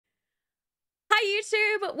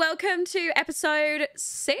YouTube, welcome to episode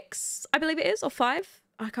 6, I believe it is, or 5.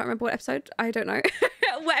 I can't remember what episode. I don't know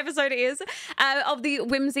what episode it is of the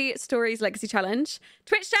Whimsy Stories Legacy Challenge.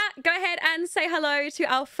 Twitch chat, go ahead and say hello to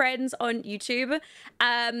our friends on YouTube.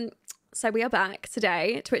 So we are back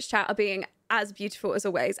today. Twitch chat are being as beautiful as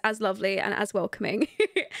always, as lovely and as welcoming.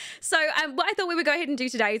 So what I thought we would go ahead and do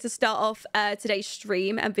today to start off today's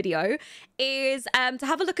stream and video is to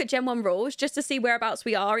have a look at Gen 1 rules, just to see whereabouts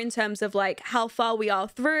we are in terms of like how far we are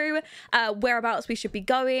through, whereabouts we should be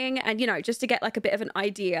going, and you know, just to get like a bit of an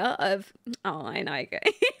idea of, oh, I know,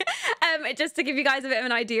 just to give you guys a bit of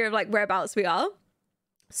an idea of like whereabouts we are.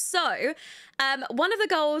 So, one of the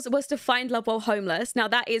goals was to find love while homeless. Now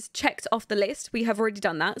that is checked off the list. We have already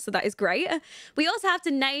done that, so that is great. We also have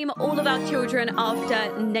to name all of our children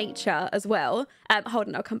after nature as well. Hold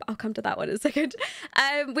on, I'll come to that one in a second.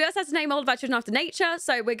 We also have to name all of our children after nature.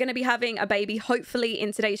 So we're going to be having a baby hopefully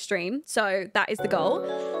in today's stream. So that is the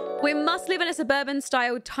goal. We must live in a suburban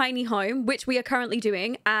style tiny home, which we are currently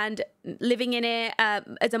doing, and living in it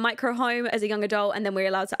as a micro home as a young adult, and then we're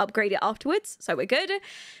allowed to upgrade it afterwards. So we're good.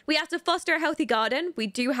 We have to foster a healthy garden. We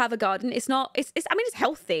do have a garden. It's I mean, it's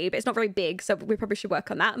healthy, but it's not very big. So we probably should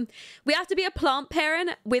work on that. We have to be a plant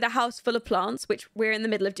parent with a house full of plants, which we're in the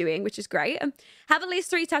middle of doing, which is great. Have at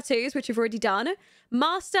least 3 tattoos, which we've already done.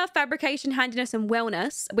 Master fabrication, handiness, and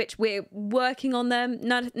wellness, which we're working on them.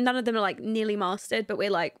 None of them are like nearly mastered, but we're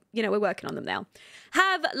like, you know, we're working on them now.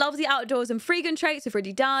 Have loves the outdoors and freegan traits, we've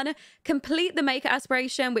already done. Complete the maker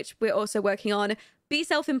aspiration, which we're also working on. Be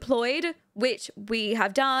self-employed, which we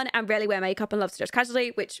have done, and rarely wear makeup and loves to dress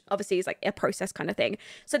casually, which obviously is like a process kind of thing.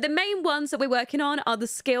 So the main ones that we're working on are the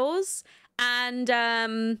skills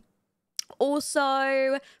and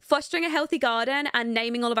also fostering a healthy garden and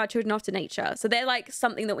naming all of our children after nature. So they're like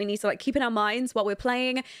something that we need to like keep in our minds while we're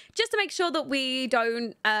playing, just to make sure that we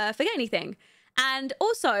don't forget anything. And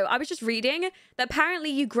also, I was just reading that apparently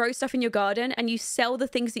you grow stuff in your garden and you sell the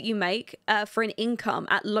things that you make for an income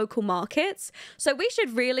at local markets. So we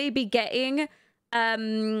should really be getting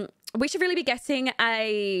a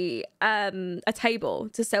table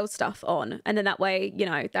to sell stuff on, and then that way, you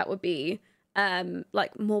know, that would be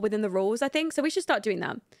like more within the rules, I think. So we should start doing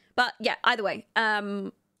that. But yeah, either way, let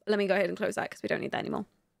me go ahead and close that because we don't need that anymore.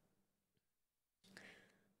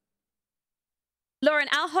 Lauren,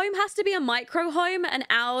 our home has to be a micro home and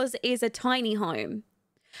ours is a tiny home.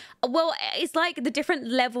 Well, it's like the different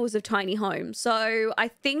levels of tiny home. So I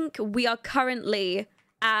think we are currently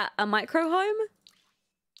at a micro home.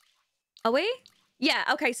 Are we? Yeah,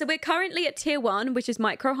 okay. So we're currently at tier 1, which is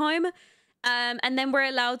micro home. And then we're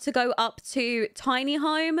allowed to go up to tiny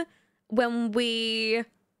home when we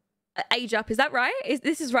age up. Is that right?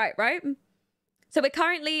 This is right? So we're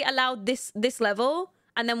currently allowed this level.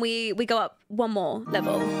 And then we go up one more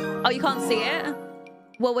level. Oh, you can't see it?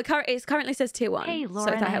 Well, it currently says tier 1. Hey,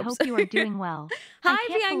 Lauren, so I hope you are doing well. Hi, I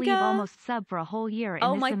can't Bianca. believe almost sub for a whole year in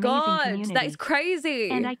this amazing community. That is crazy.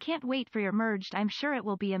 And I can't wait for your merged. I'm sure it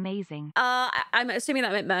will be amazing. I'm assuming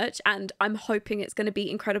that meant merch, and I'm hoping it's going to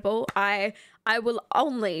be incredible. I will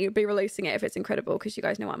only be releasing it if it's incredible, because you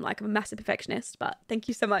guys know I'm like a massive perfectionist. But thank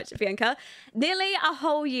you so much, Bianca. Nearly a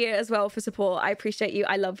whole year as well for support. I appreciate you.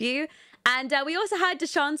 I love you. And we also had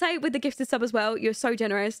Deshante with the gifted sub as well. You're so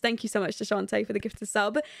generous. Thank you so much, Deshante, for the gifted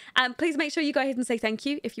sub. Please make sure you go ahead and say thank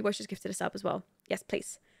you if you watch us gifted a sub as well. Yes,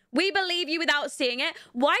 please. We believe you without seeing it.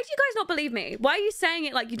 Why do you guys not believe me? Why are you saying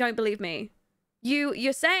it like you don't believe me?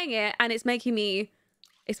 You're saying it and it's making me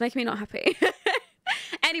not happy.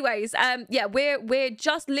 Anyways, yeah, we're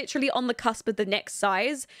just literally on the cusp of the next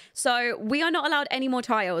size. So we are not allowed any more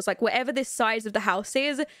tiles. Like whatever this size of the house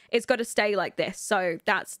is, it's got to stay like this. So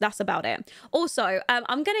that's about it. Also,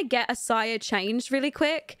 I'm going to get Asaya changed really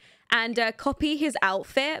quick and copy his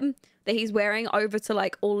outfit that he's wearing over to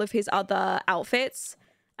like all of his other outfits.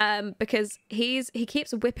 Because he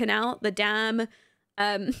keeps whipping out the damn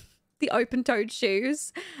the open-toed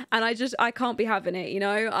shoes, and I can't be having it, you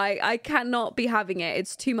know. I cannot be having it.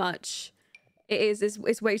 It's too much.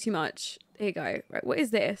 It's way too much. Here you go. Right, what is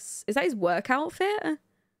this? Is that his work outfit?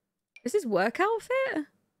 Is his work outfit?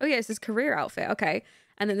 Oh yeah, it's his career outfit. Okay.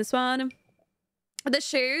 And then this one, the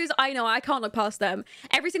shoes, I know, I can't look past them.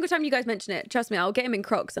 Every single time you guys mention it, trust me, I'll get him in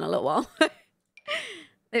Crocs in a little while.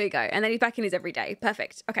 There we go. And then he's back in his everyday.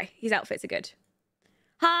 Perfect. Okay, his outfits are good.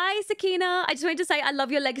 Hi, Sakina. I just wanted to say I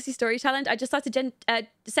love your Legacy Story Challenge. I just started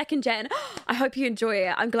second gen. I hope you enjoy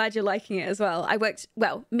it. I'm glad you're liking it as well.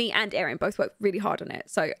 Me and Erin both worked really hard on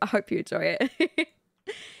it, so I hope you enjoy it.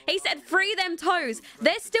 He said, free them toes.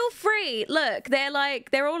 They're still free. Look,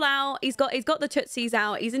 they're all out. He's got the tootsies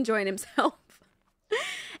out. He's enjoying himself.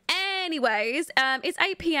 Anyways, it's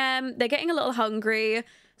 8 p.m. They're getting a little hungry.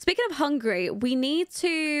 Speaking of hungry, we need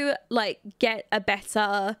to like get a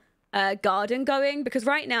better garden going, because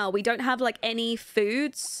right now we don't have like any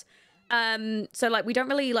foods. So like we don't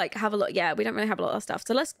really like have a lot. Yeah, we don't really have a lot of stuff.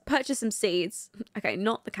 So let's purchase some seeds. Okay,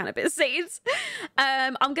 not the cannabis seeds.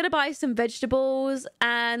 I'm gonna buy some vegetables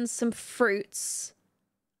and some fruits.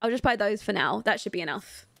 I'll just buy those for now. That should be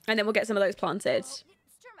enough. And then we'll get some of those planted.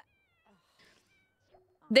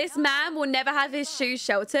 This man will never have his shoes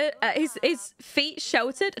sheltered, his feet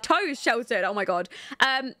sheltered, toes sheltered. Oh my God.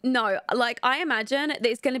 No, like I imagine that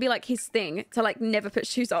it's going to be like his thing to like never put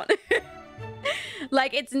shoes on.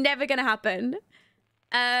 Like it's never going to happen.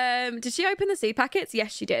 Did she open the seed packets?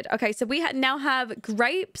 Yes, she did. Okay, so we now have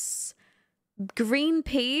grapes, green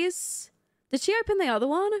peas. Did she open the other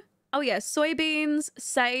one? Oh yeah, soybeans,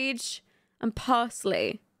 sage, and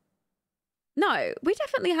parsley. No, we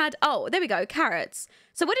definitely had... Oh, there we go. Carrots.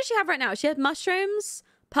 So what does she have right now? She had mushrooms,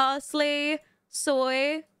 parsley,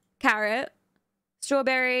 soy, carrot,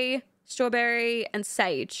 strawberry, and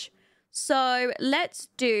sage. So let's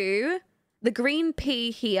do the green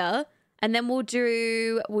pea here. And then we'll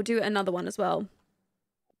do another one as well.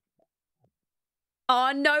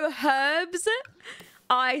 Oh, no herbs?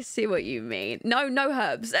 I see what you mean. No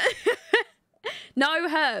herbs. No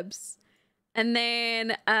herbs. And then,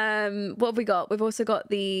 what have we got? We've also got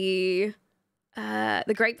the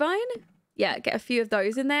grapevine. Yeah, get a few of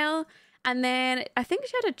those in there. And then I think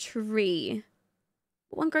she had a tree.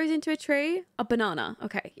 What one grows into a tree? A banana.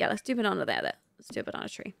 Okay, yeah, let's do banana there. Let's do a banana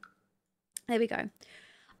tree. There we go.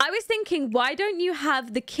 I was thinking, why don't you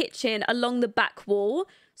have the kitchen along the back wall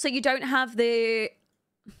so you don't have the,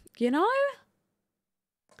 you know?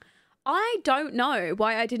 I don't know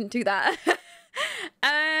why I didn't do that.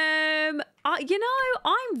 You know,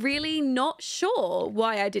 I'm really not sure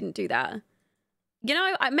why I didn't do that. You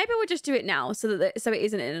know, maybe we'll just do it now so that it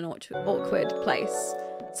isn't in an awkward place.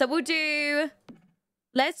 So we'll do.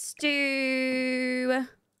 Let's do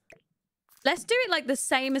it like the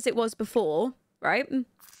same as it was before, right?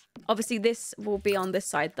 Obviously, this will be on this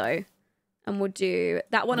side though, and we'll do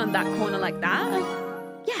that one on that corner like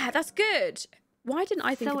that. Yeah, that's good. Why didn't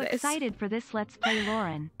I think of this? So excited for this Let's Play,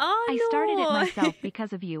 Lauren. Oh, I started it myself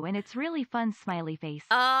because of you, and it's really fun, smiley face.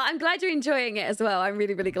 I'm glad you're enjoying it as well. I'm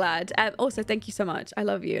really, really glad. Also, thank you so much. I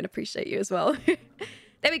love you and appreciate you as well.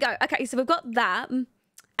 There we go. Okay, so we've got that.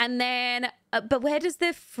 And then, but where does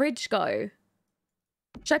the fridge go?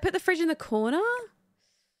 Should I put the fridge in the corner?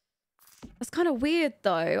 That's kind of weird,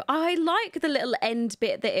 though. I like the little end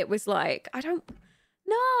bit that it was like. I don't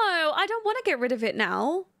want to get rid of it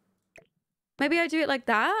now. Maybe I do it like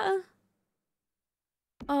that?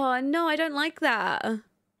 Oh, no, I don't like that.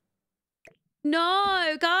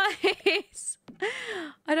 No, guys.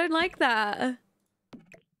 I don't like that.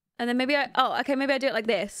 And then maybe okay, maybe I do it like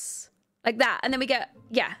this. Like that. And then we get,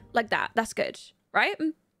 yeah, like that. That's good, right?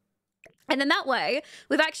 And then that way,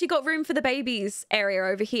 we've actually got room for the babies area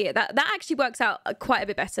over here. That actually works out quite a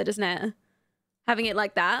bit better, doesn't it? Having it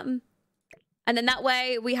like that. And then that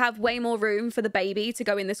way, we have way more room for the baby to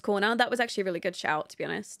go in this corner. That was actually a really good shout, to be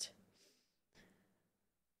honest.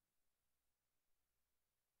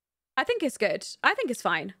 I think it's good. I think it's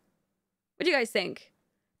fine. What do you guys think?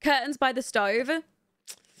 Curtains by the stove?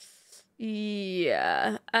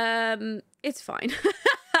 Yeah. It's fine.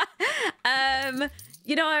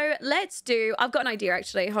 You know, I've got an idea,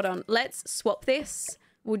 actually. Hold on. Let's swap this.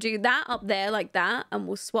 We'll do that up there like that. And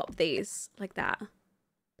we'll swap these like that.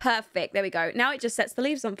 Perfect. There we go. Now it just sets the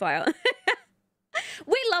leaves on fire.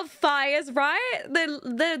 We love fires, right?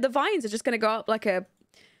 The vines are just going to go up like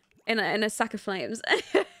in a sack of flames.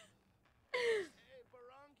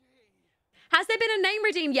 Has there been a name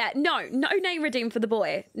redeem yet? No name redeem for the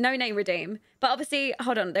boy. No name redeem. But obviously,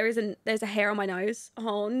 hold on. There's a hair on my nose.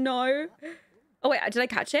 Oh no. Oh wait, did I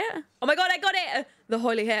catch it? Oh my God, I got it. The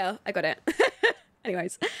holy hair. I got it.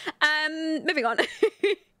 Anyways, moving on.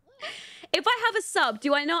 If I have a sub,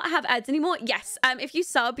 do I not have ads anymore? Yes. If you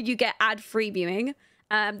sub, you get ad-free viewing.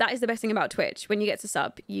 That is the best thing about Twitch. When you get to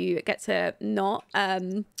sub, you get to not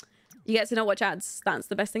watch ads. That's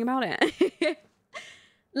the best thing about it.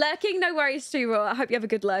 Lurking, no worries, too. I hope you have a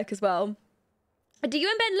good lurk as well. Do you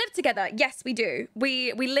and Ben live together? Yes, we do.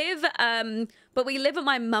 We live, but we live at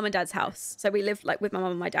my mum and dad's house. So we live like with my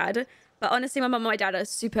mum and my dad. But honestly, my mum and my dad are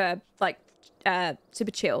super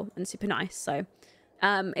super chill and super nice. So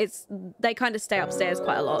they kind of stay upstairs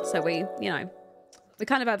quite a lot. So we kind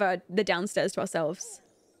of have the downstairs to ourselves.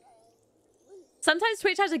 Sometimes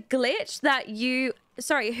Twitch has a glitch that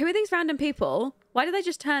sorry, who are these random people? Why do they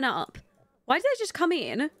just turn up? Why did they just come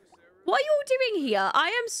in? What are you all doing here? I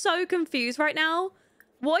am so confused right now.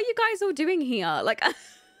 What are you guys all doing here? Like,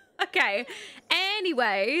 okay.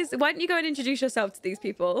 Anyways, why don't you go and introduce yourself to these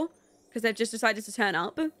people? Because they've just decided to turn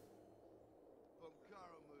up.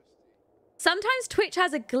 Sometimes Twitch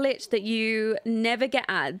has a glitch that you never get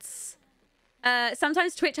ads.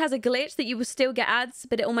 Sometimes Twitch has a glitch that you will still get ads,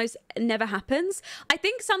 but it almost never happens. I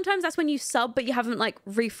think sometimes that's when you sub, but you haven't like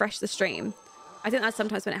refreshed the stream. I think that's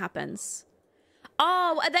sometimes when it happens.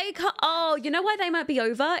 Oh, are they? Oh, you know why they might be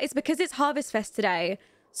over? It's because it's Harvest Fest today.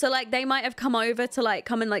 So like they might have come over to like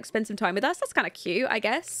come and like spend some time with us. That's kind of cute, I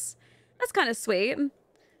guess. That's kind of sweet.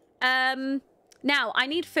 Now I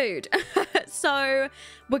need food. So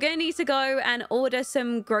we're going to need to go and order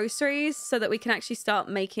some groceries so that we can actually start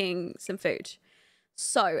making some food.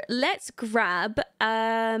 So let's grab,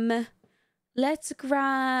 I'm going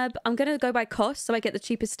to go by cost so I get the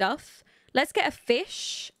cheapest stuff. Let's get a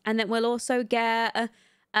fish, and then we'll also get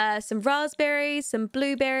some raspberries, some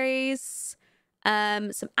blueberries,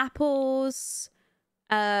 some apples,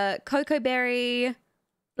 cocoa berry,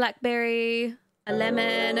 blackberry, a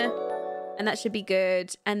lemon, and that should be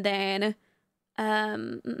good. And then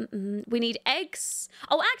we need eggs.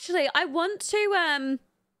 Oh, actually, I want to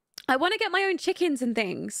get my own chickens and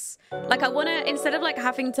things. Like I want to, instead of like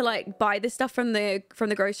having to like buy this stuff from the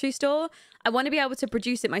grocery store, I want to be able to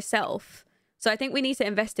produce it myself. So I think we need to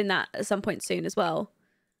invest in that at some point soon as well.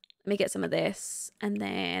 Let me get some of this, and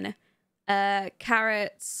then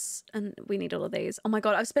carrots, and we need all of these. Oh my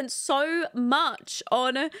god, I've spent so much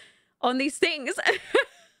on these things.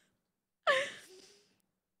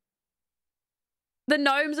 The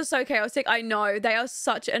gnomes are so chaotic. I know. They are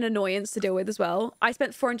such an annoyance to deal with as well. I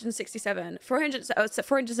spent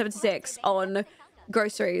 476 on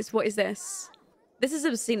groceries. What is this? This is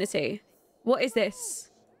obscenity. What is this?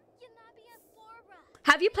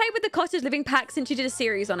 Have you played with the cottage living pack since you did a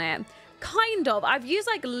series on it? Kind of. I've used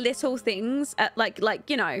like little things at like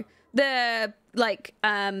you know, the like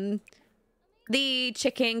the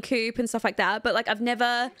chicken coop and stuff like that, but like I've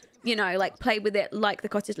never, you know, like played with it like the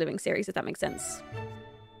cottage living series, if that makes sense.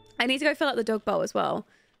 I need to go fill out the dog bowl as well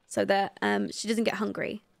so that she doesn't get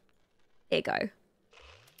hungry. There you go.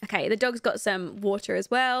 Okay, the dog's got some water as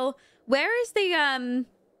well. Where is the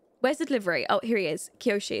where's the delivery? Oh, here he is.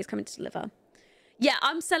 Kyoshi is coming to deliver. Yeah,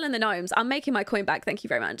 I'm selling the gnomes. I'm making my coin back. Thank you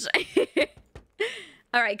very much.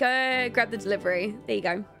 All right, go grab the delivery. There you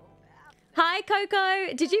go. Hi,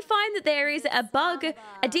 Coco. Did you find that there is a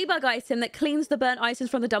debug item that cleans the burnt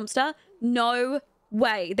items from the dumpster? No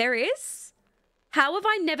way. There is? How have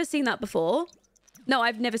I never seen that before? No,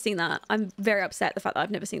 I've never seen that. I'm very upset the fact that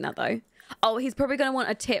I've never seen that though. Oh, he's probably going to want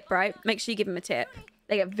a tip, right? Make sure you give him a tip.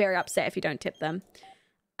 They get very upset if you don't tip them.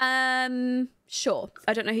 Sure.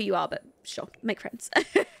 I don't know who you are, but sure. Make friends.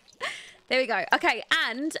 There we go. Okay,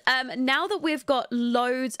 and now that we've got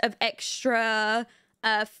loads of extra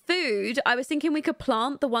food, I was thinking we could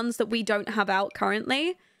plant the ones that we don't have out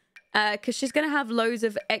currently, because she's gonna have loads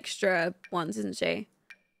of extra ones, isn't she?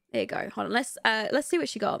 There you go. Hold on. Let's see what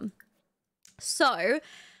she got. So,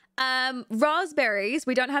 raspberries.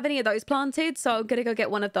 We don't have any of those planted, so I'm gonna go get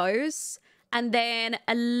one of those. And then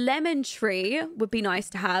a lemon tree would be nice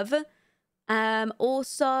to have.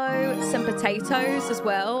 Also some potatoes as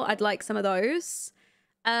well. I'd like some of those.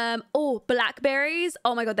 Oh, blackberries.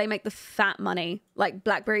 Oh my god, they make the fat money. Like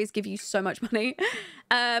blackberries give you so much money.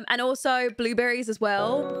 And also blueberries as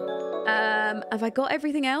well. Have I got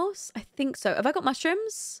everything else? I think so. Have I got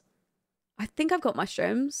mushrooms? I think I've got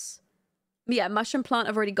mushrooms. Yeah, mushroom plant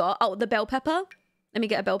I've already got. Oh, the bell pepper. Let me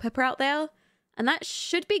get a bell pepper out there. And that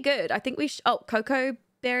should be good. I think we oh, cocoa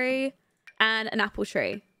berry and an apple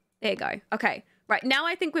tree. There you go. Okay. Right. Now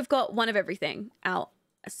I think we've got one of everything out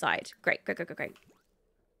aside. Great. Great, great, great, great.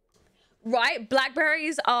 Right.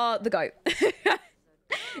 Blackberries are the goat.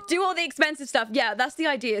 Do all the expensive stuff. Yeah, that's the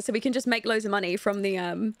idea. So we can just make loads of money from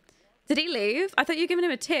the... Did he leave? I thought you were giving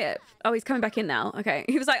him a tip. Oh, he's coming back in now. Okay.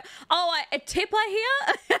 He was like, oh, a tip I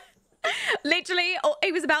hear? Literally, oh,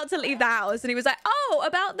 he was about to leave the house and he was like, oh,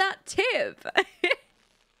 about that tip.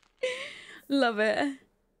 Love it.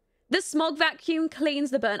 The smog vacuum cleans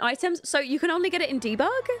the burnt items, so you can only get it in debug?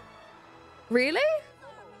 Really?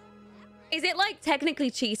 Is it like technically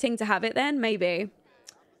cheating to have it then? Maybe.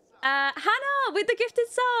 Hannah with the gifted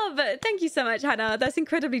sub. Thank you so much, Hannah. That's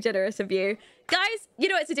incredibly generous of you. Guys, you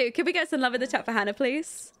know what to do. Can we get some love in the chat for Hannah,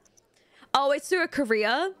 please? Oh, it's through a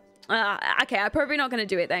career. Okay, I'm probably not going to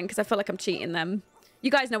do it then because I feel like I'm cheating them. You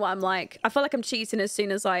guys know what I'm like. I feel like I'm cheating as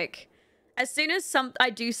soon as I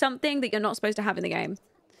do something that you're not supposed to have in the game.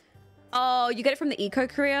 Oh, you get it from the eco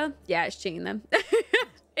career? Yeah, it's cheating them.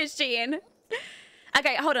 It's cheating.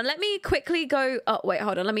 Okay, hold on. Let me quickly go. Oh, wait,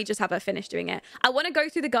 hold on. Let me just have her finish doing it. I want to go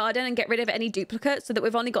through the garden and get rid of any duplicates so that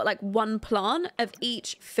we've only got like one plant of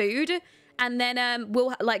each food. And then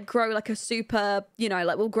we'll like grow like a super, you know,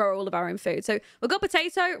 like we'll grow all of our own food. So we've got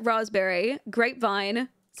potato, raspberry, grapevine.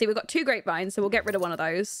 See, we've got 2 grapevines, so we'll get rid of one of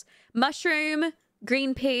those. Mushroom,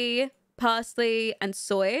 green pea, parsley, and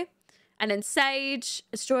soy. And then sage,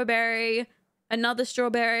 a strawberry, another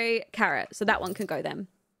strawberry, carrot. So that one can go then.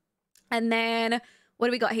 And then what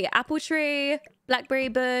do we got here? Apple tree, blackberry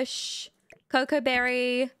bush, cocoa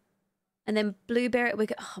berry, and then blueberry.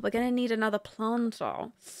 We're going to need another planter.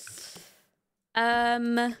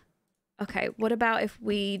 Okay, what about if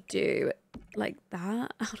we do like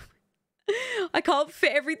that? I can't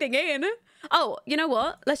fit everything in. Oh, you know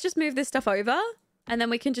what? Let's just move this stuff over and then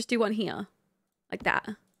we can just do one here. Like that.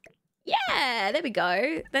 Yeah, there we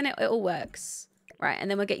go. Then it all works. Right, and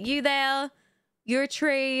then we'll get you there. You're a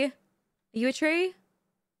tree. Are you a tree?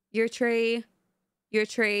 You're a tree. You're a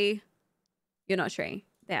tree. You're not a tree.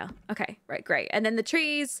 There. Okay, right, great. And then the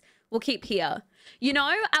trees we'll keep here. You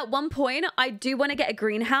know, at one point, I do want to get a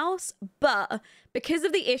greenhouse, but because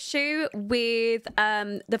of the issue with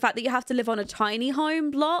the fact that you have to live on a tiny home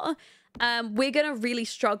lot, we're going to really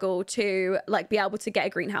struggle to like be able to get a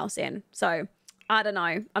greenhouse in. So I don't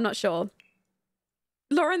know. I'm not sure.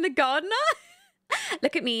 Lauren the gardener?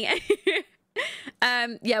 Look at me.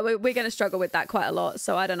 Yeah, we're going to struggle with that quite a lot.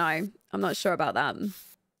 So I don't know. I'm not sure about that.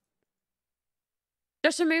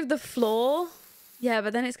 Just remove the floor. Yeah,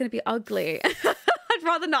 but then it's going to be ugly. I'd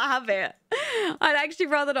rather not have it. I'd actually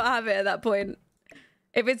rather not have it at that point.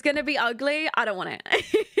 If it's going to be ugly, I don't want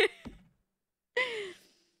it.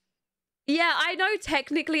 Yeah, I know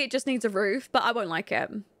technically it just needs a roof, but I won't like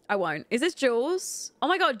it. I won't. Is this Jules? Oh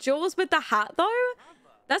my god, Jules with the hat though?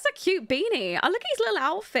 That's a cute beanie. Oh, look at his little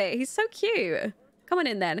outfit. He's so cute. Come on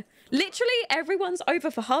in then. Literally everyone's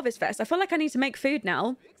over for Harvest Fest. I feel like I need to make food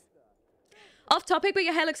now. Off topic, but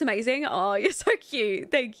your hair looks amazing. Oh, you're so cute.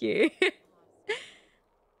 Thank you.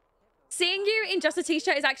 Seeing you in just a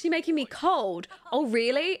t-shirt is actually making me cold. Oh,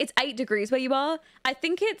 really? It's 8 degrees where you are. I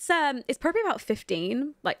think it's probably about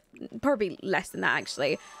 15, like probably less than that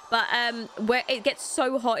actually. But where it gets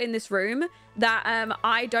so hot in this room that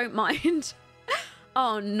I don't mind.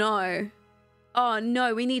 Oh no. Oh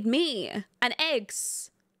no, we need meat and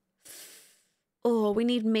eggs. Oh, we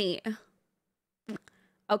need meat.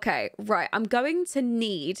 Okay, right. I'm going to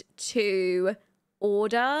need to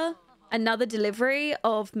order another delivery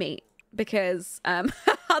of meat because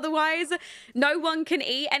otherwise no one can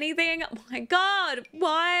eat anything. Oh my god,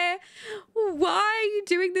 why are you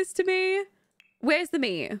doing this to me? Where's the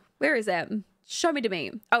meat? Where is it? Show me the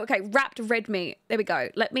meat. Oh, okay, wrapped red meat. There we go.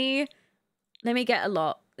 Let me get a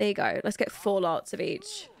lot. There you go. Let's get 4 lots of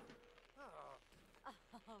each.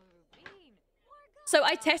 So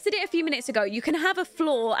I tested it a few minutes ago. You can have a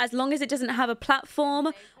floor as long as it doesn't have a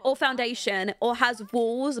platform or foundation or has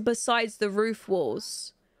walls besides the roof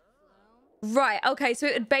walls. Right. Okay. So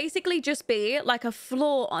it would basically just be like a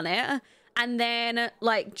floor on it and then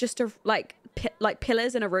like just a like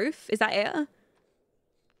pillars and a roof. Is that it?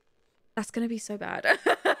 That's going to be so bad.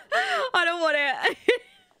 I don't want it.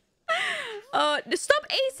 Stop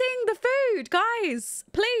eating the food, guys.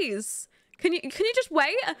 Please. Can you just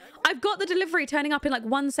wait? I've got the delivery turning up in like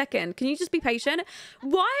 1 second. Can you just be patient?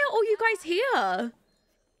 Why are all you guys here?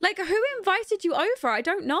 Like, who invited you over? I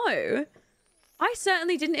don't know. I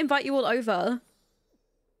certainly didn't invite you all over.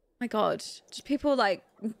 My God. Just people like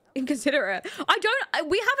inconsiderate.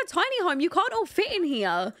 We have a tiny home. You can't all fit in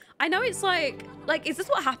here. I know it's like, is this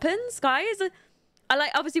what happens, guys?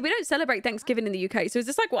 Obviously we don't celebrate Thanksgiving in the UK, so is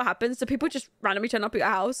this like what happens? Do people just randomly turn up at your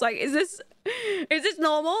house? Like, is this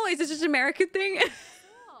normal? Is this just an American thing?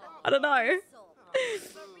 I don't know.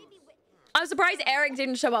 I'm surprised Eric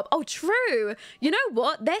didn't show up. Oh, true. You know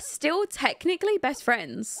what? They're still technically best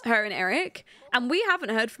friends, her and Eric, and we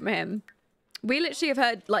haven't heard from him. We literally have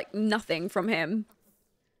heard like nothing from him.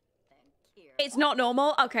 It's not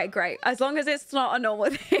normal? Okay, great. As long as it's not a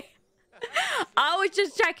normal thing. I was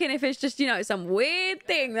just checking if it's just, you know, some weird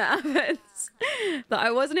thing that happens that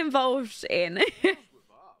I wasn't involved in.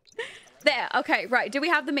 There. Okay, right. Do we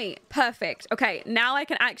have the meat? Perfect. Okay, now I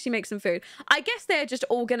can actually make some food. I guess they're just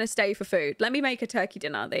all going to stay for food. Let me make a turkey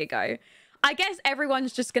dinner. There you go. I guess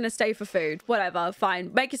everyone's just going to stay for food. Whatever.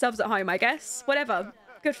 Fine. Make yourselves at home, I guess. Whatever.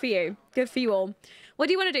 Good for you. Good for you all. What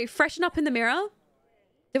do you want to do? Freshen up in the mirror?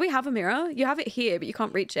 Do we have a mirror? You have it here, but you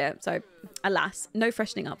can't reach it. So, alas, no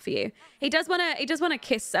freshening up for you. He does want to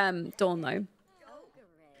kiss Dawn though.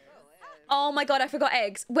 Oh my god, I forgot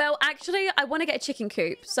eggs. Well, actually, I want to get a chicken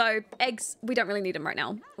coop. So, eggs, we don't really need them right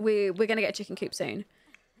now. We're going to get a chicken coop soon.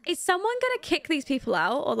 Is someone gonna kick these people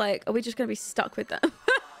out, or like, are we just gonna be stuck with them?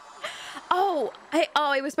 Oh,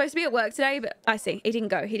 he was supposed to be at work today, but I see. He didn't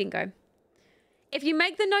go. He didn't go. If you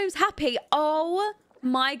make the gnomes happy, oh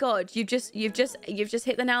my god, you've just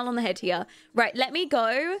hit the nail on the head here. Right, let me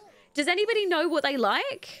go. Does anybody know what they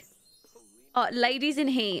like? Oh, ladies in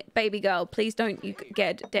heat, baby girl, please don't you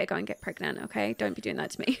dare go and get pregnant, okay? Don't be doing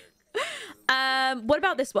that to me. What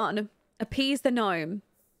about this one? Appease the gnome.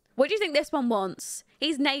 What do you think this one wants?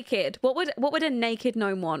 He's naked. What would a naked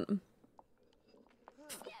gnome want?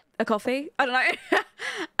 A coffee? I don't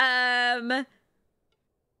know.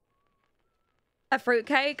 A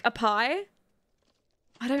fruitcake? A pie?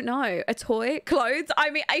 I don't know. A toy? Clothes? I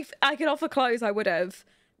mean, if I could offer clothes, I would have.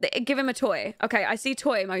 Give him a toy. Okay, I see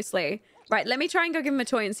toy mostly. Right, let me try and go give him a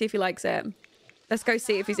toy and see if he likes it. Let's go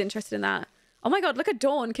see if he's interested in that. Oh my god, look at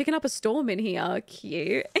Dawn kicking up a storm in here.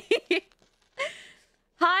 Cute.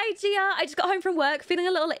 Hi, Gia. I just got home from work, feeling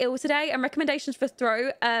a little ill today, and recommendations for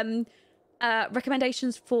throat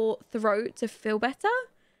to feel better.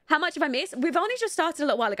 How much have I missed? We've only just started a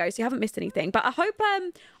little while ago, so you haven't missed anything. But I hope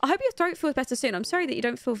your throat feels better soon. I'm sorry that you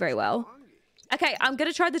don't feel very well. Okay, I'm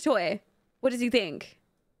gonna try the toy. What does he think?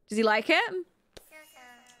 Does he like it?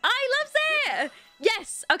 I loves it.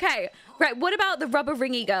 Yes. Okay. Right. What about the rubber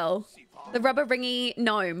ringy girl? The rubber ringy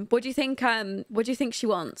gnome. What do you think? What do you think she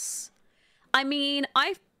wants? I mean,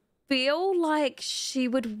 I feel like she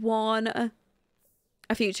would want a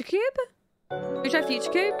future cube. Should we try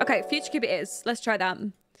future cube? Okay, future cube it is. Let's try that.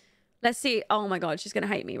 Let's see. Oh my god, she's gonna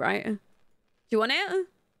hate me, right? Do you want it?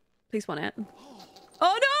 Please want it.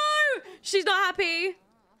 Oh no! She's not happy.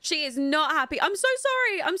 She is not happy. I'm so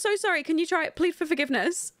sorry. I'm so sorry. Can you try it? Plead for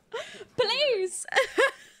forgiveness. Please.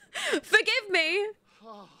 Forgive me.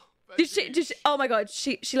 Did she, oh my god,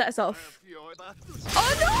 she let us off.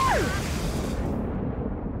 Oh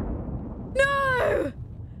no! No!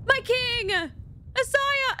 My king!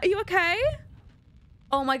 Asaya! Are you okay?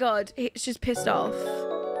 Oh my god, she's pissed off.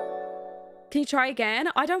 Can you try again?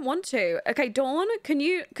 I don't want to. Okay, Dawn, can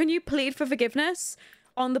you plead for forgiveness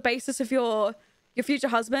on the basis of your future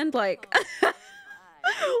husband? Like, what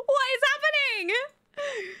is happening?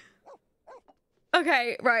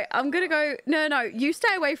 Okay, right. I'm gonna go. No, you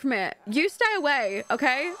stay away from it. You stay away,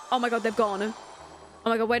 okay? Oh my god, they've gone. Oh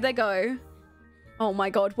my god, where'd they go? Oh my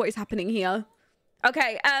god, what is happening here?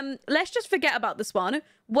 Okay, let's just forget about this one.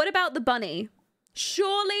 What about the bunny?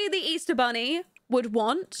 Surely the Easter bunny would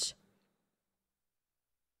want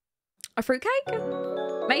a fruitcake?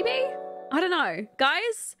 Maybe? I don't know.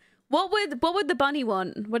 Guys, what would the bunny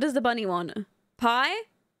want? What does the bunny want? Pie? You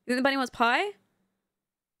think the bunny wants pie?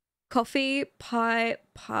 Coffee, pie.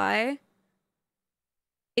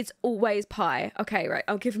 It's always pie. Okay, right.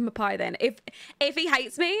 I'll give him a pie then. If he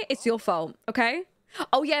hates me, it's your fault, okay?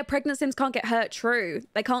 Oh yeah, pregnant Sims can't get hurt. True.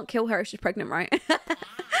 They can't kill her if she's pregnant, right?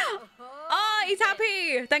 Oh, he's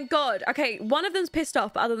happy. Thank God. Okay, one of them's pissed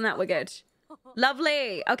off, but other than that, we're good.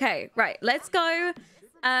 Lovely. Okay, right. Let's go.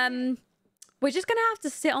 We're just gonna have to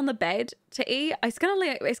sit on the bed to eat. It's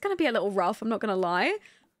gonna be a little rough, I'm not gonna lie.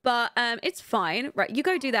 But it's fine. Right, you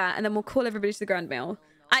go do that, and then we'll call everybody to the grand meal.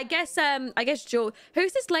 I guess Jewel.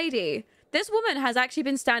 Who's this lady? This woman has actually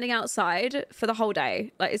been standing outside for the whole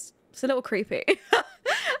day. Like, it's a little creepy. Imagine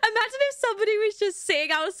if somebody was just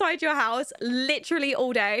sitting outside your house literally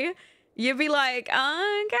all day. You'd be like,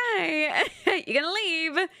 okay, you're gonna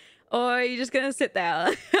leave, or are you just gonna sit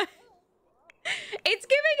there? It's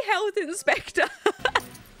giving health inspector.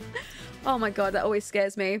 Oh my god, that always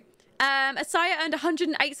scares me. Asaya earned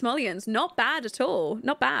 108 simoleons. Not bad at all.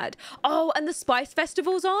 Not bad. Oh, and the Spice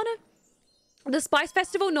Festival's on. The Spice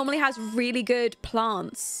Festival normally has really good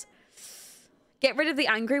plants. Get rid of the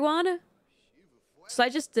angry one. Should I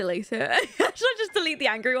just delete it? Should I just delete the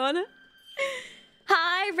angry one?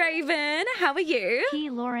 Hi, Raven. How are you? Hey,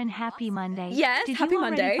 Lauren. Happy Monday. Yes, happy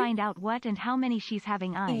Monday. Did you already find out what and how many she's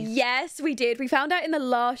having eyes? Yes, we did. We found out in the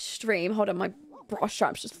last stream. Hold on, my bra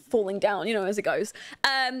strap's just falling down, you know, as it goes.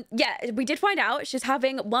 Yeah, we did find out she's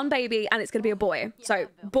having one baby and it's going to be a boy. So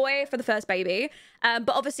boy for the first baby. But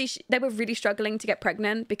obviously they were really struggling to get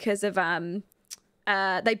pregnant because of,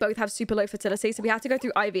 they both have super low fertility. So we had to go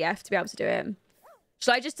through IVF to be able to do it.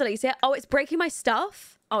 Should I just delete it? Oh, it's breaking my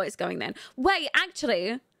stuff. Oh, it's going then. Wait,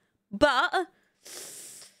 actually, but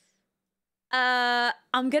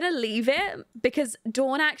I'm going to leave it because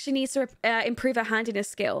Dawn actually needs to improve her handiness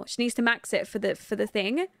skill. She needs to max it for the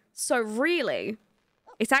thing. So really,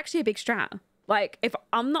 it's actually a big strat. Like, if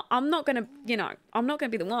I'm not going to, you know, I'm not going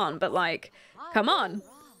to be the one, but like, come on.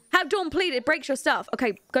 Have Dawn plead. It breaks your stuff.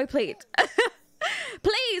 Okay, go plead.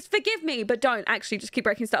 Please forgive me, but don't actually just keep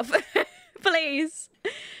breaking stuff. Please.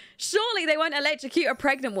 Surely they won't electrocute a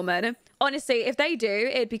pregnant woman. Honestly, if they do,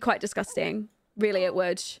 it'd be quite disgusting. Really, it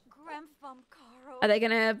would. Are they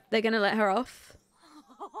gonna let her off?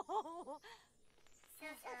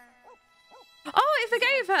 Oh, it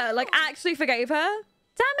forgave her. Like, actually forgave her.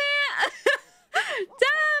 Damn it.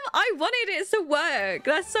 Damn, I wanted it to work.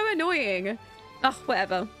 That's so annoying. Oh,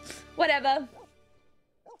 whatever. Whatever.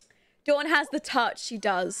 Dawn has the touch. She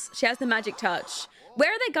does. She has the magic touch.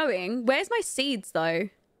 Where are they going? Where's my seeds, though?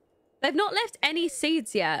 They've not left any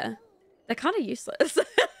seeds yet. They're kind of useless.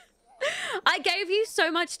 I gave you so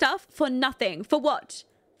much stuff for nothing. For what?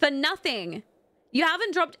 For nothing. You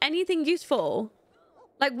haven't dropped anything useful.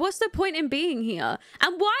 Like, what's the point in being here?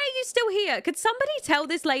 And why are you still here? Could somebody tell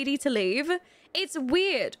this lady to leave? It's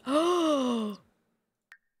weird.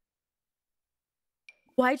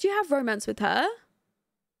 Why'd you have romance with her?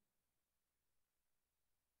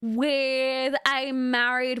 With a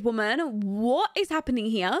married woman? What is happening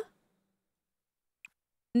here?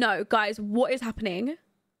 No, guys, what is happening?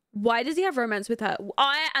 Why does he have romance with her?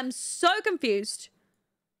 I am so confused.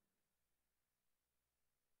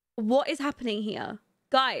 What is happening here?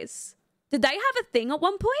 Guys, did they have a thing at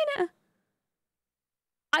one point?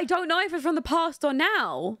 I don't know if it's from the past or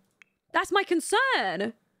now. That's my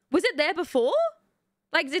concern. Was it there before?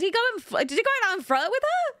 Like, did he go out and flirt with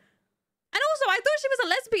her? And also, I thought she was a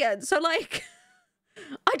lesbian, so like,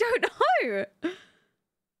 I don't know.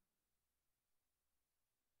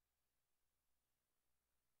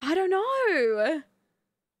 I don't know.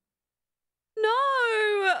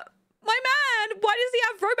 No. My man, why does he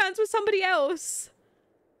have romance with somebody else?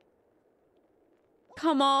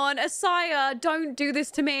 Come on, Asaya, don't do this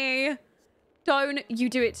to me. Don't you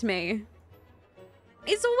do it to me.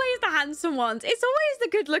 It's always the handsome ones. It's always the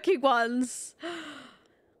good-looking ones.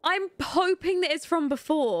 I'm hoping that it's from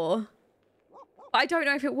before. I don't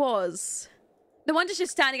know if it was. The one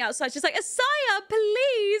just standing outside, just like, Asaya,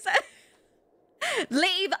 please.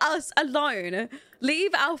 Leave us alone.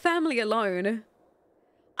 Leave our family alone.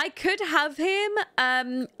 I could have him,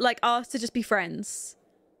 like, asked to just be friends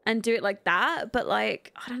and do it like that. But,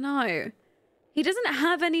 like, I don't know. He doesn't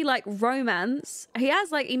have any, like, romance. He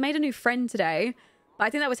has, like, he made a new friend today. But I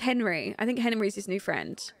think that was Henry. I think Henry's his new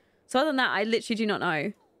friend. So other than that, I literally do not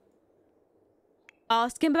know.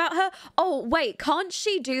 Ask him about her. Oh, wait. Can't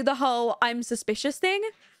she do the whole I'm suspicious thing?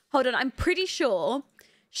 Hold on. I'm pretty sure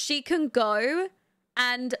she can go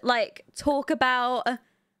and, like, talk about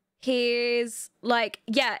his, like,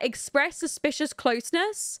 yeah, express suspicious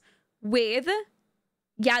closeness with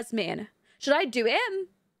Yasmin. Should I do it?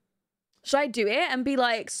 Should I do it and be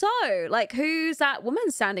like, so, like, who's that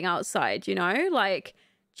woman standing outside, you know? Like,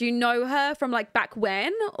 do you know her from, like, back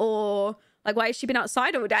when? Or, like, why has she been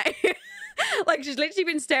outside all day? Like, she's literally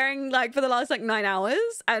been staring, like, for the last, like, 9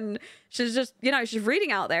 hours. And she's just, you know, she's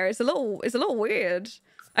reading out there. It's a little weird.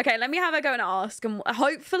 Okay, let me have her go and ask. And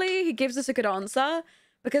hopefully he gives us a good answer.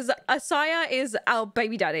 Because Asaya is our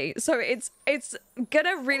baby daddy. So it's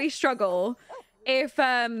gonna really struggle if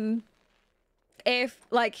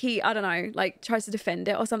like he, I don't know, like tries to defend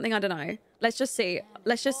it or something. I don't know. Let's just see.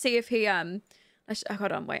 Let's just see if he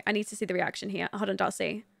hold on, wait. I need to see the reaction here. Hold on,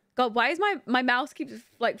 Darcy. God, why is my mouse keeps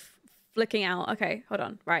like flicking out? Okay, hold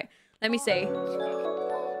on. Right. Let me see.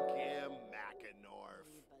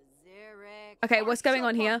 Okay, what's going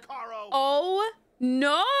on here? Oh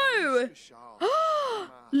no!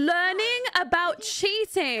 Learning about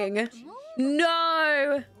cheating.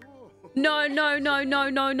 No. No, no, no, no, no,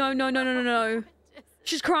 no, no, no, no, no, no.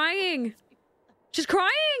 She's crying. She's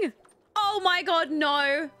crying. Oh my God,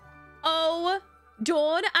 no. Oh,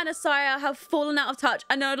 Dawn and Asaya have fallen out of touch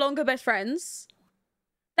and no longer best friends.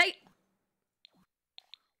 They...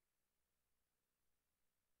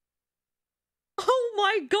 Oh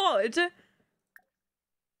my God.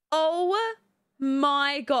 Oh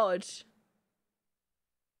my God.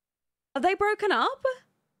 Are they broken up?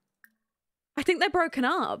 I think they're broken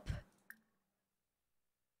up.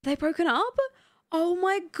 They broken up? Oh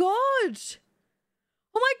my God.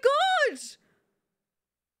 Oh my God.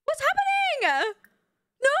 What's happening?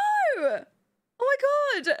 No. Oh my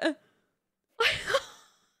God.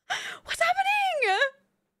 What's happening?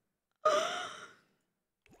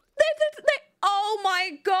 Oh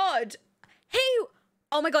my God.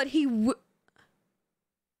 Oh my God.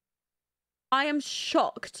 I am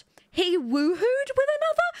shocked. He woohooed with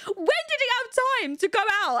another? When did he have time to go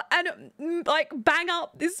out and like bang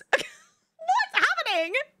up this? What's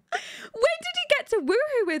happening? When did he get to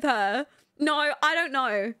woohoo with her? No, I don't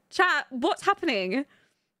know. Chat, what's happening?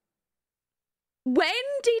 When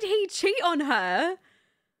did he cheat on her?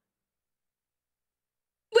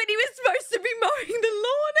 When he was supposed to be mowing the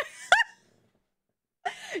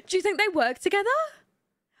lawn? Do you think they work together?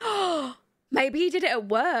 Maybe he did it at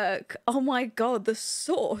work. Oh my God, the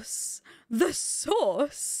source. The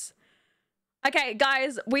source. Okay,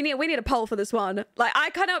 guys, we need a poll for this one. Like, I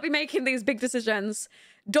cannot be making these big decisions.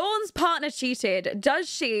 Dawn's partner cheated. Does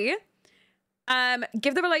she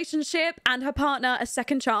give the relationship and her partner a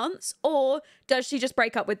second chance? Or does she just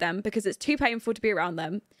break up with them because it's too painful to be around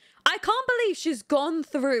them? I can't believe she's gone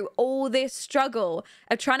through all this struggle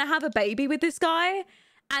of trying to have a baby with this guy,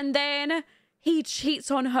 and then he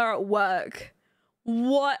cheats on her at work.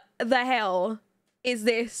 What the hell is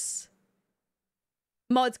this?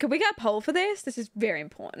 Mods, can we get a poll for this? This is very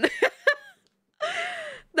important.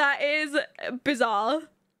 That is bizarre.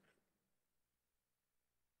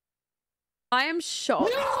 I am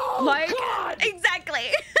shocked. No, like, God!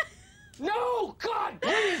 Exactly. No, God,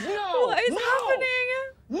 please, no! What is happening?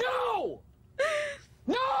 No!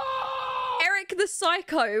 No! Eric the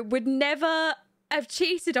psycho would never have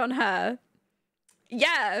cheated on her.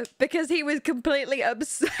 Yeah, because he was completely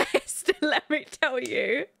obsessed, let me tell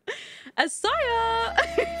you. Asaya!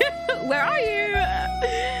 Where are you?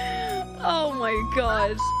 Oh my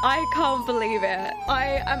God. I can't believe it.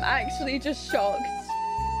 I am actually just shocked.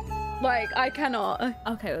 Like, I cannot.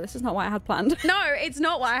 Okay, well, this is not what I had planned. No, it's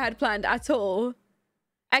not what I had planned at all.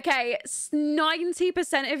 Okay,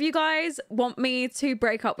 90% of you guys want me to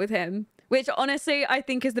break up with him, which honestly I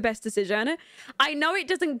think is the best decision. I know it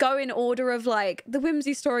doesn't go in order of like the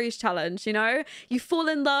Whimsy Stories challenge, you know? You fall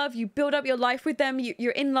in love, you build up your life with them,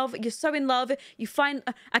 you're in love, you're so in love, you find...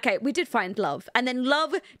 Okay, we did find love, and then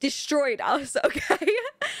love destroyed us, okay?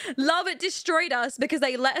 Love destroyed us because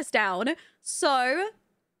they let us down. So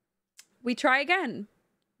we try again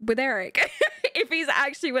with Eric. If he's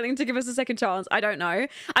actually willing to give us a second chance, I don't know.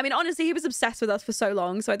 I mean, honestly, he was obsessed with us for so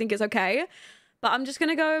long, so I think it's okay. But I'm just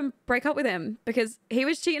gonna go and break up with him because he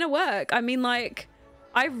was cheating at work. I mean, like,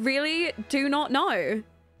 I really do not know.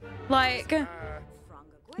 Like,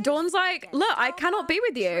 Dawn's like, look, I cannot be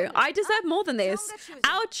with you. I deserve more than this.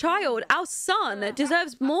 Our child, our son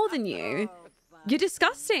deserves more than you. You're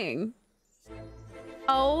disgusting.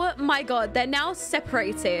 Oh my God, they're now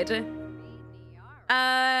separated.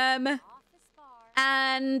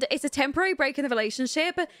 And it's a temporary break in the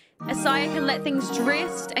relationship. Asaya can let things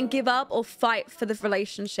drift and give up or fight for the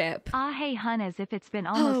relationship. Ah, hey, hun, as if it's been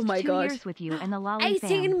almost 2 years with you and the Lolly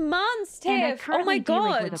 18 months, Tiff. And Oh my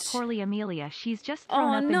God. with a poorly Amelia. She's just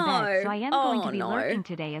thrown up in bed, so I am going to be lurking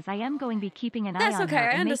today, as I am going to be keeping an eye on her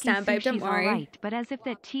and understand, making babe. sure Don't she's worry. all right. But as if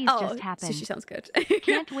that tease just happened. Sushi sounds good.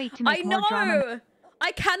 Can't wait to make more drama.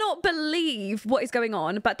 I cannot believe what is going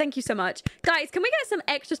on, but thank you so much. Guys, can we get some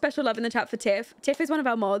extra special love in the chat for Tiff? Tiff is one of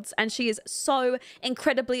our mods, and she is so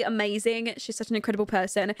incredibly amazing. She's such an incredible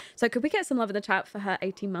person. So could we get some love in the chat for her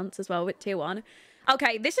 18 months as well with tier 1?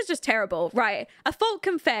 Okay, this is just terrible. Right. A fault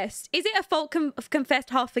confessed. Is it a fault confessed,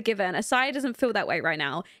 half forgiven? Asaya doesn't feel that way right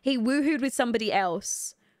now. He woohooed with somebody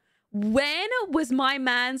else. When was my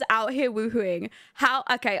man's out here woohooing? How?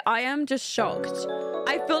 Okay, I am just shocked.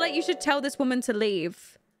 I feel like you should tell this woman to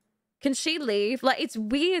leave. Can she leave? Like, it's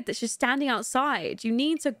weird that she's standing outside. You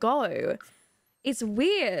need to go. It's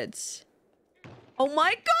weird. Oh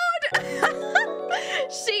my God.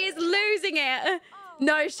 She is losing it.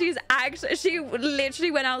 No, she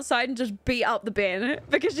literally went outside and just beat up the bin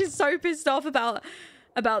because she's so pissed off about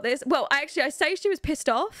this. Well, actually, I say she was pissed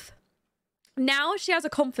off. Now she has a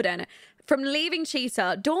confidence. From leaving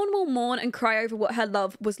Cheetah, Dawn will mourn and cry over what her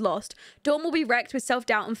love was lost. Dawn will be wrecked with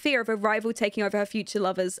self-doubt and fear of a rival taking over her future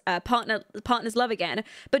lover's partner's love again.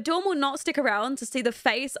 But Dawn will not stick around to see the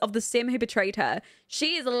face of the sim who betrayed her.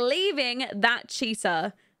 She is leaving that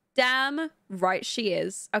Cheetah. Damn right she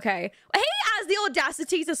is. Okay. He has the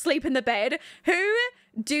audacity to sleep in the bed. Who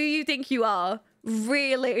do you think you are?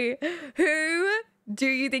 Really? Who do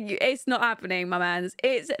you think you... It's not happening, my mans.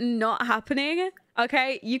 It's not happening.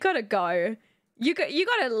 Okay? You gotta go. You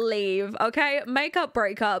gotta leave, okay? Make up,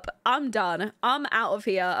 break up. I'm done. I'm out of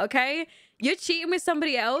here, okay? You're cheating with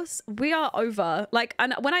somebody else. We are over. Like,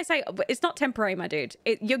 and when I say... It's not temporary, my dude.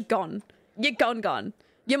 You're gone. You're gone.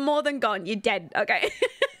 You're more than gone. You're dead, okay?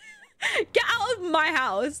 Get out of my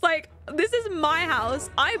house. Like, this is my house.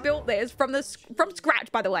 I built this from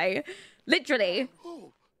scratch, by the way. Literally.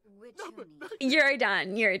 You're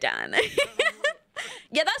done. Yeah,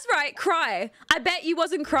 that's right. Cry. I bet you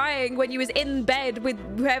wasn't crying when you was in bed with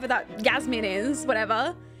whoever that Yasmin is.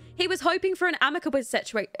 Whatever. He was hoping for an amicable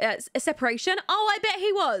separation. Oh, I bet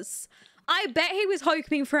he was. I bet he was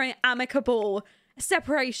hoping for an amicable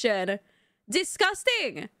separation.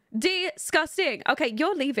 Disgusting. Disgusting. Okay,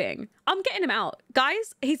 you're leaving. I'm getting him out.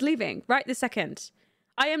 Guys, he's leaving right this second.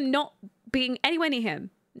 I am not being anywhere near him.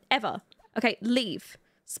 Ever. Okay, leave.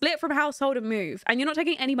 Split from household and move. And you're not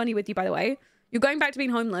taking any money with you, by the way. You're going back to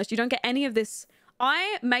being homeless. You don't get any of this.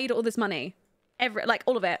 I made all this money. Like,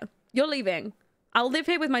 all of it. You're leaving. I'll live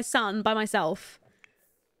here with my son by myself.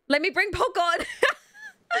 Let me bring Popcorn.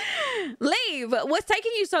 Leave. What's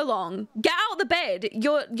taking you so long? Get out of the bed.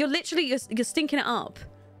 You're literally, you're stinking it up.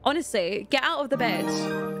 Honestly, get out of the bed.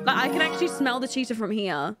 Like, I can actually smell the cheetah from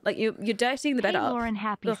here. Like, you're dirtying the bed up. Lauren,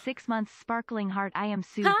 happy 6 months, sparkling heart. I am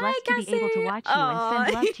Sue. Hi, blessed Cassie. to be able to watch you and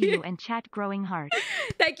send love to you and chat growing heart.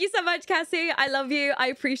 Thank you so much, Cassie. I love you. I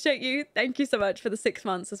appreciate you. Thank you so much for the 6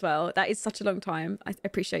 months as well. That is such a long time. I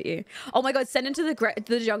appreciate you. Oh my God, send him to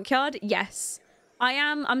the junkyard. Yes, I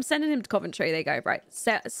am. I'm sending him to Coventry. There you go. Right.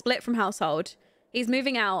 Split from household. He's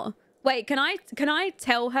moving out. Wait, can I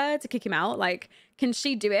tell her to kick him out? Like, can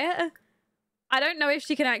she do it? I don't know if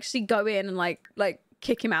she can actually go in and like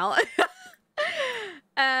kick him out.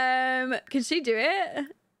 Can she do it?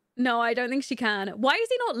 No, I don't think she can. Why is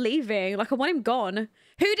he not leaving? Like, I want him gone.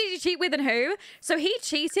 Who did you cheat with and who? So he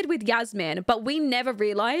cheated with Yasmin, but we never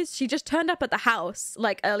realized. She just turned up at the house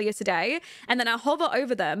like earlier today, and then I hover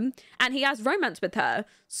over them and he has romance with her.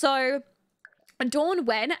 So Dawn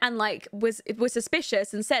went and like was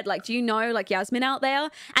suspicious and said, like, do you know like Yasmin out there?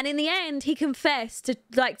 And in the end he confessed to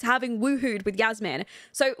having woohooed with Yasmin.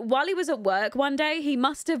 So while he was at work one day, he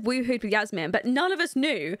must have woohooed with Yasmin, but none of us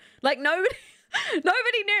knew. Like, nobody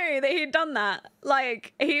knew that he'd done that.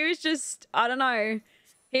 Like, he was just, I don't know,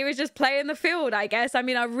 he was just playing the field, I guess. I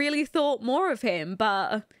mean, I really thought more of him,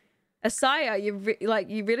 but Asaya,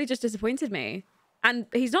 you really just disappointed me. And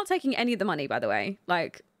he's not taking any of the money, by the way.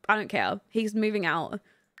 Like, I don't care. He's moving out.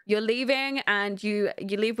 You're leaving, and you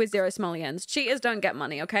leave with 0 simoleons. Cheaters don't get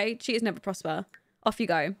money, okay? Cheaters never prosper. Off you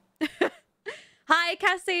go. Hi,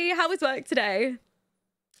 Cassie. How was work today?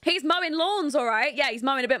 He's mowing lawns, all right? Yeah, he's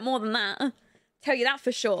mowing a bit more than that. Tell you that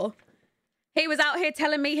for sure. He was out here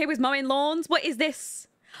telling me he was mowing lawns. What is this?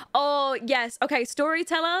 Oh, yes. Okay,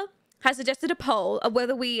 Storyteller has suggested a poll of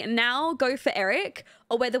whether we now go for Eric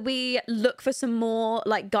or whether we look for some more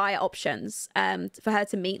like guy options for her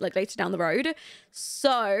to meet like later down the road.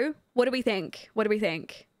 So what do we think? What do we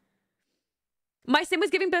think? My sim was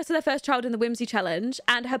giving birth to their first child in the Whimsy challenge,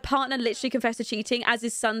 and her partner literally confessed to cheating as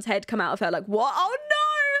his son's head come out of her. Like, what? Oh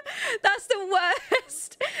no, that's the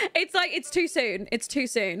worst. It's like, it's too soon. It's too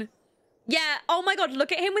soon. Yeah. Oh my God,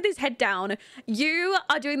 look at him with his head down. You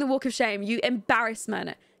are doing the walk of shame. You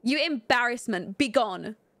embarrassment. You embarrassment. Be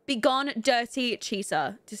gone. Be gone, dirty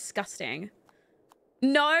cheater. Disgusting.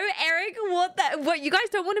 No, Eric, what? You guys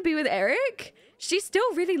don't want to be with Eric? She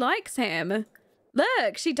still really likes him.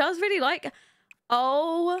 Look, she does really like...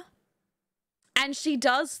 Oh. And she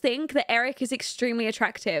does think that Eric is extremely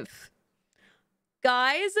attractive.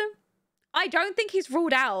 Guys, I don't think he's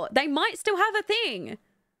ruled out. They might still have a thing.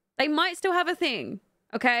 They might still have a thing.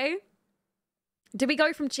 Okay? Do we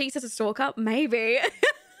go from cheater to stalker? Maybe.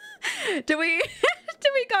 Do we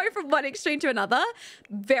go from one extreme to another?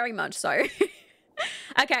 Very much so.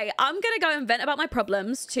 Okay, I'm gonna go and vent about my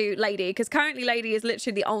problems to Lady, because currently Lady is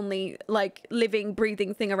literally the only like living,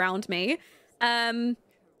 breathing thing around me. And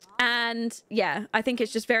yeah, I think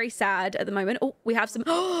it's just very sad at the moment. Oh, we have some...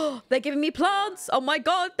 Oh, they're giving me plants. Oh my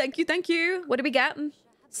God, thank you, thank you. What do we get?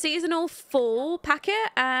 Seasonal fall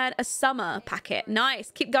packet and a summer packet.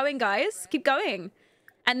 Nice. Keep going, guys. Keep going.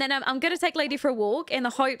 And then I'm going to take Lady for a walk in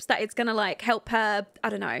the hopes that it's going to like help her, I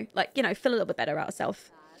don't know, like, you know, feel a little bit better about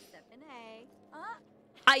herself.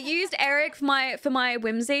 I used Eric for my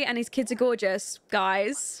Whimsy, and his kids are gorgeous,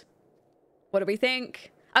 guys. What do we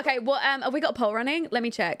think? Okay, what have we got a poll running? Let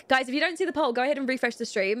me check. Guys, if you don't see the poll, go ahead and refresh the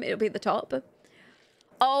stream. It'll be at the top.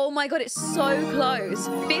 Oh my God, it's so close.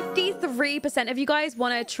 53% of you guys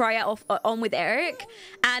want to try it on with Eric,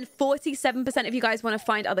 and 47% of you guys want to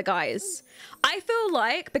find other guys. I feel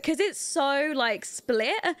like because it's so like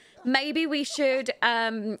split, maybe we should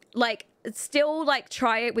like still like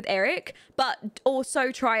try it with Eric, but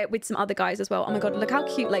also try it with some other guys as well. Oh my God, look how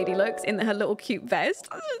cute Lady looks in her little cute vest.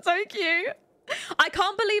 So cute. I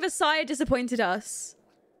can't believe Asaya disappointed us.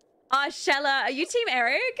 Shella, are you Team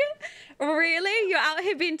Eric? Really? You're out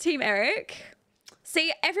here being Team Eric?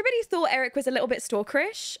 See, everybody thought Eric was a little bit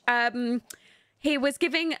stalkerish. He was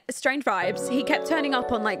giving strange vibes. He kept turning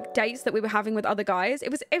up on like dates that we were having with other guys.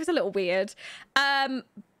 It was a little weird.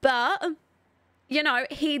 But you know,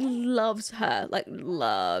 he loves her. Like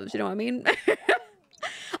loves, you know what I mean?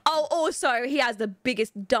 Oh, also, he has the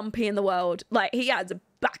biggest dumpy in the world. Like he has a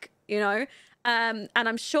back, you know? And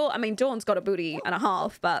I'm sure, I mean, Dawn's got a booty and a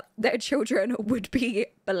half, but their children would be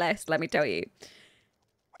blessed, let me tell you.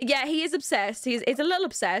 Yeah, he is obsessed. He's a little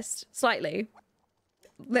obsessed, slightly.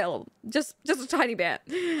 little, just a tiny bit.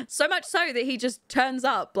 So much so that he just turns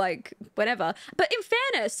up like whenever. But in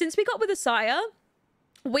fairness, since we got with Asaya,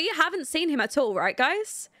 we haven't seen him at all, right,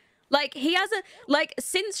 guys? Like, he hasn't, like,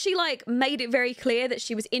 since she, like, made it very clear that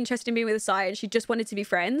she was interested in being with Asaya and she just wanted to be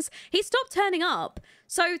friends, he stopped turning up.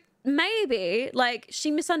 So maybe, like,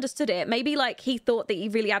 she misunderstood it. Maybe, like, he thought that he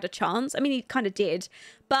really had a chance. I mean, he kind of did.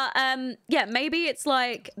 But, yeah, maybe it's,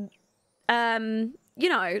 like, you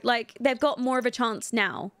know, like, they've got more of a chance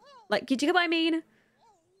now. Like, do you get what I mean?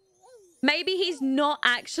 Maybe he's not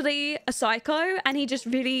actually a psycho and he just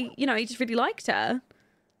really, you know, he just really liked her.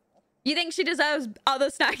 You think she deserves other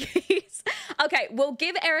snackies? Okay, we'll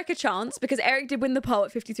give Eric a chance because Eric did win the poll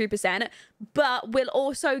at 53%, but we'll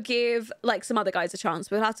also give like some other guys a chance.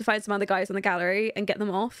 We'll have to find some other guys on the gallery and get them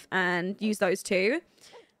off and use those too.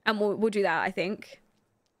 And we'll do that, I think.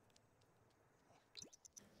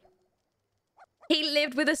 He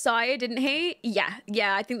lived with Asaya, didn't he? Yeah,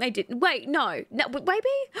 I think they did. Wait, no, maybe?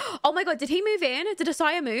 Oh my God, did he move in? Did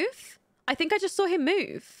Asaya move? I think I just saw him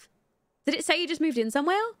move. Did it say he just moved in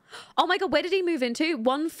somewhere? Oh my God, where did he move into?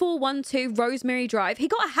 1412 Rosemary Drive. He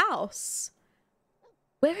got a house.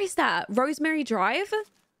 Where is that? Rosemary Drive?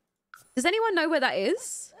 Does anyone know where that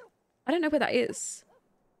is? I don't know where that is.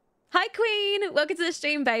 Hi, Queen. Welcome to the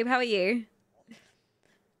stream, babe. How are you?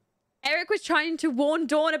 Eric was trying to warn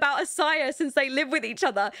Dawn about Asaya since they live with each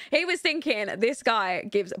other. He was thinking, this guy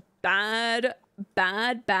gives bad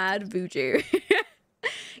voodoo.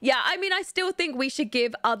 Yeah, I mean, I still think we should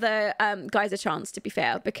give other guys a chance, to be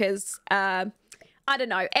fair, because I don't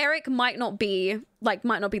know, Eric might not be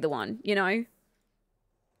the one, you know?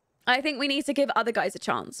 I think we need to give other guys a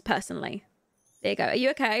chance, personally. There you go. Are you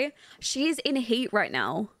okay? She is in heat right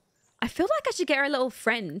now. I feel like I should get her a little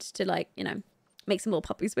friend to, like, you know, make some little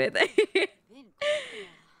puppies with.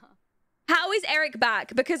 How is Eric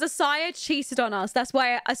back? Because Asaya cheated on us. That's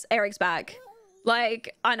why Eric's back.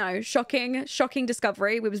 Like, I know, shocking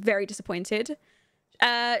discovery. We was very disappointed.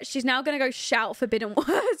 She's now gonna go shout forbidden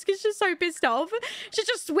words because she's so pissed off. She's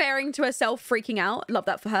just swearing to herself, freaking out. Love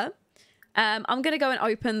that for her. I'm gonna go and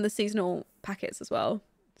open the seasonal packets as well.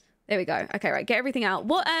 There we go. Okay, right, get everything out.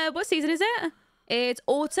 What season is it? It's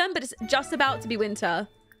autumn, but it's just about to be winter.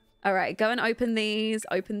 All right, go and open these.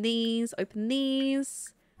 Open these. Open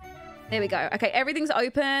these. There we go. Okay, everything's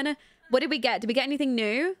open. What did we get? Did we get anything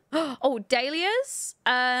new? Oh, dahlias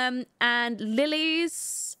and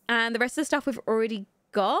lilies and the rest of the stuff we've already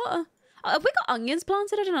got. Have we got onions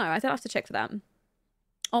planted? I don't know. I don't have to check for that.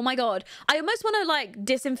 Oh my God. I almost want to like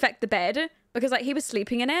disinfect the bed because like he was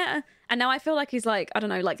sleeping in it. And now I feel like he's like, I don't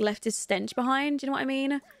know, like left his stench behind. Do you know what I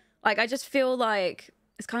mean? Like, I just feel like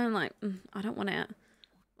it's kind of like, I don't want it.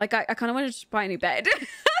 Like, I kind of want to just buy a new bed.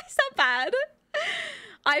 It's not bad.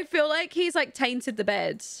 I feel like he's like tainted the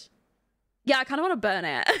bed. Yeah, I kind of want to burn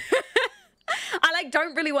it. I like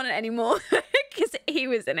don't really want it anymore because he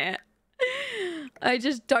was in it. I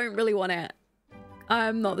just don't really want it.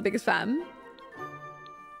 I'm not the biggest fan.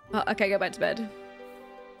 Oh, okay, go back to bed.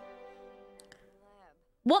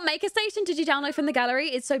 What maker station did you download from the gallery?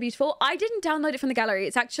 It's so beautiful. I didn't download it from the gallery.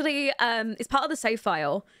 It's actually, it's part of the save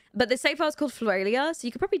file. But the save file is called Floralia, so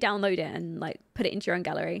you could probably download it and like put it into your own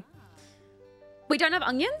gallery. We don't have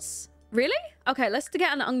onions? Really? Okay, let's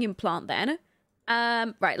get an onion plant then.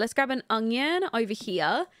 Right, let's grab an onion over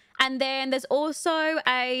here. And then there's also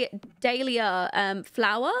a dahlia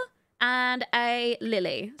flower and a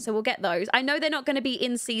lily. So we'll get those. I know they're not going to be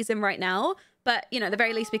in season right now, but, you know, at the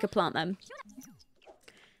very least we could plant them.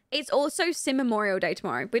 It's also Sim Memorial Day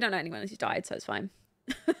tomorrow. We don't know anyone who's died, so it's fine.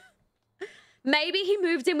 Maybe he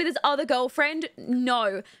moved in with his other girlfriend.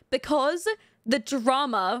 No, because the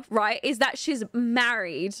drama, right, is that she's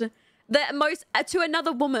married. To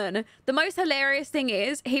another woman. The most hilarious thing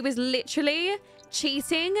is he was literally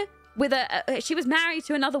cheating with she was married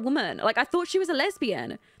to another woman. Like, I thought she was a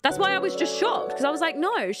lesbian. That's why I was just shocked, because I was like,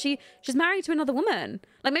 no, she's married to another woman.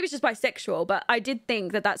 Like, maybe it's just bisexual, but I did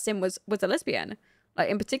think that Sim was a lesbian. Like,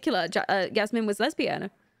 in particular, Yasmin was lesbian.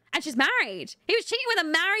 And she's married. He was cheating with a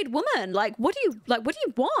married woman. Like, what do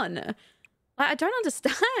you want? Like, I don't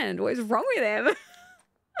understand. What is wrong with him?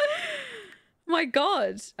 My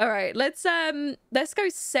God. All right, let's go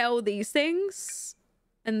sell these things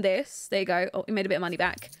and this. There you go. Oh, we made a bit of money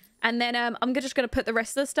back. And then I'm just gonna put the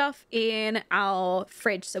rest of the stuff in our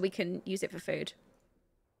fridge so we can use it for food.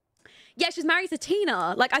 Yeah, she's married to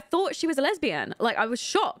Tina. Like, I thought she was a lesbian. Like, I was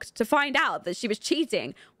shocked to find out that she was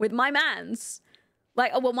cheating with my mans.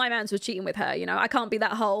 Like, oh, well, my mans was cheating with her, you know? I can't be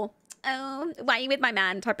that whole, oh, why are you with my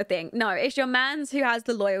man type of thing. No, it's your mans who has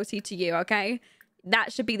the loyalty to you, okay?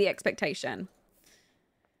 That should be the expectation.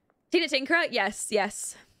 Tina Tinkerer? Yes,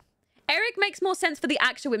 yes. Eric makes more sense for the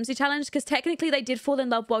actual Whimsy challenge because technically they did fall in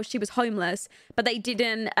love while she was homeless, but they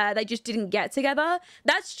just didn't get together.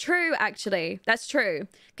 That's true, actually. That's true.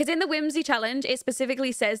 Because in the Whimsy challenge, it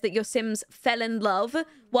specifically says that your Sims fell in love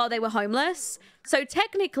while they were homeless. So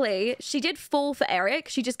technically, she did fall for Eric.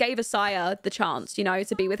 She just gave Asaya the chance, you know,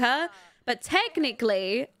 to be with her. But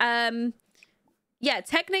technically, yeah,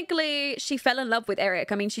 technically she fell in love with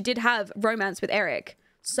Eric. I mean, she did have romance with Eric.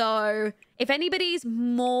 So if anybody's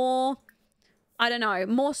more, I don't know,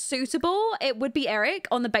 more suitable, it would be Eric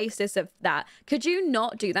on the basis of that. Could you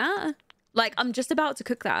not do that? Like, I'm just about to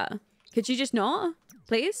cook that. Could you just not?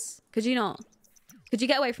 Please? Could you not? Could you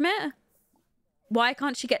get away from it? Why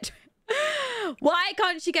can't she get to it? Why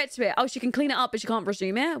can't she get to it? Oh, she can clean it up, but she can't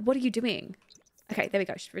resume it? What are you doing? Okay, there we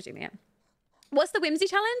go. She's resuming it. What's the Whimsy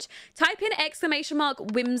challenge? Type in !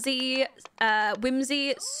 Whimsy,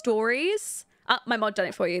 Whimsy stories. Oh, my mod done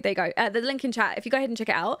it for you. There you go. The link in chat. If you go ahead and check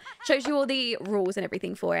it out, shows you all the rules and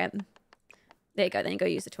everything for it. There you go. Then you go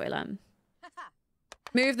use the toilet.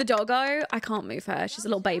 Move the doggo. I can't move her. She's a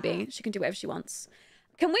little baby. She can do whatever she wants.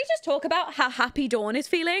 Can we just talk about how happy Dawn is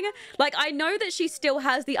feeling? Like, I know that she still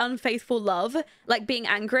has the unfaithful love, like being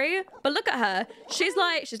angry, but look at her. She's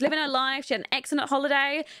like, she's living her life. She had an excellent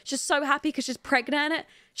holiday. She's so happy because she's pregnant.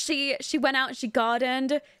 She went out and she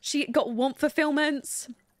gardened. She got warmth fulfillments.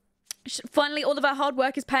 Finally, all of her hard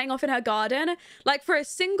work is paying off in her garden. Like, for a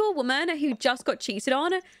single woman who just got cheated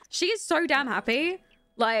on, she is so damn happy.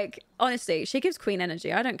 Like, honestly, she gives queen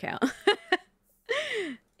energy. I don't care.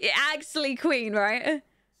 Yeah, actually queen, right?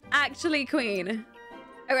 Actually queen.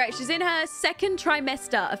 All right, she's in her second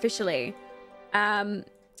trimester officially.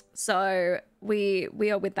 So we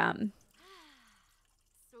are with them.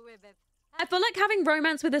 I feel like having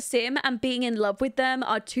romance with a sim and being in love with them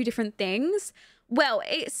are two different things. Well,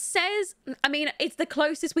 it says, I mean, it's the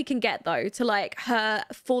closest we can get, though, to, like, her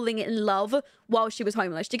falling in love while she was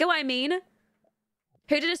homeless. Do you get what I mean?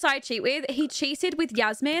 Who did Asaya cheat with? He cheated with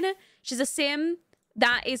Yasmin. She's a sim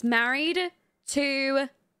that is married to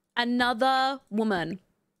another woman.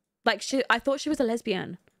 Like, I thought she was a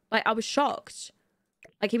lesbian. Like, I was shocked.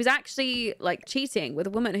 Like, he was actually, like, cheating with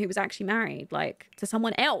a woman who was actually married, like, to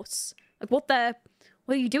someone else. Like, what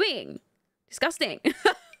are you doing? Disgusting.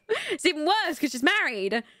 It's even worse because she's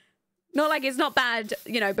married. Not like it's not bad,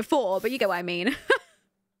 you know, before, but you get what I mean.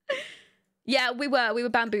 Yeah, we were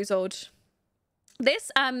bamboozled.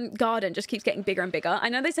 This garden just keeps getting bigger and bigger. I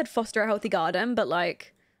know they said foster a healthy garden, but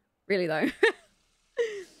like, really though.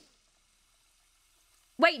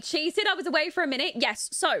 Wait, cheated? I was away for a minute. Yes,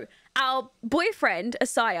 so our boyfriend,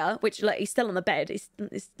 Asaya, which like, he's still on the bed, he's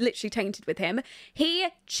literally tainted with him. He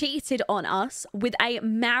cheated on us with a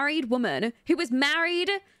married woman who was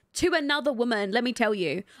married to another woman, let me tell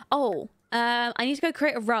you. Oh, I need to go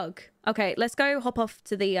create a rug. Okay, let's go hop off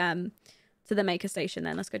to the maker station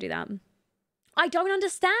then. Let's go do that. I don't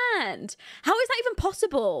understand. How is that even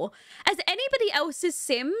possible? Has anybody else's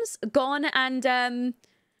Sims gone and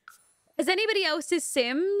has anybody else's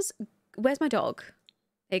Sims, where's my dog?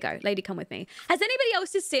 There you go, lady, come with me. Has anybody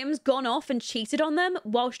else's Sims gone off and cheated on them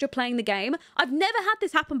whilst you're playing the game? I've never had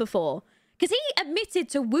this happen before. Because he admitted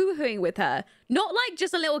to woohooing with her. Not like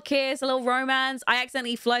just a little kiss, a little romance. I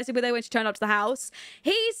accidentally flirted with her when she turned up to the house.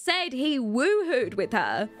 He said he woohooed with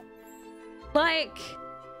her. Like,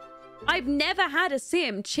 I've never had a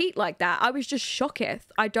sim cheat like that. I was just shocketh.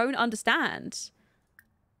 I don't understand.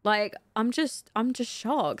 Like, I'm just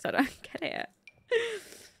shocked. I don't get it.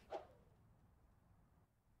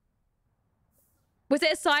 Was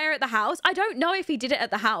it a sire at the house? I don't know if he did it at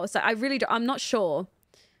the house. I really don't. I'm not sure.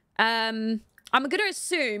 I'm going to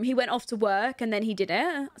assume he went off to work and then he did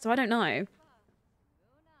it. So I don't know.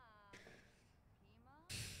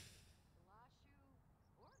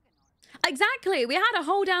 Exactly. We had a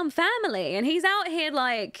whole damn family and he's out here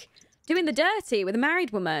like doing the dirty with a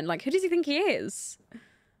married woman. Like, who does he think he is?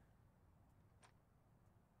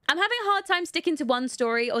 I'm having a hard time sticking to one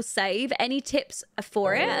story or save. Any tips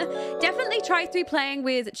for it? Definitely try through playing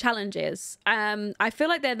with challenges. I feel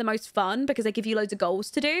like they're the most fun because they give you loads of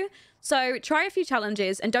goals to do. So try a few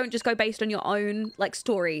challenges and don't just go based on your own like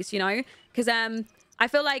stories, you know? Because I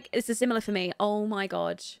feel like this is similar for me. Oh my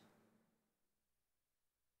God.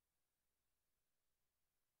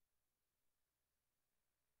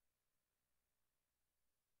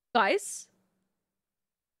 Guys,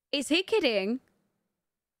 is he kidding?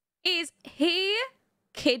 Is he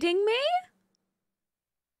kidding me?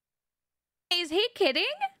 Is he kidding?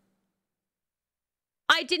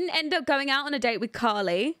 I didn't end up going out on a date with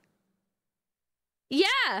Carly.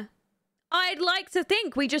 Yeah. I'd like to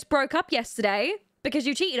think we just broke up yesterday because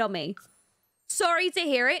you cheated on me. Sorry to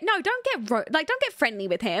hear it. No, don't get friendly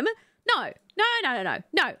with him. No.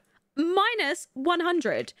 Minus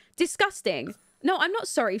 100. Disgusting. No, I'm not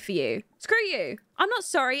sorry for you. Screw you. I'm not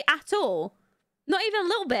sorry at all. Not even a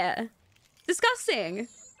little bit. Disgusting.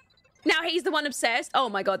 Now he's the one obsessed. Oh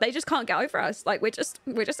my god, they just can't get over us. Like, we're just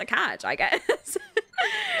a catch, I guess.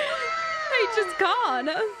 They just can't.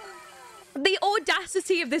 The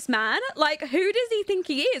audacity of this man. Like, who does he think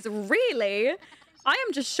he is? Really? I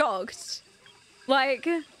am just shocked. Like,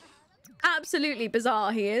 absolutely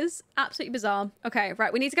bizarre he is. Absolutely bizarre. Okay,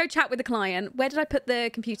 right. We need to go chat with the client. Where did I put the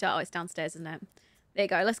computer? Oh, it's downstairs, isn't it? There you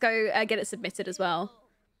go. Let's go get it submitted as well.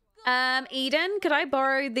 Eden, could I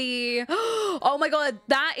borrow the... Oh my god,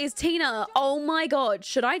 that is Tina. Oh my god.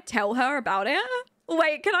 Should I tell her about it?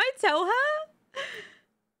 Wait, can I tell her?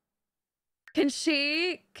 Can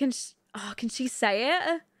she say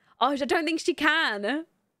it? Oh, I don't think she can. No!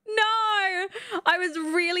 I was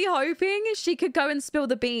really hoping she could go and spill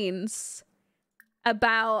the beans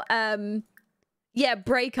about, yeah,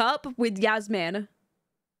 break up with Yasmin.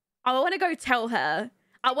 I want to go tell her.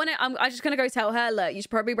 I'm just going to go tell her, look, you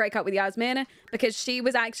should probably break up with Yasmin because she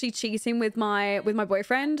was actually cheating with my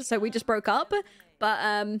boyfriend. So we just broke up.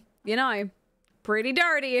 But, you know, pretty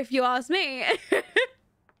dirty if you ask me.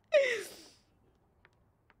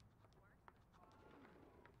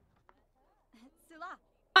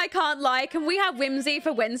 I can't lie. Can we have Whimsy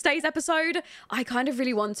for Wednesday's episode? I kind of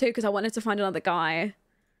really want to because I wanted to find another guy.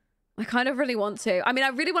 I kind of really want to. I mean, I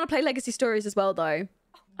really want to play Legacy Stories as well, though.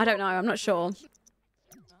 I don't know. I'm not sure.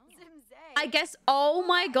 I guess, oh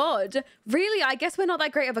my god. Really? I guess we're not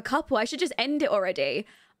that great of a couple. I should just end it already.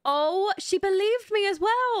 Oh, she believed me as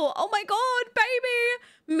well. Oh my god,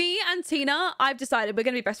 baby. Me and Tina, I've decided we're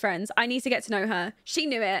going to be best friends. I need to get to know her. She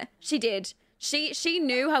knew it. She did. She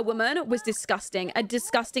knew her woman was disgusting. A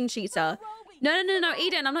disgusting cheater. No,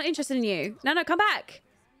 Eden, I'm not interested in you. No, come back.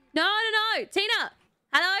 No. Tina.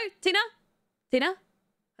 Hello? Tina? Tina?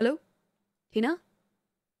 Hello? Tina?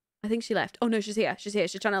 I think she left. Oh, no, she's here. She's here.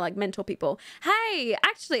 She's trying to, like, mentor people. Hey,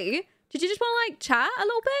 actually, did you just want to, like, chat a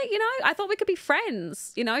little bit? You know, I thought we could be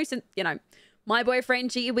friends, you know, since, you know, my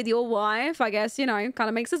boyfriend cheated with your wife, I guess, you know, kind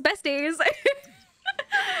of makes us besties.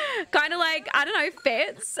 Kind of like, I don't know,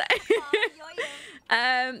 fits.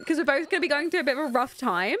 Because we're both going to be going through a bit of a rough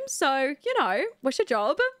time. So, you know, what's your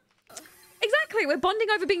job? Exactly. We're bonding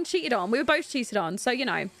over being cheated on. We were both cheated on. So, you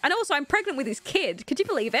know. And also, I'm pregnant with his kid. Could you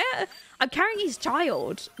believe it? I'm carrying his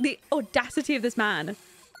child. The audacity of this man.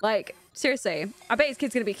 Like, seriously. I bet his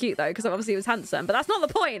kid's going to be cute, though, because obviously he was handsome. But that's not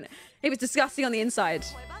the point. He was disgusting on the inside.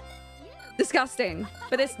 Disgusting.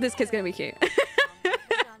 But this kid's going to be cute.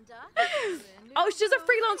 Oh, she's a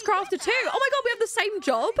freelance crafter too. Oh my god, we have the same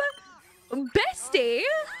job. Bestie.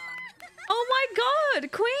 Oh my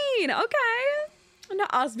god, queen. Okay. Not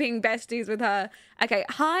us being besties with her. Okay,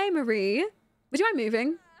 hi Marie. Would you mind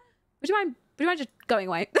moving? Would you mind just going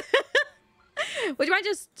away? Would you mind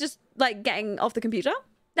just like getting off the computer?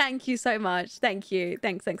 Thank you so much. Thank you.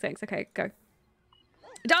 Thanks. Okay, go.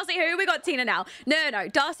 Darcy who? We got Tina now. No.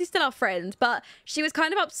 Darcy's still our friend, but she was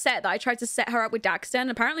kind of upset that I tried to set her up with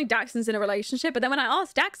Daxton. Apparently Daxton's in a relationship, but then when I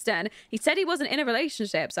asked Daxton, he said he wasn't in a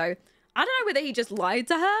relationship. So I don't know whether he just lied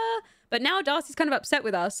to her, but now Darcy's kind of upset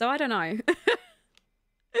with us, so I don't know.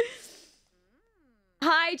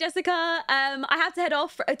 Hi, Jessica. I have to head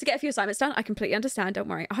off to get a few assignments done. I completely understand. Don't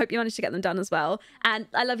worry. I hope you managed to get them done as well. And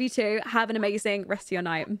I love you too. Have an amazing rest of your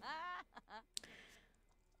night.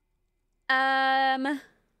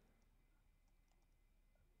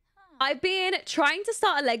 I've been trying to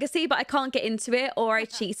start a legacy, but I can't get into it or I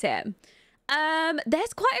cheat it.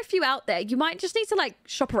 There's quite a few out there. You might just need to like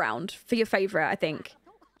shop around for your favorite, I think.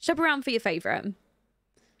 Shop around for your favorite.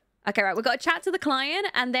 Okay, right. We've got to chat to the client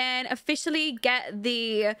and then officially get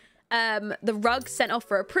the rug sent off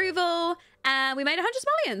for approval. And we made 100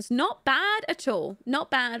 simoleons. Not bad at all. Not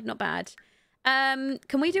bad. Can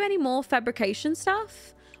we do any more fabrication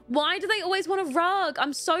stuff? Why do they always want a rug?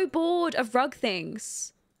 I'm so bored of rug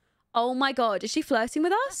things. Oh my god, is she flirting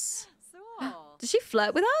with us? Does she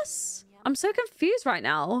flirt with us? I'm so confused right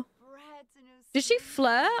now. Did she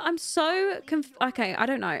flirt? I'm so okay, I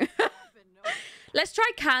don't know. Let's try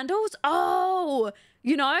candles. Oh,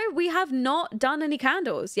 you know, we have not done any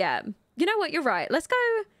candles yet. You know what? You're right. Let's go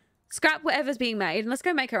scrap whatever's being made and let's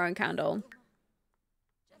go make our own candle.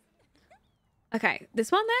 Okay, this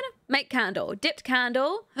one then. Make candle. Dipped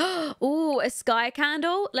candle. Ooh, a sky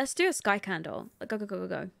candle. Let's do a sky candle.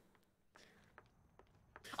 Go.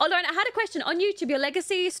 Oh, Lauren, I had a question. On YouTube, your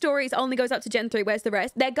legacy stories only goes up to Gen 3. Where's the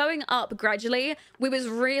rest? They're going up gradually. We was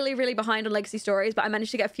really, really behind on legacy stories, but I managed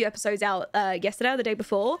to get a few episodes out yesterday or the day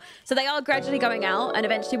before. So they are gradually going out, and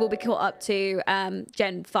eventually we'll be caught up to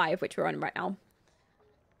Gen 5, which we're on right now.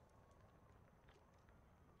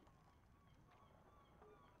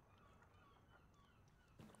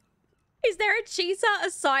 Is there a cheetah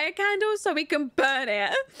Asaya candle so we can burn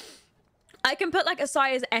it? I can put like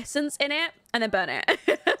Asaya's essence in it and then burn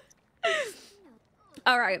it.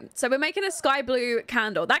 All right, so we're making a sky blue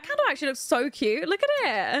candle. That candle actually looks so cute. Look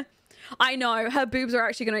at it. I know, her boobs are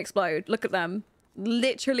actually going to explode. Look at them.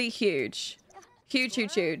 Literally huge. Huge,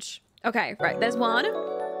 huge, huge. Okay, right, there's one.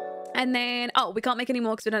 And then, oh, we can't make any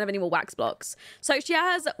more because we don't have any more wax blocks. So she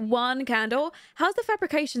has one candle. How's the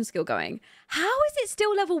fabrication skill going? How is it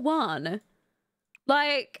still level 1?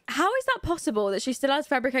 Like, how is that possible that she still has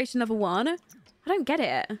fabrication level 1? I don't get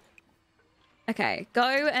it. Okay, go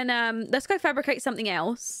and let's go fabricate something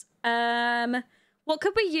else. What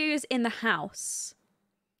could we use in the house?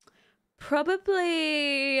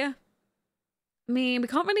 Probably, I mean, we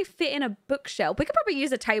can't really fit in a bookshelf. We could probably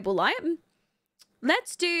use a table light.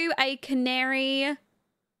 Let's do a canary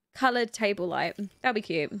colored table light. That'll be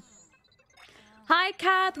cute. Hi,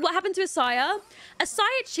 Kath. What happened to Asaya?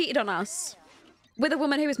 Asaya cheated on us with a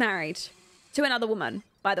woman who was married to another woman,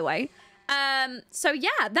 by the way. So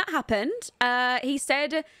yeah, that happened. He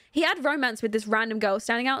said he had romance with this random girl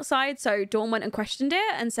standing outside. So Dawn went and questioned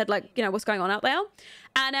it and said, like, you know, what's going on out there?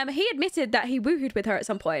 And he admitted that he woohooed with her at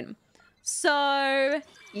some point. So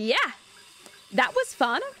yeah, that was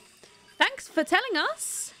fun. Thanks for telling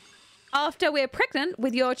us after we're pregnant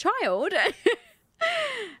with your child.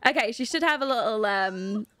 Okay, she should have a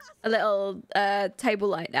little table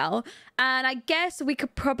light now. And I guess we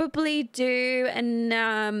could probably do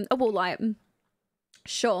a wall light.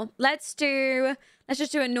 Sure. Let's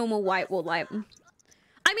just do a normal white wall light.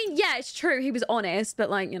 I mean, yeah, it's true. He was honest,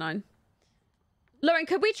 but like, you know. Lauren,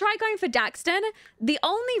 could we try going for Daxton? The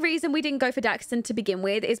only reason we didn't go for Daxton to begin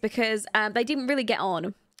with is because they didn't really get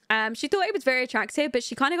on. She thought he was very attractive, but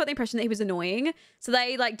she kind of got the impression that he was annoying. So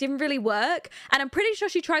they like didn't really work. And I'm pretty sure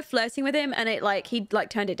she tried flirting with him and he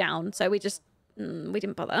turned it down. So we just, we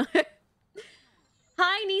didn't bother.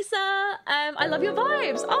 Hi, Nisa. I love your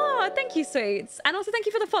vibes. Oh, thank you, sweets. And also thank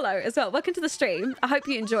you for the follow as well. Welcome to the stream. I hope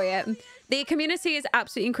you enjoy it. The community is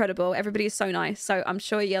absolutely incredible. Everybody is so nice. So I'm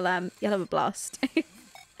sure you'll have a blast.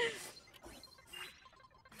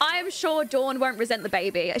 I'm sure Dawn won't resent the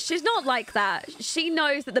baby. She's not like that. She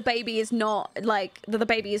knows that the baby is not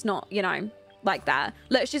you know, like that.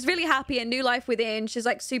 Look, she's really happy and new life within. She's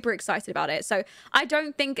like super excited about it. So I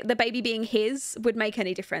don't think the baby being his would make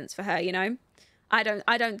any difference for her, you know? I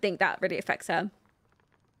don't think that really affects her.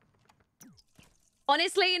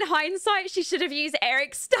 Honestly, in hindsight, she should have used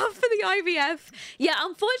Eric's stuff for the IVF. Yeah,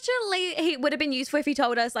 unfortunately, it would have been useful if he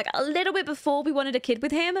told us like a little bit before we wanted a kid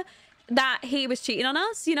with him that he was cheating on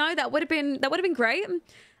us, you know. That would have been great.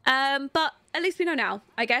 But at least we know now,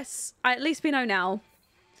 I guess. At least we know now.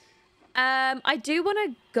 I do want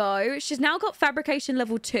to go. She's now got fabrication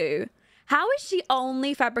level 2. How is she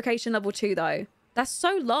only fabrication level 2 though? That's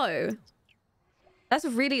so low. That's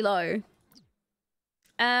really low.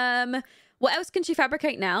 What else can she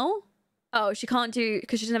fabricate now? Oh, she can't do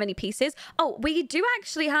because she doesn't have any pieces. Oh, we do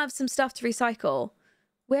actually have some stuff to recycle.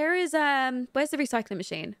 Where's the recycling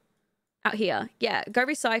machine? Out here. Yeah, go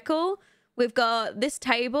recycle. We've got this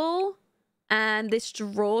table and this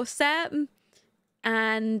drawer set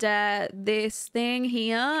and this thing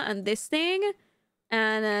here and this thing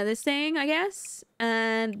and this thing, I guess,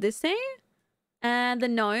 and this thing and the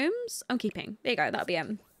gnomes. I'm keeping. There you go. That'll be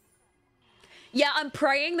it. Yeah, I'm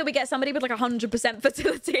praying that we get somebody with like 100%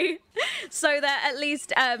 fertility so that at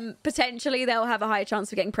least potentially they'll have a higher chance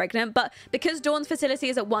of getting pregnant. But because Dawn's fertility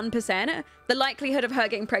is at 1%, the likelihood of her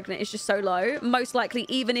getting pregnant is just so low. Most likely,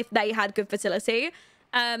 even if they had good fertility,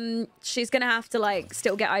 she's going to have to like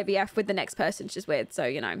still get IVF with the next person she's with. So,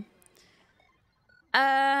 you know.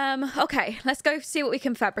 Okay, let's go see what we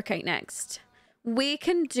can fabricate next. We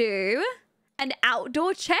can do an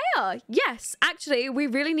outdoor chair. Yes, actually, we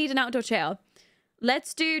really need an outdoor chair.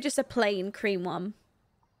 Let's do just a plain cream one.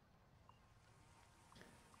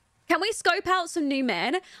 Can we scope out some new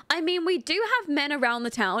men? I mean, we do have men around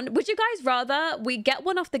the town. Would you guys rather we get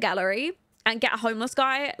one off the gallery and get a homeless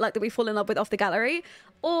guy like that we fall in love with off the gallery?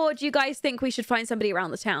 Or do you guys think we should find somebody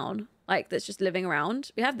around the town like that's just living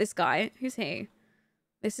around? We have this guy. Who's he?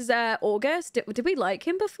 This is August. Did we like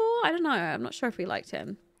him before? I don't know. I'm not sure if we liked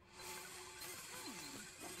him.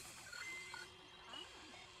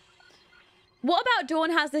 What about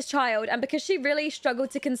Dawn has this child, and because she really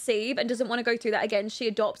struggled to conceive and doesn't want to go through that again, she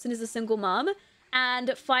adopts and is a single mum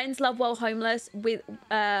and finds love while homeless with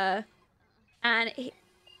her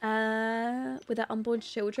unborn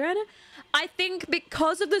children. I think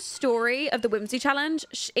because of the story of the Whimsy challenge,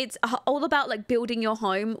 it's all about like building your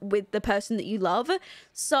home with the person that you love.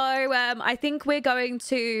 So I think we're going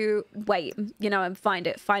to wait, you know, and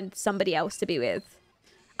find somebody else to be with.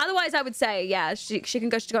 Otherwise, I would say, yeah, she can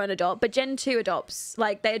go and adopt. But Gen 2 adopts.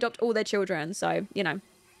 Like, they adopt all their children. So, you know.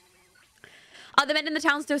 Are the men in the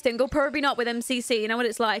town still single? Probably not with MCC. You know what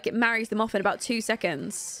it's like? It marries them off in about 2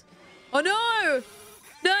 seconds. Oh, no!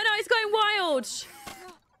 No, it's going wild!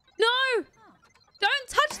 No! Don't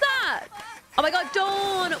touch that! Oh, my God,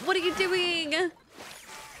 Dawn! What are you doing?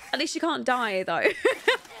 At least you can't die, though.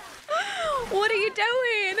 What are you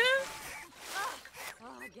doing?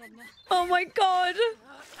 Oh, my God.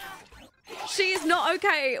 She is not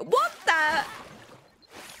okay. What the?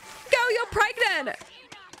 Girl, you're pregnant.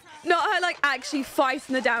 Not her, like, actually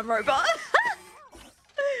fighting the damn robot.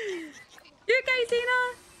 You okay,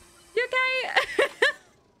 Tina? You okay?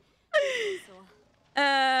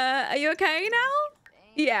 Are you okay now?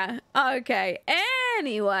 Yeah. Okay.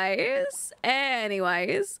 Anyways.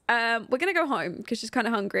 We're gonna go home because she's kind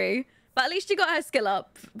of hungry. But at least she got her skill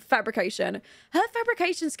up, fabrication. Her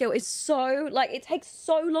fabrication skill is so, like, it takes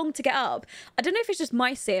so long to get up. I don't know if it's just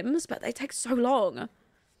my Sims, but they take so long.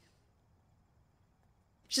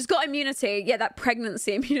 She's got immunity. Yeah, that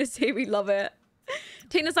pregnancy immunity. We love it.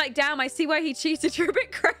 Tina's like, damn, I see why he cheated. You're a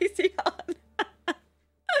bit crazy, hon.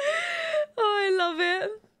 Oh, I love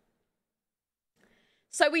it.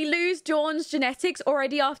 So we lose Dawn's genetics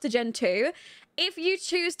already after Gen 2. If you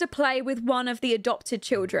choose to play with one of the adopted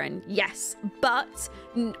children, yes. But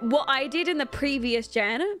what I did in the previous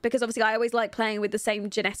gen, because obviously I always like playing with the same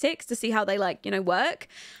genetics to see how they, like, you know, work.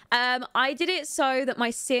 I did it so that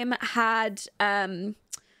my sim had,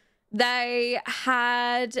 they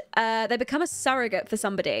become a surrogate for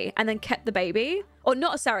somebody and then kept the baby. Or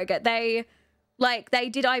not a surrogate, they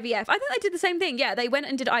did IVF. I think they did the same thing. Yeah, they went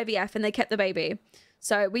and did IVF and they kept the baby.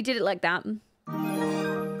 So we did it like that.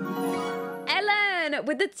 Ellen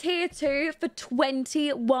with the tier 2 for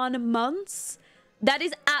 21 months. That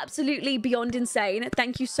is absolutely beyond insane.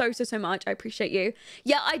 Thank you so much. I appreciate you.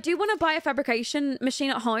 Yeah, I do want to buy a fabrication machine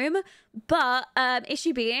at home, but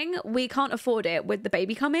issue being we can't afford it with the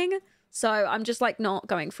baby coming. So I'm just like not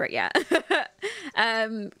going for it yet.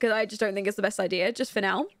 Because I just don't think it's the best idea just for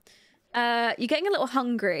now. You're getting a little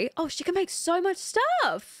hungry. Oh, she can make so much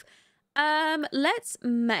stuff. Let's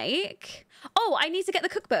make... Oh, I need to get the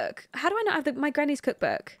cookbook. How do I not have my granny's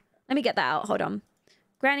cookbook? Let me get that out. Hold on.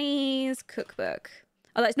 Granny's cookbook.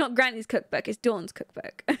 Oh, that's not Granny's cookbook. It's Dawn's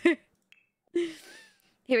cookbook.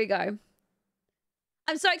 Here we go.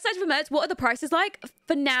 I'm so excited for merch. What are the prices like?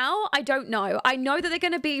 For now, I don't know. I know that they're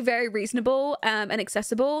going to be very reasonable and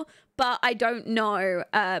accessible, but I don't know.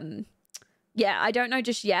 Yeah, I don't know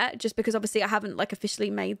just yet, just because obviously I haven't like officially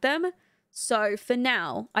made them. So for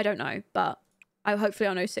now, I don't know, but hopefully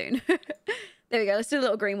I'll know soon. There we go. Let's do a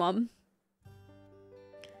little green one.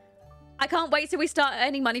 I can't wait till we start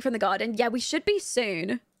earning money from the garden. Yeah, we should be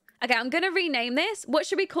soon. Okay, I'm going to rename this. What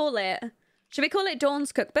should we call it? Should we call it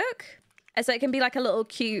Dawn's Cookbook? So it can be like a little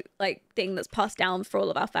cute like thing that's passed down for all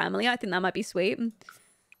of our family. I think that might be sweet.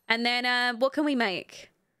 And then what can we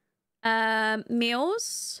make?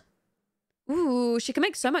 Meals. Ooh, she can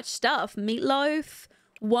make so much stuff. Meatloaf,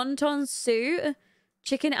 wonton soup,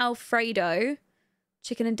 chicken Alfredo,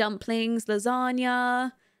 chicken and dumplings,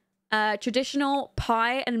 lasagna, traditional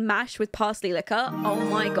pie and mash with parsley liquor. Oh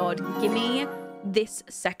my god, give me this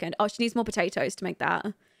second. Oh, she needs more potatoes to make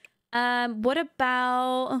that. What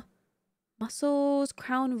about mussels,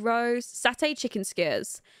 crown roast, satay chicken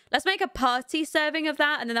skewers? Let's make a party serving of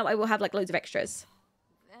that, and then that way we'll have like loads of extras.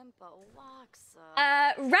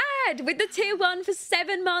 Rad with the tier 1 for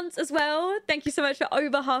 7 months as well. Thank you so much for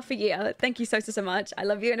over half a year. Thank you so much. I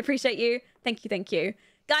love you and appreciate you. Thank you.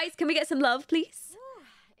 Guys, can we get some love, please?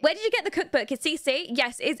 Where did you get the cookbook? It's CC?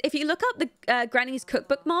 Yes, if you look up the Granny's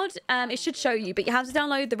cookbook mod, it should show you, but you have to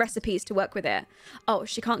download the recipes to work with it. Oh,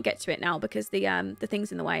 she can't get to it now because the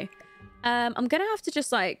thing's in the way. I'm gonna have to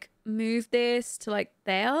just like move this to like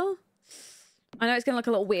there. I know it's gonna look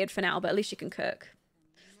a little weird for now, but at least you can cook.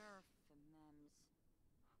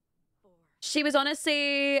 She was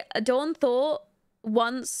honestly, Dawn thought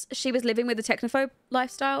once she was living with the technophobe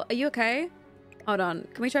lifestyle. Are you okay? Hold on.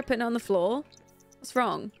 Can we try putting it on the floor? What's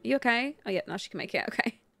wrong? Are you okay? Oh, yeah. Now she can make it.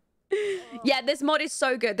 Okay. Yeah, this mod is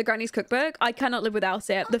so good. The Granny's Cookbook. I cannot live without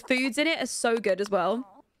it. The foods in it are so good as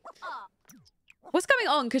well. What's going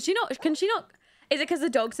on? Can she not? Is it because the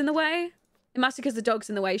dog's in the way? It must be because the dog's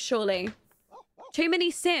in the way, surely. Too many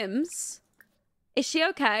Sims? Is she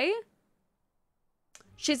okay?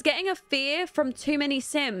 She's getting a fear from too many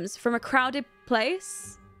Sims from a crowded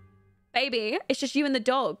place. Baby, it's just you and the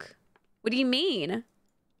dog. What do you mean?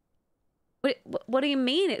 What do you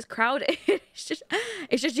mean it's crowded? It's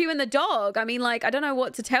just you and the dog. I mean, like, I don't know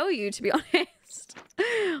what to tell you, to be honest.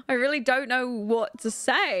 I really don't know what to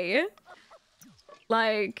say.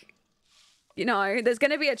 Like, you know, there's going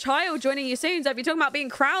to be a child joining you soon. So if you're talking about being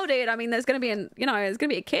crowded, I mean, there's going to be there's going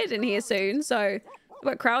to be a kid in here soon. So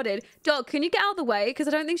we're crowded. Dog, can you get out of the way? Because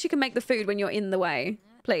I don't think she can make the food when you're in the way.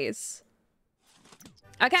 Please.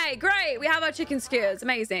 Okay, great. We have our chicken skewers.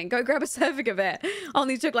 Amazing. Go grab a serving of it.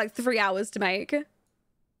 Only took like 3 hours to make.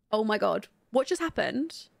 Oh my God. What just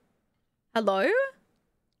happened? Hello?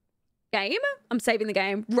 Game? I'm saving the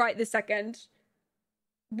game right this second.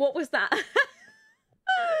 What was that?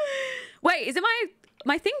 Wait, is it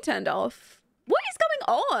my thing turned off? What is going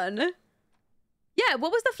on? Yeah,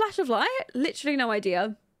 what was the flash of light? Literally no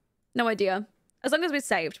idea. No idea. As long as we're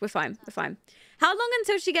saved, we're fine. We're fine. How long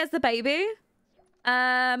until she gets the baby?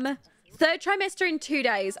 3rd trimester in 2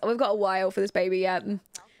 days. Oh, we've got a while for this baby yet.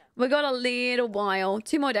 We've got a little while.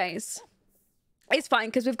 2 more days. It's fine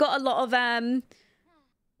because we've got a lot of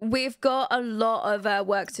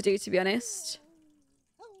work to do, to be honest.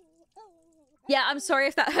 Yeah, I'm sorry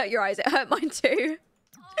if that hurt your eyes. It hurt mine too.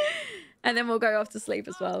 And then we'll go off to sleep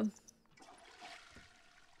as well.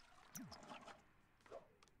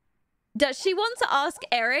 Does she want to ask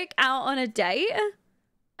Eric out on a date?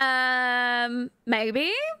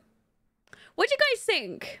 Maybe. What do you guys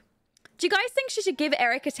think? Do you guys think she should give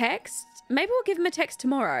Eric a text? Maybe we'll give him a text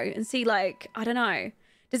tomorrow and see, like, I don't know.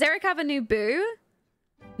 Does Eric have a new boo?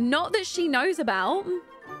 Not that she knows about,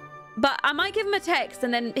 but I might give him a text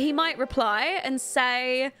and then he might reply and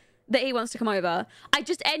say that he wants to come over. I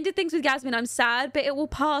just ended things with Yasmin. I'm sad, but it will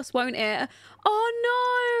pass, won't it? Oh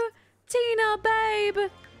no, Tina, babe.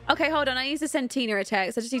 Okay, hold on. I need to send Tina a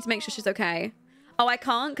text. I just need to make sure she's okay. Oh, I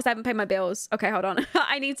can't because I haven't paid my bills. Okay, hold on.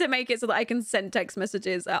 I need to make it so that I can send text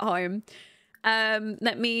messages at home. I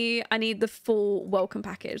need the full welcome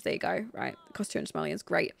package. There you go. Right. It costs 200 millions.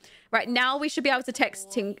 Great. Right. Now we should be able to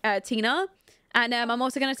text Tina. And I'm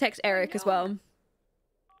also going to text Eric as well.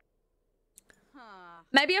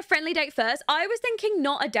 Maybe a friendly date first. I was thinking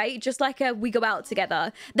not a date, just like a we go out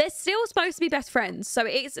together. They're still supposed to be best friends. So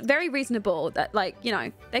it's very reasonable that, like, you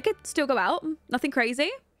know, they could still go out. Nothing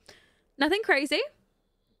crazy. Nothing crazy.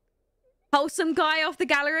 Wholesome guy off the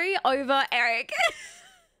gallery over Eric.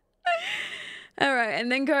 All right,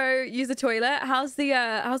 and then go use the toilet. How's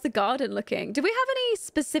the garden looking? Do we have any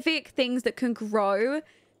specific things that can grow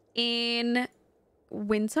in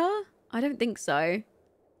winter? I don't think so.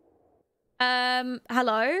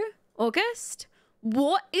 Hello, August?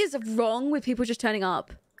 What is wrong with people just turning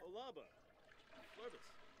up?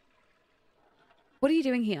 What are you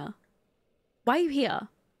doing here? Why are you here?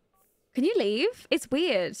 Can you leave? It's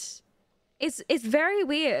weird. It's very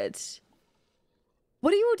weird.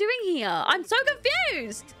 What are you all doing here? I'm so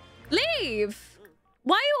confused. Leave.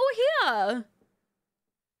 Why are you all here?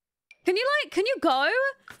 Can you go?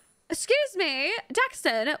 Excuse me,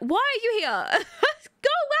 Daxton, why are you here? Go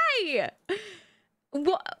away.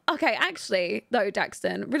 What? Okay, actually, though,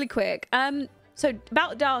 Daxton, really quick. So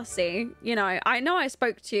about Darcy, you know I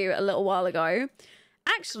spoke to you a little while ago.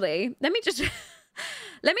 Actually, let me just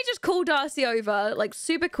call Darcy over, like,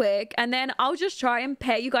 super quick, and then I'll just try and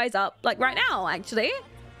pair you guys up, like, right now, actually.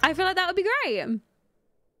 I feel like that would be great.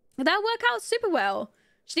 That'll work out super well.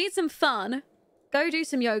 She needs some fun. Go do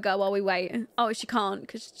some yoga while we wait. Oh, she can't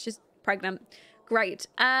because she's pregnant. Great.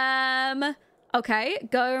 Okay,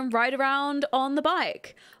 go and ride around on the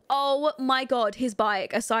bike. Oh my God, his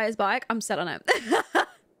bike, Asaya's bike. I'm selling it.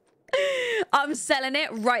 I'm selling it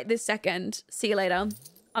right this second. See you later.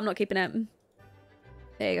 I'm not keeping it.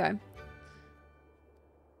 There you go.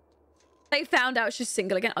 They found out she's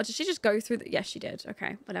single again. Oh, did she just go through the... Yes, she did.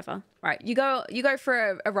 Okay, whatever. Right, you go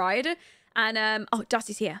for a ride. And, oh,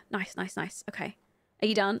 Darcy's here. Nice, nice, nice. Okay. Are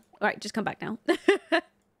you done? All right, just come back now.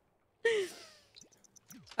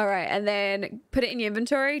 All right, and then put it in your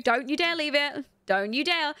inventory. Don't you dare leave it. Don't you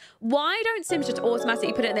dare. Why don't Sims just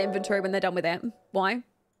automatically put it in the inventory when they're done with it? Why?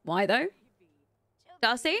 Why, though?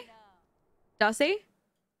 Darcy? Darcy?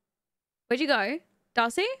 Where'd you go?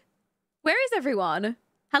 Darcy? Where is everyone?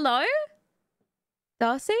 Hello?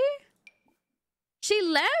 Darcy? She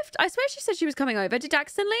left? I swear she said she was coming over. Did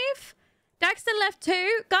Daxton leave? Daxton left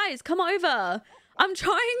too? Guys, come over. I'm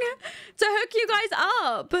trying to hook you guys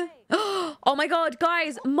up. Oh my God,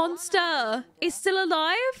 guys, Monster is still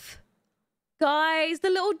alive? Guys, the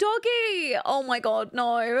little doggy. Oh my God,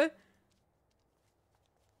 no.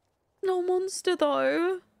 No Monster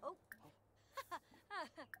though.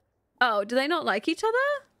 Oh, do they not like each other?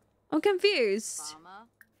 I'm confused.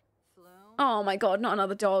 Oh my God, not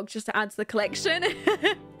another dog just to add to the collection.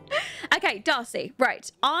 Okay, Darcy,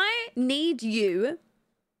 right. I need you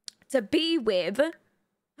to be with...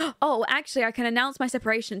 Oh, actually, I can announce my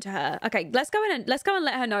separation to her. Okay, let's go and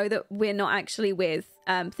let her know that we're not actually with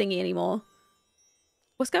Thingy anymore.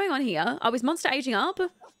 What's going on here? Oh, is Monster aging up?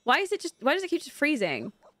 Why does it keep just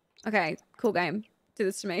freezing? Okay, cool game. Do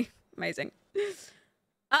this to me. Amazing.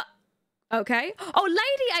 Okay. Oh,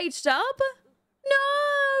 Lady aged up. No,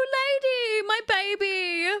 Lady, my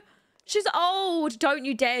baby. She's old. Don't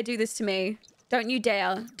you dare do this to me. Don't you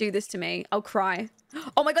dare do this to me. I'll cry.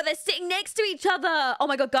 Oh my God, they're sitting next to each other. Oh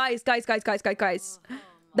my God, guys.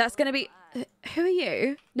 That's gonna be... Who are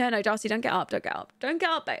you? No, Darcy, don't get up. Don't get up. Don't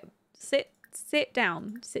get up, babe. Sit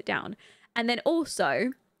down. And then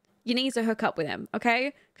also, you need to hook up with him,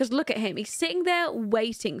 okay? Because look at him. He's sitting there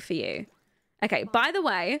waiting for you. Okay, by the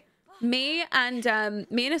way, me and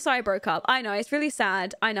Asai broke up. I know, it's really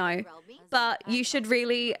sad. I know. But you should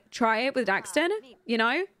really try it with Daxton, you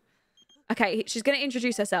know? Okay, she's going to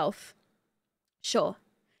introduce herself. Sure.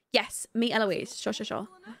 Yes, meet Eloise. Sure.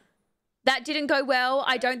 That didn't go well.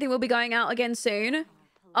 I don't think we'll be going out again soon.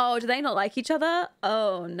 Oh, do they not like each other?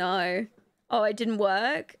 Oh, no. Oh, it didn't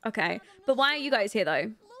work? Okay. But why are you guys here,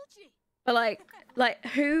 though? But, like,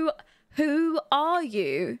 who are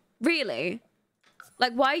you? Really?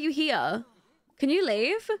 Like, why are you here? Can you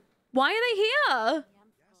leave? Why are they here?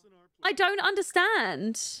 I don't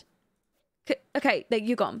understand. Okay,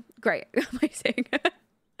 you're gone. Great. Amazing.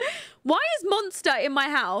 Why is Monster in my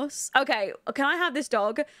house? Okay, can I have this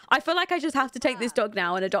dog? I feel like I just have to take this dog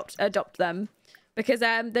now and adopt them. Because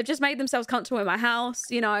they've just made themselves comfortable in my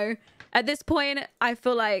house, you know. At this point, I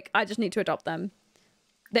feel like I just need to adopt them.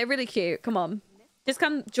 They're really cute. Come on. Just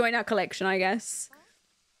come join our collection, I guess.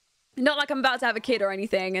 Not like I'm about to have a kid or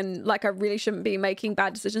anything, and like I really shouldn't be making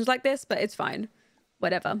bad decisions like this, but it's fine.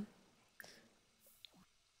 Whatever.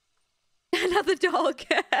 Another dog.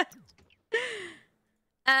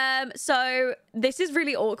 So this is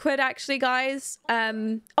really awkward, actually, guys.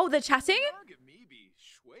 Oh, they're chatting?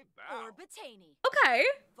 Okay.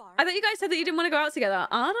 I thought you guys said that you didn't want to go out together.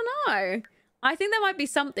 I don't know. I think there might be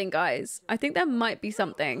something, guys. I think there might be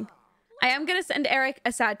something. I am going to send Eric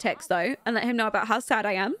a sad text, though, and let him know about how sad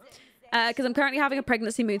I am. Because I'm currently having a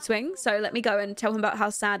pregnancy mood swing. So let me go and tell him about how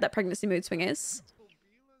sad that pregnancy mood swing is.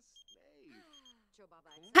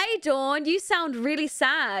 Hey, Dawn, you sound really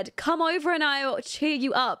sad. Come over and I'll cheer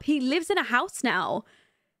you up. He lives in a house now.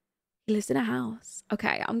 He lives in a house.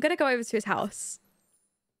 Okay, I'm going to go over to his house.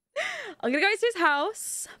 I'm going to go to his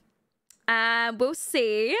house. And we'll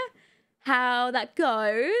see how that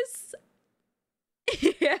goes.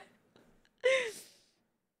 Yeah.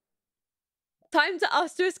 Time to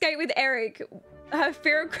us to escape with Eric. Her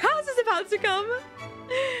fear of crowds is about to come.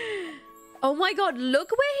 Oh my God,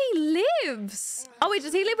 look where he lives. Oh wait,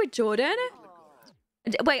 does he live with Jordan?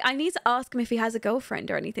 Wait, I need to ask him if he has a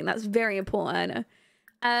girlfriend or anything. That's very important.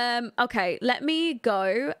 Okay, let me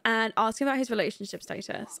go and ask him about his relationship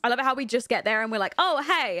status. I love it how we just get there and we're like, oh,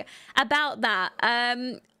 hey, about that.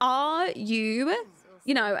 Are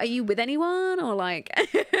you know, are you with anyone or like,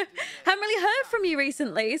 haven't really heard from you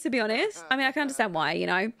recently, to be honest. I mean, I can understand why, you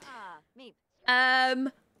know.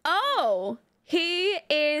 Oh, he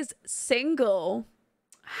is single.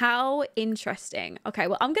 How interesting. Okay,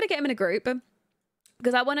 well, I'm going to get him in a group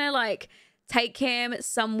because I want to like take him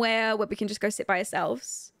somewhere where we can just go sit by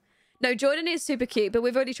ourselves. No, Jordan is super cute, but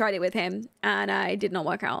we've already tried it with him and it did not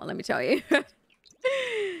work out, let me tell you.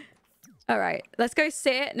 All right, let's go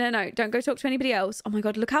sit. No, don't go talk to anybody else. Oh my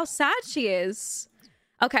God, look how sad she is.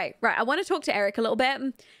 Okay, right, I want to talk to Eric a little bit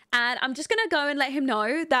and I'm just going to go and let him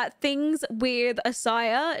know that things with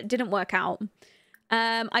Asaya didn't work out.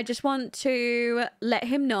 I just want to let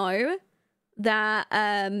him know that,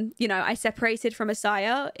 you know, I separated from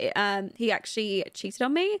Asaya. He actually cheated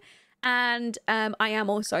on me and I am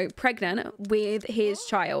also pregnant with his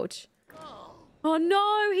child. Oh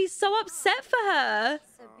no, he's so upset for her.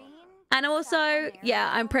 And also,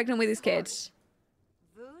 yeah, I'm pregnant with his kid.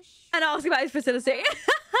 And asking about his fertility.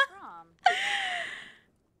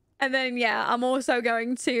 And then, yeah, I'm also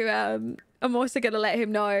going to let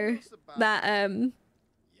him know that,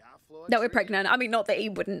 that we're pregnant. I mean, not that he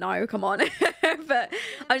wouldn't know, come on. But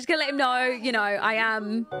I'm just gonna let him know, you know, I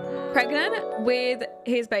am pregnant with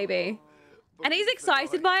his baby. And he's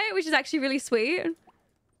excited by it, which is actually really sweet.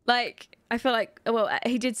 Like, I feel like, well,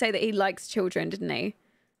 he did say that he likes children, didn't he?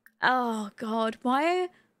 Oh God, why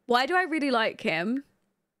do I really like him?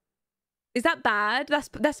 Is that bad?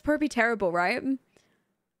 That's probably terrible, right? I'm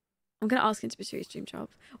gonna ask him to pursue his dream job.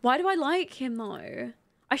 Why do I like him though?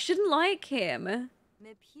 I shouldn't like him.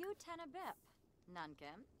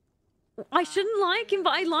 I shouldn't like him,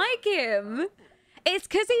 but I like him. It's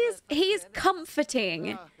because he's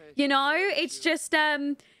comforting, you know? It's just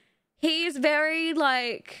he's very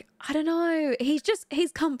like, I don't know, he's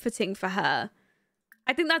comforting for her.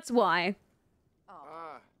 I think that's why.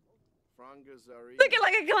 Looking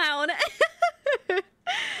like a clown.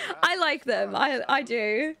 I like them. I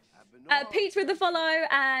do. Peach with the follow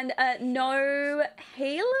and no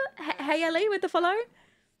Haley with the follow.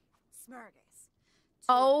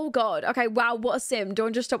 Oh god. Okay, wow, what a sim.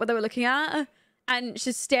 Dawn just stopped what they were looking at. And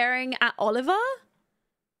she's staring at Oliver.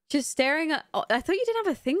 She's staring at... Oh, I thought you didn't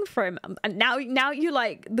have a thing for him. And now you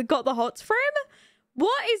like got the hots for him?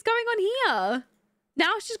 What is going on here?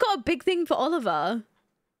 Now she's got a big thing for Oliver.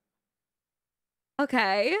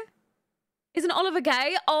 Okay. Isn't Oliver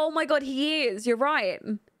gay? Oh my god, he is. You're right.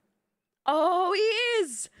 Oh, he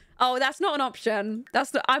is. Oh, that's not an option.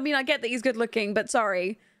 That's not... I mean, I get that he's good looking, but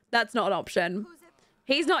sorry. That's not an option.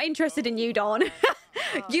 He's not interested in you, Dawn.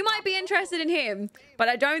 You might be interested in him, but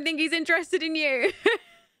I don't think he's interested in you.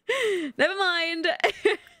 Never mind.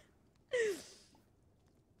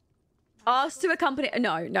 Ask to accompany...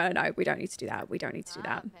 No. We don't need to do that. We don't need to do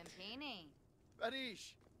that.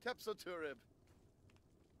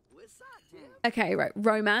 Okay, right.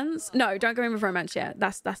 Romance. No, don't go in with romance yet.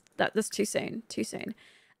 That's too soon. Too soon.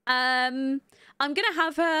 I'm gonna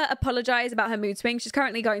have her apologize about her mood swing. She's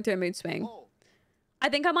currently going through a mood swing. I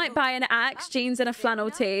think I might buy an axe, jeans, and a flannel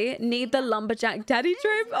tee. Need the lumberjack daddy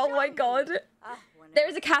trope. Oh my god. There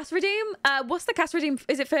is a cast redeem. What's the cast redeem?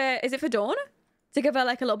 Is it for Dawn? To give her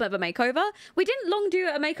like a little bit of a makeover? We didn't long do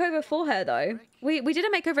a makeover for her though. We did a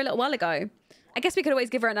makeover a little while ago. I guess we could always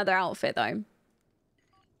give her another outfit though.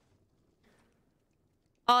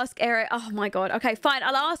 Ask Eric. Oh my god. Okay, fine.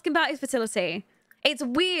 I'll ask him about his fertility. It's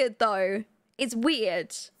weird though. It's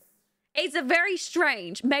weird. It's a very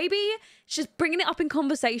strange. Maybe she's bringing it up in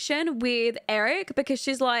conversation with Eric because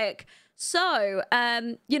she's like, so,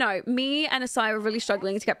 you know, me and Asai are really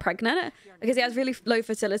struggling to get pregnant because he has really low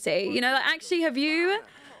fertility. You know, like, actually, have you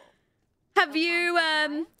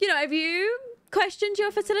questioned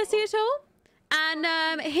your fertility at all?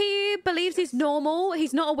 And he believes he's normal.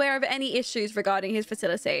 He's not aware of any issues regarding his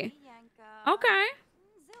fertility. Okay.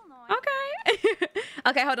 Okay.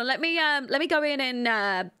 Okay, hold on. Let me go in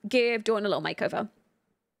and give Dawn a little makeover.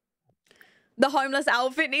 The homeless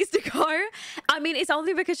outfit needs to go. I mean, it's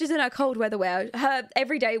only because she's in her cold weather wear. Her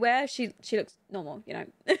everyday wear, she looks normal, you know.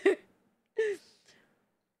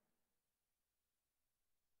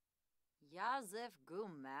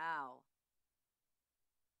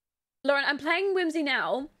 Lauren, I'm playing Whimsy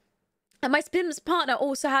now, and my Spim's partner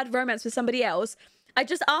also had romance with somebody else. I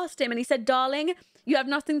just asked him, and he said, darling, you have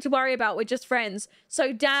nothing to worry about. We're just friends.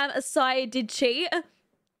 So damn, Asai did cheat.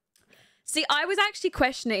 See, I was actually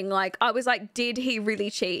questioning, like, I was like, did he really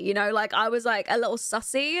cheat? You know, like, I was like a little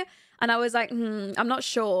sussy, and I was like, I'm not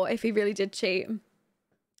sure if he really did cheat.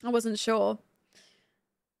 I wasn't sure.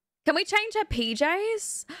 Can we change her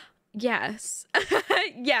PJs? Yes.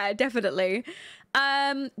 Yeah, definitely.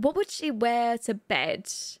 What would she wear to bed?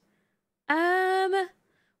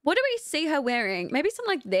 What do we see her wearing? Maybe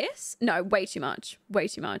something like this? No, way too much. Way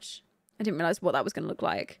too much. I didn't realize what that was going to look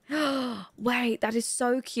like. Wait, that is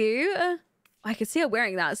so cute. I could see her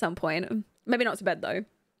wearing that at some point. Maybe not to bed, though.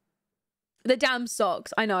 The damn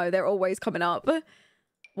socks. I know, they're always coming up.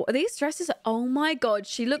 What are these dresses? Oh my god,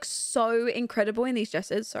 she looks so incredible in these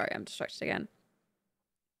dresses. Sorry, I'm distracted again.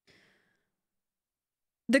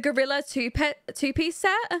 The gorilla two-piece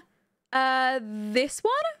set? This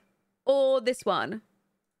one? Or this one?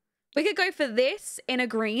 We could go for this in a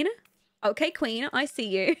green. Okay, queen, I see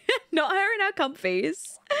you. Not her in her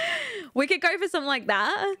comfies. We could go for something like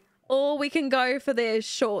that. Or we can go for the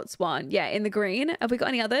shorts one. Yeah, in the green. Have we got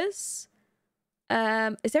any others?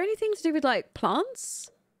 Is there anything to do with, like, plants?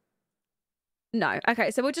 No.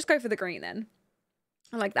 Okay, so we'll just go for the green then.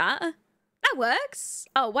 I like that. That works.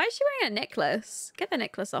 Oh, why is she wearing a necklace? Get the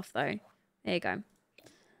necklace off, though. There you go.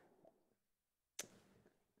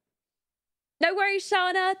 No worries,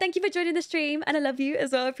 Shana. Thank you for joining the stream. And I love you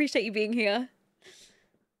as well. I appreciate you being here.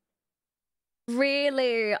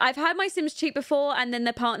 Really? I've had my Sims cheat before and then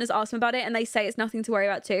their partners ask them about it and they say it's nothing to worry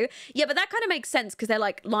about too. Yeah, but that kind of makes sense because they're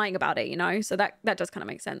like lying about it, you know? So that does kind of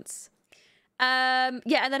make sense. Yeah,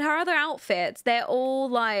 and then her other outfits, they're all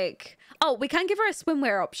like... Oh, we can give her a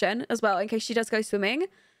swimwear option as well in case she does go swimming.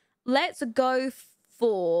 Let's go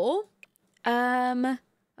for... have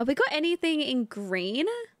we got anything in green?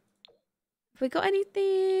 Have we got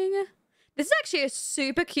anything? This is actually a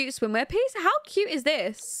super cute swimwear piece. How cute is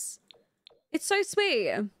this? It's so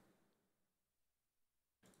sweet.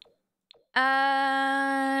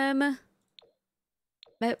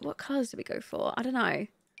 What colors do we go for? I don't know.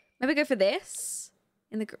 Maybe go for this.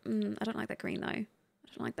 In the I don't like that green though. I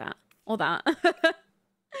don't like that. Or that.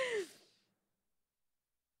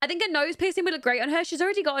 I think a nose piercing would look great on her. She's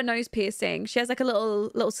already got a nose piercing. She has like a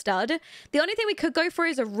little stud. The only thing we could go for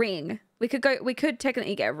is a ring. We could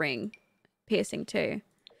technically get a ring piercing too.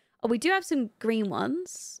 Oh, we do have some green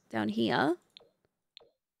ones down here.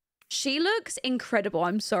 She looks incredible.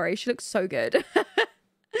 I'm sorry. She looks so good.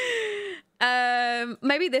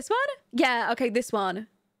 Maybe this one? Yeah, okay, this one.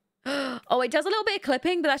 Oh, it does a little bit of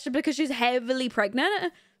clipping, but that's just because she's heavily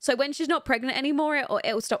pregnant. So when she's not pregnant anymore,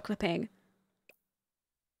 it'll stop clipping.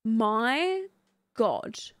 My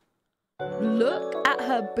God. Look at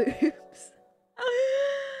her boobs.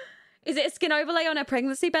 Is it a skin overlay on her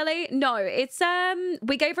pregnancy belly? No, it's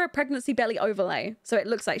we gave her a pregnancy belly overlay, so it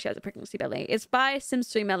looks like she has a pregnancy belly. It's by Sims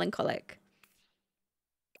 3 Melancholic.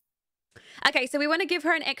 Okay, so we want to give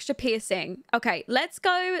her an extra piercing. Okay, let's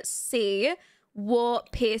go see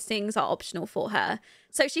what piercings are optional for her.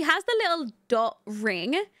 So she has the little dot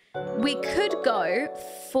ring. We could go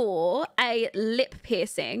for a lip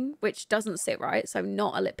piercing, which doesn't sit right, so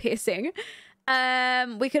not a lip piercing.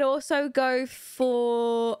 We could also go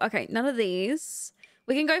for... Okay, none of these.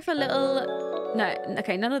 We can go for a little... No,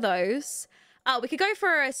 okay, none of those. Oh, we could go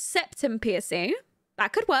for a septum piercing.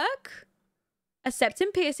 That could work. A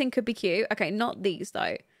septum piercing could be cute. Okay, not these,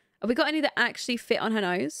 though. Have we got any that actually fit on her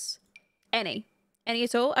nose? Any? Any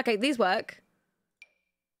at all? Okay, these work.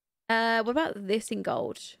 What about this in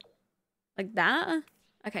gold? Like that?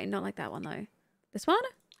 Okay, not like that one, though. This one?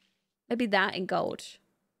 Maybe that in gold.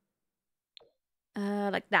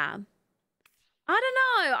 Like that. I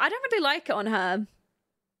don't know. I don't really like it on her.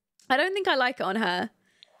 I don't think I like it on her.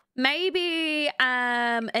 Maybe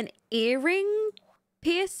an earring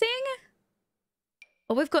piercing?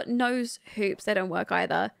 Oh, we've got nose hoops. They don't work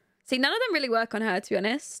either. See, none of them really work on her, to be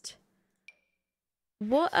honest.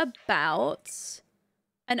 What about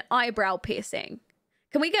an eyebrow piercing?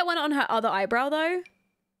 Can we get one on her other eyebrow, though?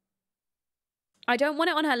 I don't want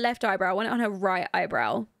it on her left eyebrow. I want it on her right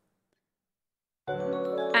eyebrow.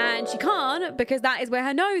 And she can't because that is where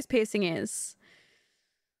her nose piercing is.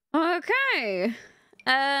 Okay.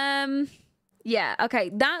 Yeah,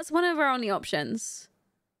 okay. That's one of our only options.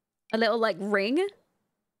 A little, like, ring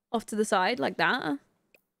off to the side like that.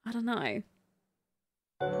 I don't know.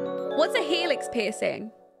 What's a helix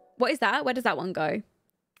piercing? What is that? Where does that one go?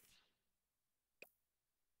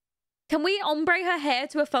 Can we ombre her hair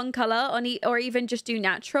to a fun color or even just do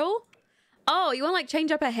natural? Oh, you want to like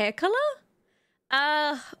change up her hair color?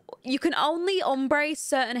 You can only ombre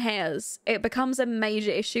certain hairs. It becomes a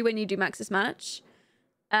major issue when you do Maxis Match.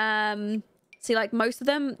 See, like most of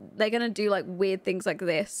them, they're going to do like weird things like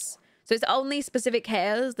this. So it's only specific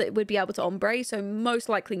hairs that would be able to ombre. So most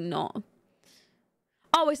likely not.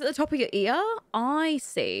 Oh, it's at the top of your ear? I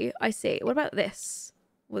see. I see. What about this?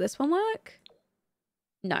 Will this one work?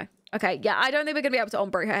 No. Okay. Yeah, I don't think we're going to be able to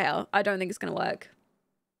ombre her hair. I don't think it's going to work.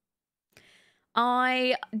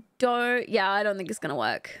 I don't think it's going to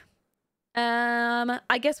work.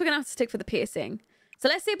 I guess we're going to have to stick for the piercing. So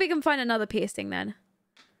let's see if we can find another piercing then.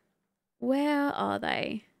 Where are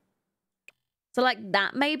they? So like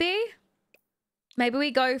that maybe? Maybe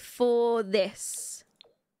we go for this.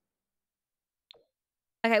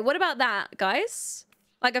 Okay, what about that, guys?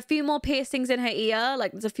 Like a few more piercings in her ear.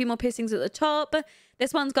 Like there's a few more piercings at the top.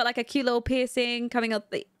 This one's got like a cute little piercing coming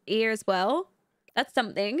up the ear as well. That's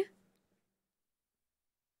something.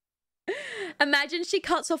 Imagine she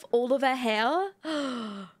cuts off all of her hair.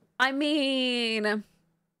 I mean,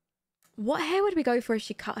 what hair would we go for if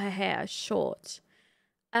she cut her hair short?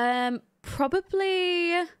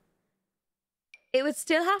 Probably it would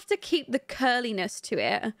still have to keep the curliness to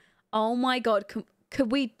it. Oh my God.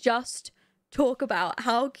 Could we just talk about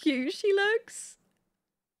how cute she looks?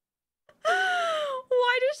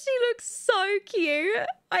 Why does she look so cute?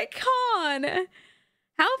 I can't.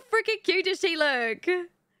 How freaking cute does she look?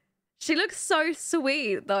 She looks so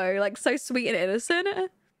sweet though, like so sweet and innocent.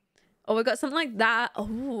 Oh, we got something like that.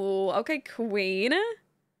 Oh, okay, queen.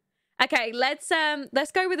 Okay, let's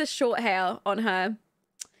go with the short hair on her.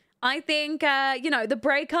 I think you know, the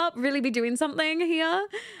breakup really be doing something here,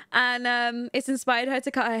 and it's inspired her to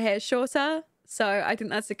cut her hair shorter. So I think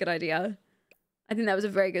that's a good idea. I think that was a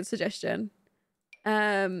very good suggestion.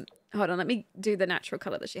 Hold on, let me do the natural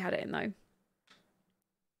color that she had it in though.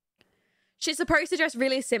 She's supposed to dress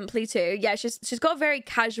really simply too. Yeah, she's got a very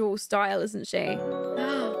casual style, isn't she?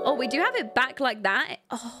 Oh, we do have it back like that.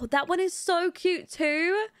 Oh, that one is so cute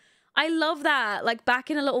too. I love that. Like back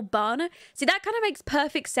in a little bun. See, that kind of makes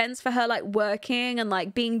perfect sense for her like working and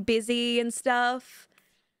like being busy and stuff.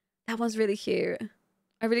 That one's really cute.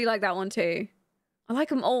 I really like that one too. I like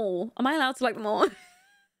them all. Am I allowed to like them all?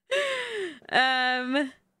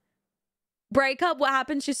 Breakup, what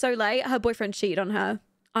happened? She's so late. Her boyfriend cheated on her.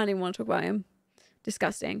 I don't even want to talk about him.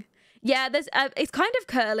 Disgusting. Yeah, there's it's kind of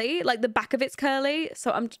curly, like the back of it's curly.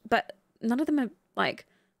 So but none of them are like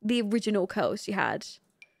the original curls she had.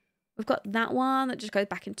 We've got that one that just goes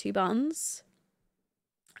back in 2 buns.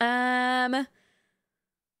 Yeah,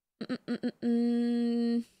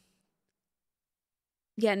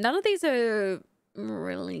 none of these are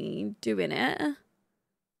really doing it.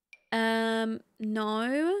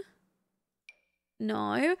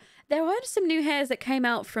 No. There were some new hairs that came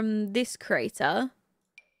out from this creator.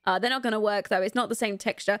 They're not going to work though. It's not the same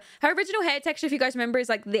texture. Her original hair texture, if you guys remember, is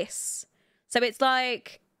like this. So it's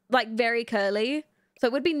like very curly. So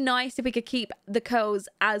it would be nice if we could keep the curls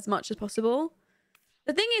as much as possible.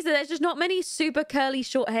 The thing is that there's just not many super curly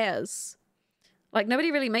short hairs. Like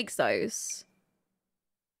nobody really makes those.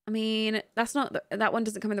 I mean, that one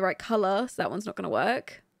doesn't come in the right color, so that one's not going to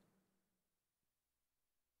work.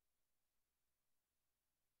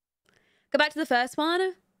 Go back to the first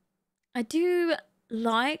one. I do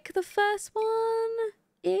like the first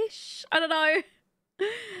one-ish. I don't know.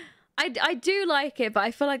 I do like it, but I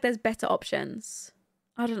feel like there's better options.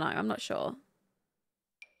 I don't know. I'm not sure.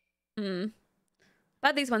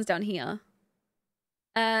 But these ones down here.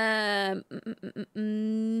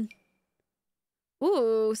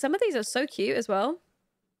 Ooh, some of these are so cute as well.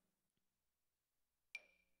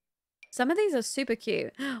 Some of these are super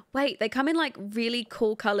cute. Wait, they come in like really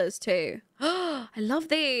cool colors too. I love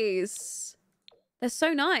these. They're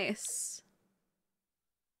so nice.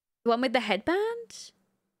 The one with the headband?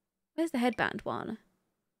 Where's the headband one?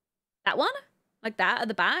 That one? Like that at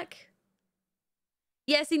the back?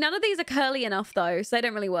 Yeah, see, none of these are curly enough though, so they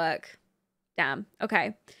don't really work. Damn.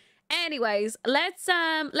 Okay. Anyways, let's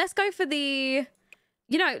go for the,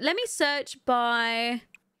 you know, let me search by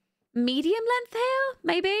medium length hair,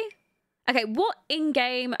 maybe? Okay, what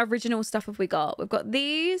in-game original stuff have we got? We've got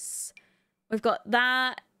these. We've got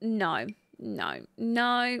that. No. No.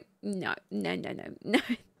 No. No. No, no, no. No.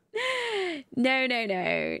 No, no,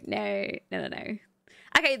 no. No. No, no, no.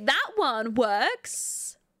 Okay, that one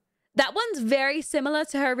works. That one's very similar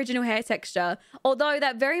to her original hair texture. Although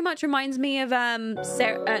that very much reminds me of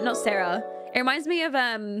Sarah, not Sarah. It reminds me of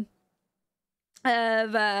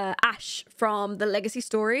Ash from the Legacy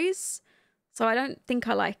Stories. So I don't think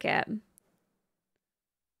I like it.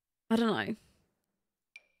 I don't know.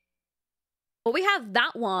 Well, we have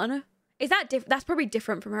that one. Is that that's probably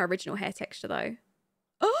different from her original hair texture though.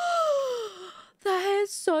 Oh, that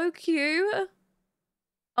hair's so cute.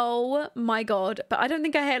 Oh my god. But I don't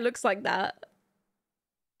think her hair looks like that.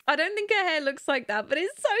 I don't think her hair looks like that, but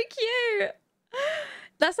it's so cute.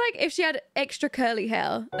 That's like if she had extra curly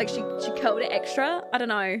hair. Like she curled it extra. I don't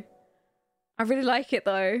know. I really like it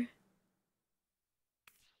though.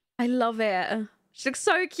 I love it. She looks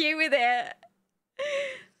so cute with it.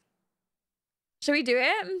 Should we do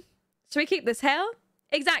it? Should we keep this hair?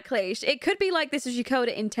 Exactly. It could be like this if you curled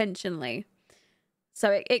it intentionally.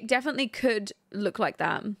 So it definitely could look like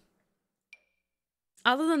that.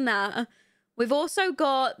 Other than that, we've also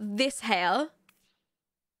got this hair.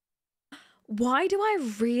 Why do I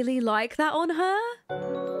really like that on her?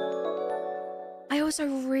 I also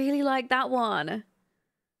really like that one.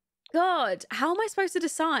 God, how am I supposed to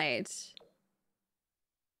decide?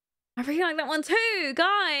 I really like that one too,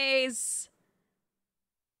 guys.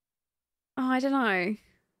 Oh, I don't know.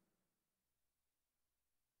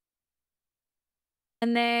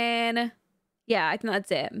 And then, yeah, I think that's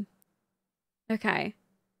it. Okay.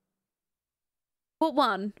 What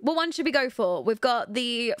one? What one should we go for? We've got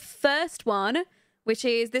the first one, which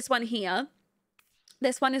is this one here.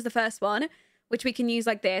 This one is the first one, which we can use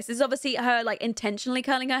like this. This is obviously her like intentionally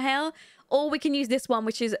curling her hair. Or we can use this one,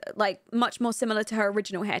 which is like much more similar to her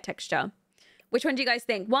original hair texture. Which one do you guys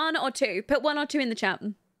think? 1 or 2? Put 1 or 2 in the chat.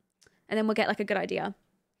 And then we'll get like a good idea.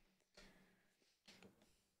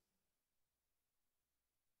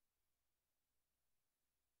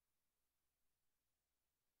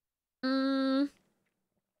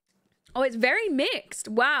 Oh, it's very mixed.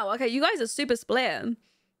 Wow. Okay, you guys are super split.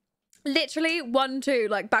 Literally 1, 2,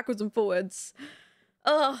 like backwards and forwards.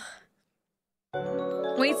 Ugh.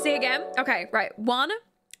 We see again. Okay, right. 1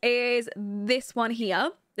 is this one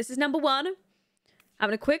here. This is number 1.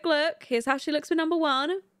 Having a quick look. Here's how she looks with number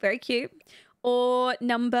 1. Very cute. Or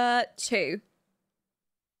number 2.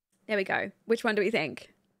 There we go. Which one do we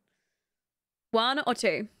think? 1 or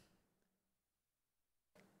 2?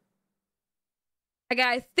 Okay,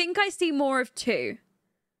 I think I see more of 2.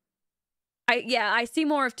 I see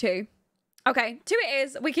more of 2. Okay, 2 it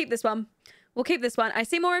is. We keep this one. We'll keep this one. I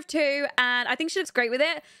see more of 2, and I think she looks great with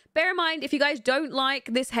it. Bear in mind, if you guys don't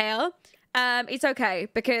like this hair, it's okay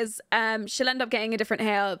because she'll end up getting a different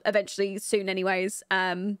hair eventually soon anyways.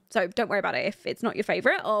 So don't worry about it if it's not your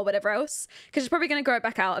favorite or whatever else, because she's probably going to grow it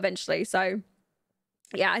back out eventually. So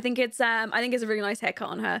yeah, I think it's a really nice haircut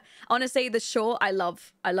on her. Honestly, the short I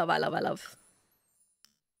love.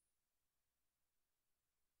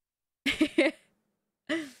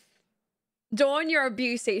 Dawn, you're a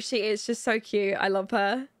beauty. She is just so cute. I love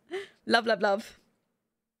her. Love, love, love.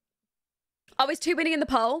 Oh, it's 2 winning in the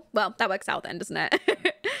poll. Well, that works out then, doesn't it?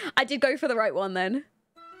 I did go for the right one then.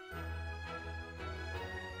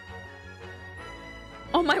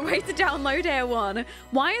 On my way to download Air 1.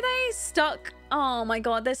 Why are they stuck? Oh my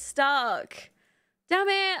god, they're stuck. Damn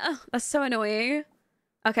it. Oh, that's so annoying.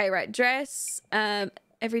 Okay, right. Dress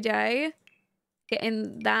every day. Get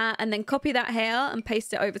in that and then copy that hair and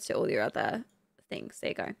paste it over to all your other things. There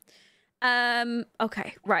you go.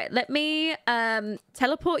 Okay, right. Let me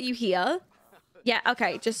teleport you here. Yeah,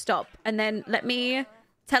 okay, just stop. And then let me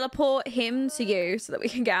teleport him to you so that we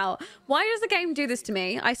can get out. Why does the game do this to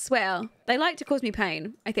me? I swear. They like to cause me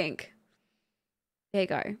pain, I think. There you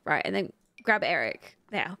go. Right, and then grab Eric.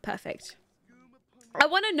 There, perfect. I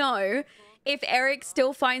want to know if Eric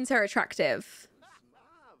still finds her attractive.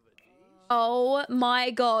 Oh my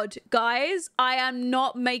god. Guys, I am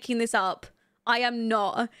not making this up. I am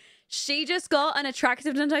not. She just got an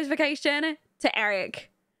attractiveness notification to Eric.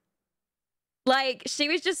 Like, she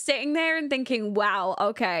was just sitting there and thinking, wow,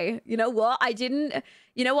 okay, you know what? I didn't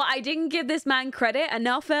give this man credit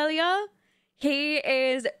enough earlier. He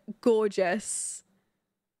is gorgeous.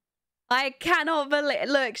 I cannot believe,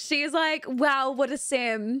 look, she's like, wow, what a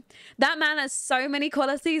sim. That man has so many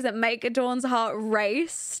qualities that make Dawn's heart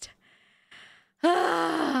race.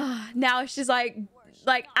 Now she's like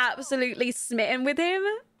absolutely smitten with him.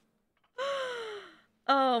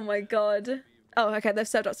 Oh my god. Oh, okay, they've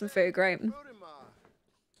served up some food, great.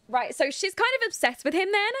 Right, so she's kind of obsessed with him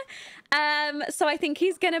then. So I think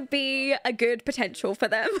he's gonna be a good potential for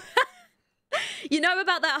them. You know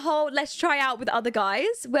about that whole let's try out with other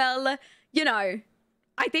guys? Well, you know,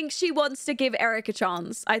 I think she wants to give Eric a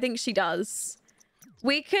chance. I think she does.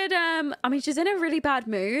 We could, I mean, she's in a really bad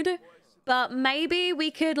mood, but maybe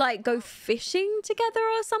we could like go fishing together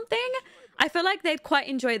or something. I feel like they'd quite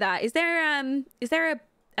enjoy that. Is there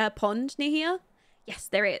a pond near here? Yes,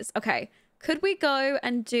 there is. Okay. Could we go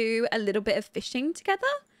and do a little bit of fishing together?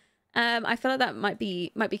 I feel like that might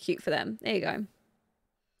be cute for them. There you go.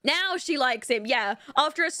 Now she likes him. Yeah.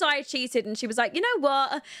 After a side cheated and she was like, you know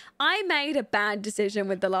what? I made a bad decision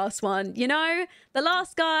with the last one. You know, the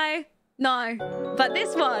last guy, no. But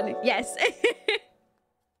this one, yes.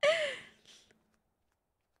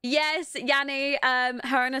 Yes, Yanni,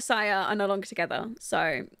 her and Asaya are no longer together.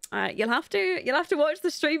 So you'll have to watch the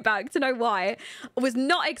stream back to know why. I was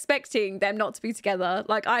not expecting them not to be together.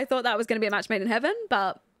 Like, I thought that was going to be a match made in heaven,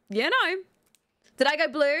 but you know. Did I go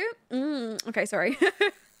blue? Okay, sorry.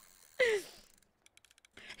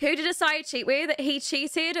 Who did Asaya cheat with? He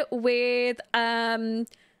cheated with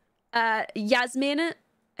Yasmin,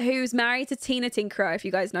 who's married to Tina Tinkerer, if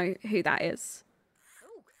you guys know who that is.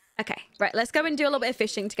 Okay, right, let's go and do a little bit of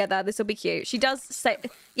fishing together. This will be cute. She does say,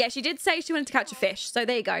 yeah, she did say she wanted to catch a fish. So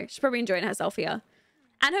there you go. She's probably enjoying herself here.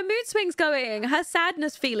 And her mood swing's going. Her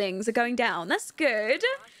sadness feelings are going down. That's good.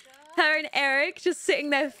 Her and Eric just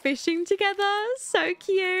sitting there fishing together. So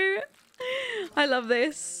cute. I love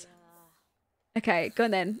this. Okay, go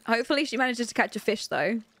on then. Hopefully she manages to catch a fish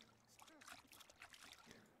though.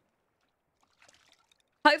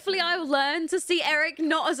 Hopefully I'll learn to see Eric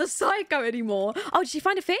not as a psycho anymore. Oh, did she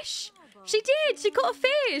find a fish? She did. She caught a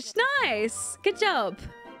fish. Nice. Good job.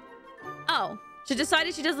 Oh, she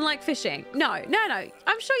decided she doesn't like fishing. No.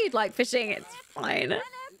 I'm sure you'd like fishing. It's fine.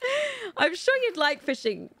 I'm sure you'd like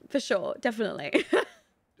fishing for sure. Definitely.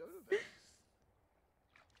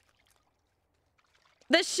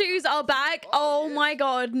 The shoes are back. Oh my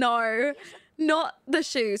god, no. Not the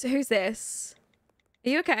shoes. Who's this? Are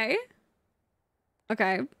you okay?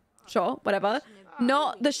 Okay, sure, whatever.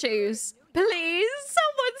 Not the shoes. Please,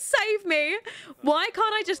 someone save me. Why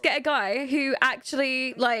can't I just get a guy who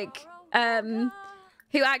actually, like,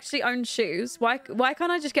 who actually owns shoes? Why can't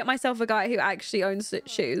I just get myself a guy who actually owns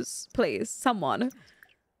shoes? Please, someone.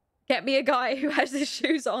 Get me a guy who has his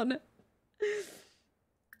shoes on.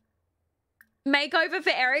 Makeover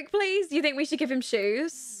for Eric, please. Do you think we should give him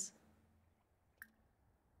shoes?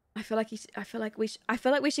 I feel like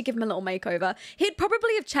we should give him a little makeover. He'd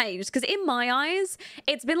probably have changed because in my eyes,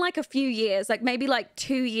 it's been like a few years, like maybe like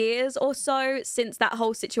 2 years or so since that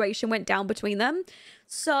whole situation went down between them.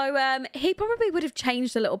 So he probably would have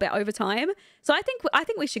changed a little bit over time. So I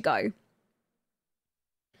think we should go.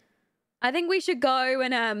 I think we should go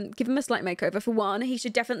and give him a slight makeover for one. He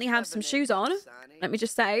should definitely have some shoes on. Let me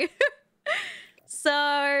just say.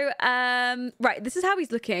 So, right, this is how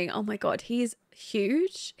he's looking. Oh my God, he's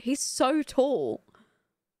huge. He's so tall.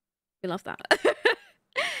 We love that.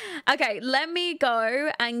 Okay, let me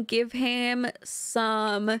go and give him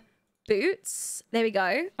some boots. There we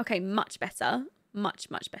go. Okay, much better. Much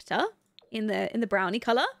better in the brownie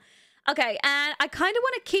color. Okay, and I kind of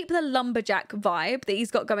want to keep the lumberjack vibe that he's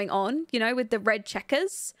got going on, you know, with the red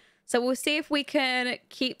checkers. So we'll see if we can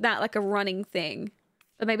keep that like a running thing.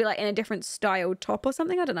 Or maybe like in a different styled top or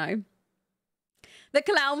something. I don't know. The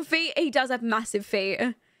clown feet. He does have massive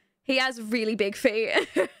feet. He has really big feet.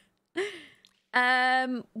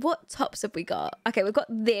 What tops have we got? Okay, we've got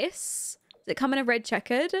this. Does it come in a red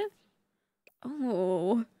checkered?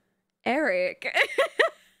 Oh, Eric.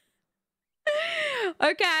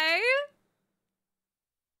 Okay.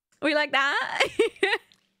 We like that.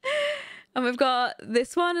 And we've got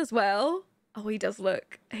this one as well. Oh, he does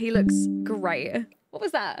look. He looks great. What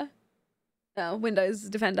was that? Oh, Windows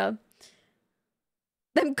Defender.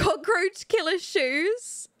 Them cockroach killer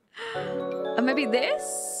shoes. And maybe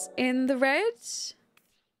this in the red.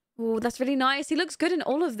 Oh, that's really nice. He looks good in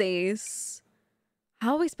all of these.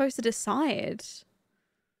 How are we supposed to decide?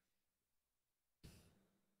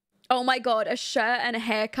 Oh my God, a shirt and a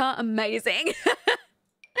haircut. Amazing.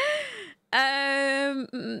 I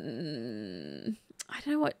don't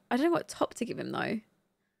know what top to give him though.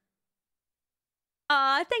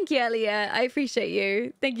 Ah, thank you, Elliot. I appreciate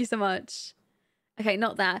you. Thank you so much. Okay,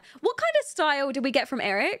 not that. What kind of style did we get from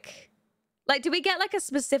Eric? Like, did we get like a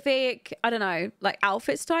specific, I don't know, like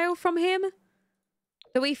outfit style from him?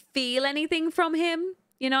 Do we feel anything from him?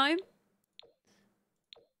 You know?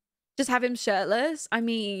 Just have him shirtless? I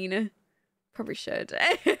mean, probably should.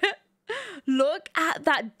 Look at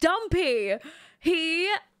that dumpy. He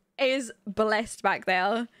is blessed back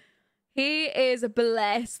there. He is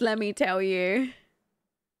blessed, let me tell you.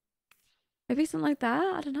 Maybe something like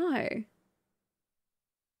that? I don't know.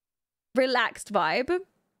 Relaxed vibe.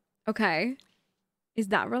 Okay. Is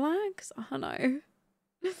that relaxed? I don't know.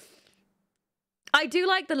 I do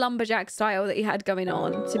like the lumberjack style that he had going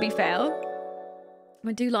on, to be fair.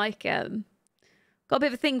 I do like him. Got a bit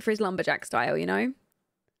of a thing for his lumberjack style, you know?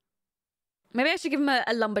 Maybe I should give him a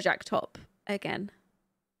lumberjack top again.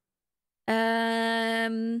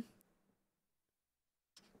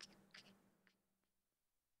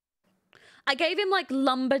 I gave him like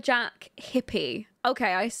lumberjack hippie.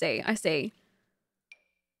 Okay, I see.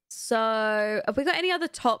 So have we got any other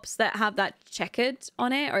tops that have that checkered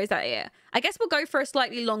on it, or is that it? I guess we'll go for a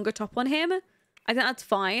slightly longer top on him. I think that's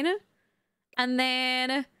fine. And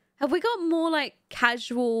then have we got more like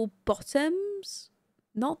casual bottoms?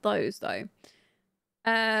 Not those though.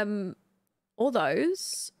 Or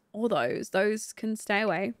those can stay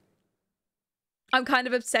away. I'm kind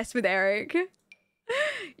of obsessed with Eric.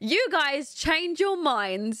 You guys change your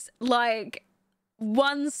minds like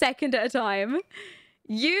 1 second at a time.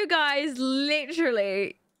 You guys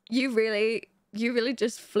literally, you really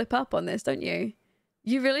just flip up on this, don't you?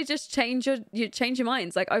 You really just change your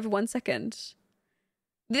minds like over 1 second.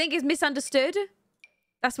 You think he's misunderstood?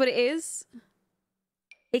 That's what it is.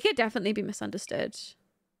 He could definitely be misunderstood.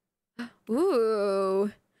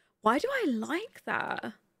 Ooh. Why do I like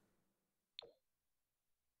that?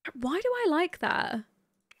 Why do I like that?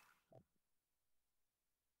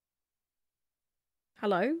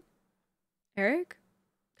 Hello? Eric?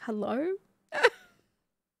 Hello?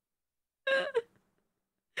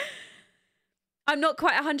 I'm not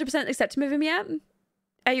quite 100% accepting of him yet.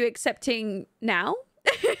 Are you accepting now?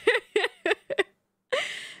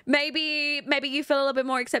 Maybe you feel a little bit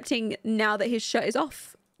more accepting now that his shirt is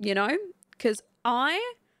off, you know? Because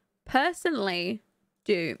I personally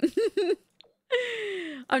do.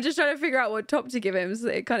 I'm just trying to figure out what top to give him so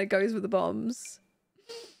that it kind of goes with the bombs.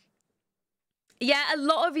 Yeah, a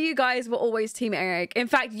lot of you guys were always Team Eric. In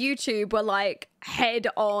fact, YouTube were like head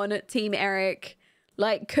on Team Eric.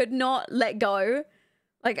 Like, could not let go.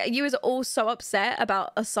 Like, you was all so upset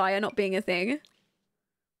about Asaya not being a thing.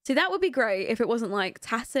 See, that would be great if it wasn't like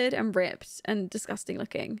tattered and ripped and disgusting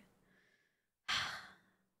looking.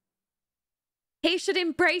 He should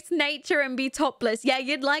embrace nature and be topless. Yeah,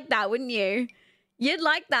 you'd like that, wouldn't you? You'd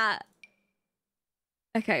like that.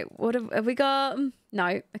 Okay, what have we got?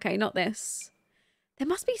 No, okay, not this. There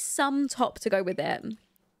must be some top to go with it.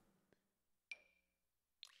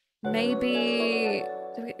 Maybe...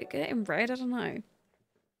 do we get it in red? I don't know.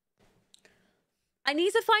 I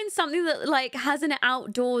need to find something that like has an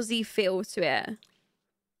outdoorsy feel to it.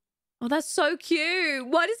 Oh, that's so cute.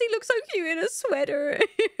 Why does he look so cute in a sweater?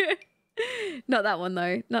 Not that one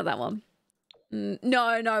though. Not that one.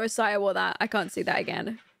 No, Messiah wore that. I can't see that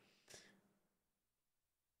again.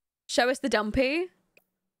 Show us the dumpy.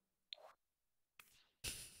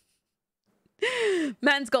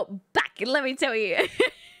 Man's got back, let me tell you.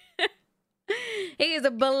 He is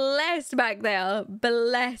blessed back there.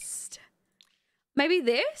 Blessed. Maybe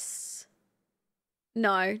this?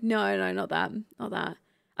 No, not that. Not that.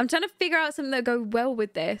 I'm trying to figure out something that go well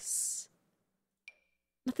with this.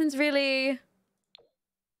 Nothing's really...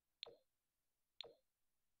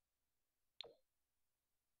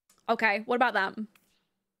 Okay, what about that?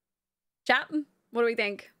 Chat, what do we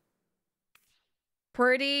think?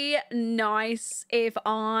 Pretty nice if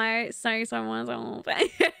I say so myself.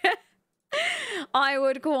 I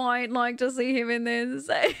would quite like to see him in this.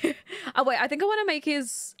 Oh, wait, I think I want to make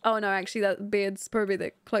his... Oh, no, actually, that beard's probably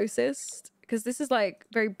the closest. Because this is, like,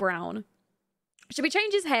 very brown. Should we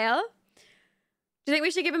change his hair? Do you think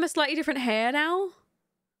we should give him a slightly different hair now?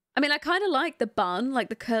 I mean, I kind of like the bun, like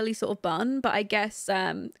the curly sort of bun. But I guess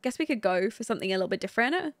we could go for something a little bit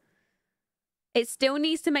different. It still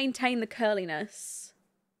needs to maintain the curliness.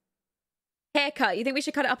 Haircut. You think we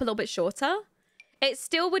should cut it up a little bit shorter? It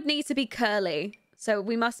still would need to be curly. So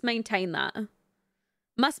we must maintain that.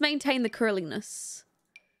 Must maintain the curliness.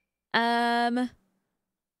 I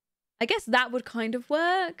guess that would kind of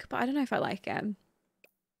work, but I don't know if I like it.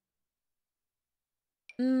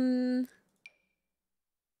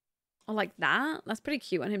 I like that. That's pretty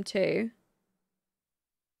cute on him too.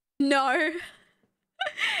 No.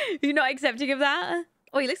 You're not accepting of that?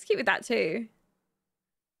 Oh, he looks cute with that too.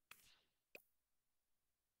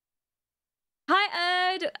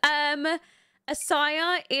 Hi, Erd.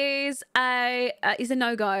 Asaya is a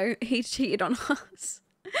no-go. He cheated on us.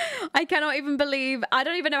 I cannot even believe... I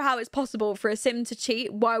don't even know how it's possible for a sim to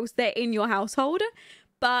cheat whilst they're in your household.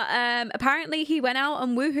 But apparently he went out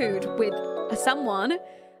and woohooed with someone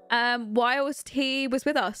whilst he was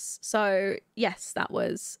with us. So, yes, that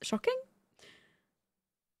was shocking.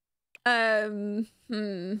 Okay,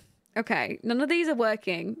 none of these are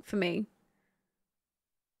working for me.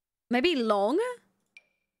 Maybe long?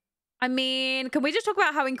 I mean, can we just talk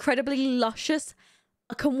about how incredibly luscious...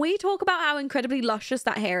 Can we talk about how incredibly luscious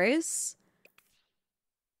that hair is?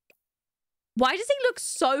 Why does he look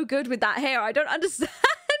so good with that hair? I don't understand.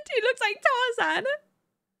 He looks like Tarzan.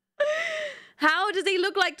 How does he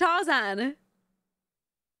look like Tarzan?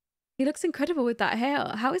 He looks incredible with that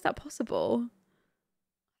hair. How is that possible?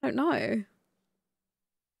 I don't know.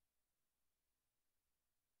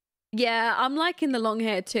 Yeah, I'm liking the long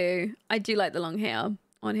hair too. I do like the long hair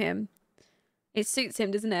on him. It suits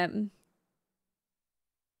him, doesn't it?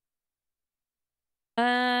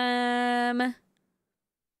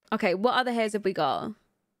 Okay, what other hairs have we got?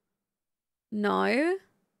 No.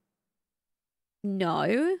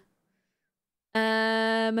 No.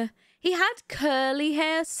 He had curly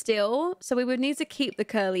hair still, so we would need to keep the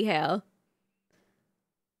curly hair.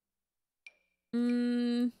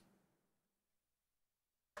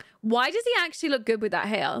 Why does he actually look good with that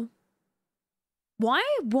hair? Why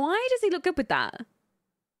does he look good with that?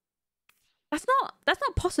 That's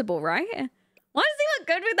not possible, right? Why does he look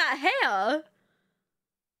good with that hair?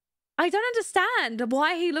 I don't understand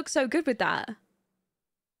why he looks so good with that.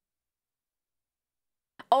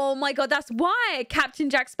 Oh my god, that's why! Captain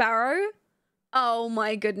Jack Sparrow. Oh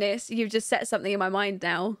my goodness, you've just set something in my mind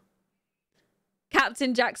now.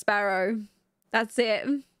 Captain Jack Sparrow. That's it.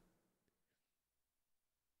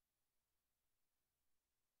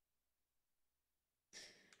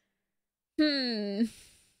 Do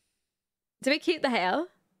we keep the hair?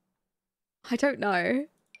 I don't know.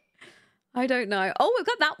 I don't know. Oh, we've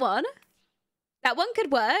got that one. That one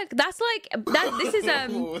could work. That's like that. This is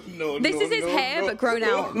this is his hair but grown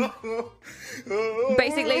out.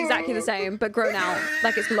 Basically exactly the same but grown out,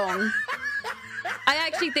 like it's long. I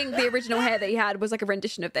actually think the original hair that he had was like a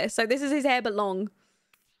rendition of this. So this is his hair but long.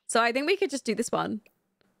 So I think we could just do this one.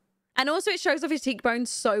 And also it shows off his cheekbones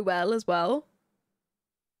so well as well.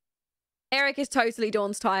 Eric is totally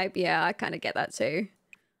Dawn's type. Yeah, I kind of get that too.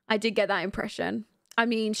 I did get that impression. I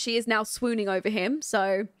mean, she is now swooning over him,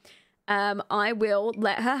 so I will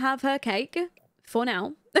let her have her cake for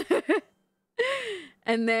now.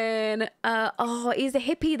 And then, oh, he's a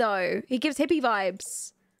hippie though. He gives hippie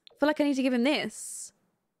vibes. I feel like I need to give him this.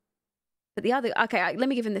 But the other, okay, let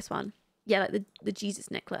me give him this one. Yeah, like the Jesus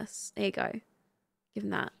necklace. There you go. Give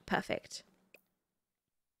him that. Perfect.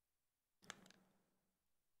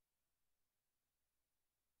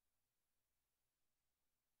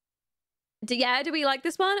 Do we like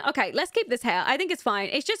this one? Okay, let's keep this hair. I think it's fine.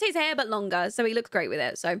 It's just his hair, but longer, so he looks great with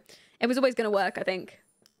it. So it was always going to work, I think.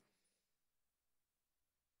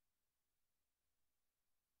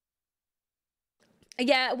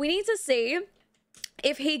 Yeah, we need to see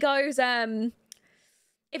if he goes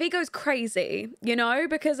crazy, you know,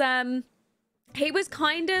 because he was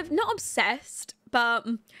kind of not obsessed, but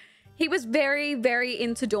he was very, very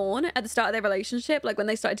into Dawn at the start of their relationship, like when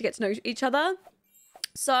they started to get to know each other.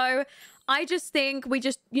 So I just think we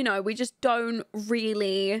just don't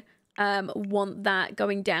really want that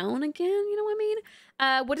going down again, you know what I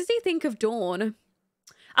mean? What does he think of Dawn?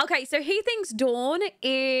 Okay, so he thinks Dawn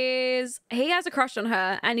is... He has a crush on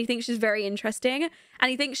her, and he thinks she's very interesting, and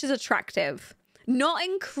he thinks she's attractive. Not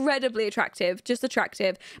incredibly attractive, just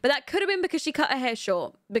attractive. But that could have been because she cut her hair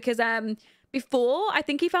short. Because before, I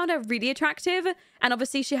think he found her really attractive, and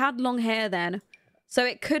obviously she had long hair then. So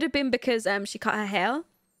it could have been because she cut her hair.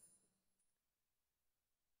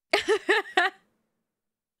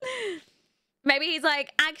 Maybe he's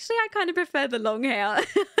like, actually, I kind of prefer the long hair.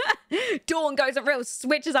 Dawn goes and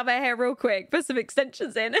switches up her hair real quick, put some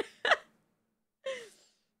extensions in.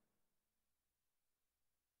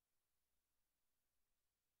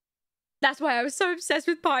 That's why I was so obsessed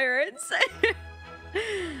with pirates.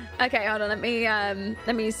 Okay, hold on.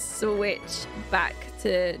 Let me switch back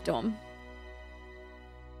to Dawn.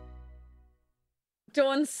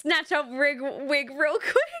 Dawn, snatch up wig real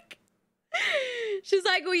quick. She's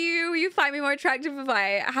like, will you find me more attractive if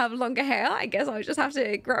I have longer hair? I guess I'll just have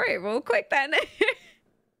to grow it real quick then.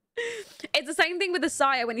 It's the same thing with the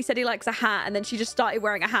sire when he said he likes a hat and then she just started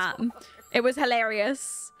wearing a hat. It was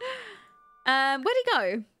hilarious. Where'd he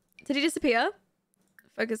go? Did he disappear?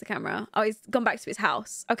 Focus the camera. Oh, he's gone back to his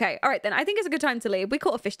house. Okay, all right then. I think it's a good time to leave. We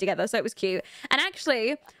caught a fish together, so it was cute. And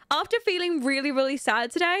actually, after feeling really, really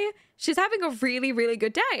sad today, she's having a really, really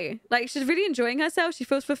good day. Like, she's really enjoying herself. She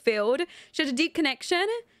feels fulfilled. She has a deep connection.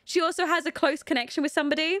 She also has a close connection with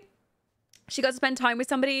somebody. She got to spend time with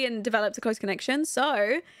somebody and developed a close connection.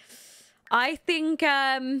 So, I think,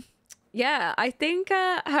 yeah, I think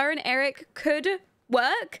her and Eric could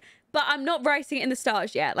work, but I'm not writing it in the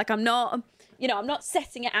stars yet. Like, I'm not... You know, I'm not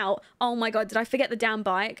setting it out. Oh my God, did I forget the damn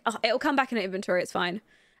bike? Oh, it'll come back in the inventory. It's fine.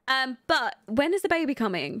 But when is the baby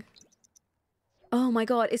coming? Oh my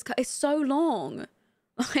God, it's so long.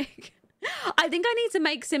 Like, I think I need to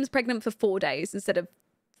make Sims pregnant for 4 days instead of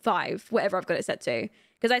 5, whatever I've got it set to.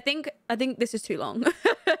 Because I think this is too long.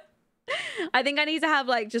 I think I need to have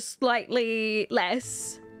like just slightly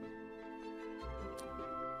less.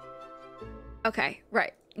 Okay,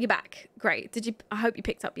 right. You're back. Great. Did you... I hope you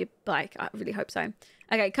picked up your bike. I really hope so.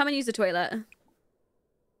 Okay, come and use the toilet.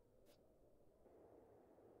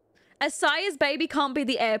 Asia's baby can't be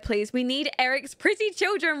the heir, please. We need Eric's pretty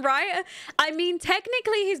children, right? I mean,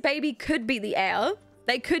 technically, his baby could be the heir.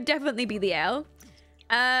 They could definitely be the heir.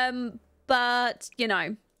 But, you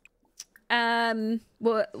know.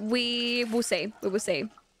 We will see. We will see.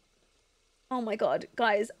 Oh my God.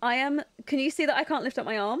 Guys, I am... Can you see that I can't lift up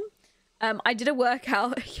my arm? I did a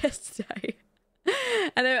workout yesterday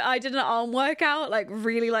and then I did an arm workout, like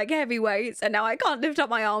really like heavy weights, and now I can't lift up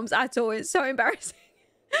my arms at all. It's so embarrassing.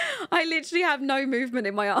 I literally have no movement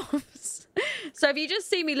in my arms. So if you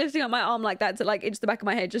just see me lifting up my arm like that to like inch the back of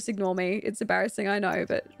my head, just ignore me. It's embarrassing, I know,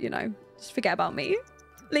 but you know, just forget about me.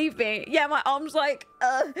 Leave me. Yeah, my arm's like,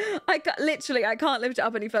 I can't lift it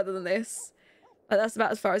up any further than this. But that's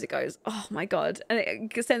about as far as it goes. Oh my God. And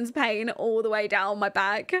it sends pain all the way down my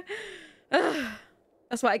back. Ugh.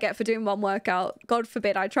 That's what I get for doing one workout. God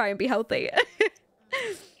forbid I try and be healthy.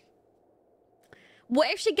 What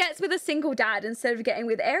if she gets with a single dad instead of getting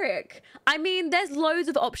with Eric? I mean, there's loads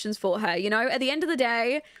of options for her, you know? At the end of the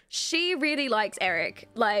day, she really likes Eric.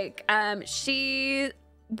 Like,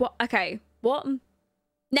 what? Okay, what?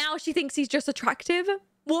 Now she thinks he's just attractive?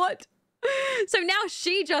 What? So now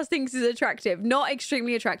she just thinks he's attractive, not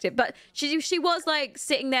extremely attractive, but she was like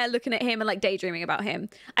sitting there looking at him and like daydreaming about him.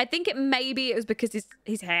 I think maybe it was because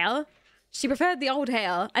his hair. She preferred the old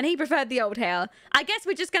hair and he preferred the old hair. I guess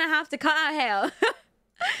we're just gonna have to cut our hair.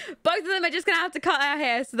 Both of them are just gonna have to cut our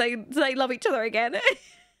hair so they love each other again. The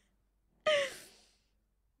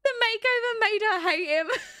makeover made her hate him.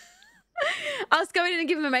 I was going in and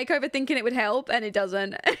giving him a makeover thinking it would help, and it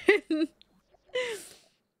doesn't.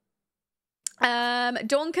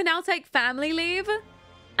 Dawn can now take family leave,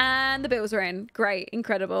 and the bills are in. Great,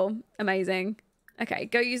 incredible, amazing. Okay,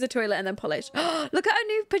 go use the toilet and then polish. Look at her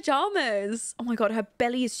new pajamas. Oh my God, her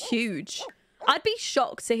belly is huge. I'd be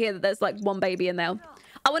shocked to hear that there's like one baby in there.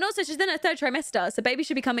 Oh, and also she's in her 3rd trimester, so baby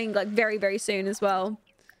should be coming like very, very soon as well.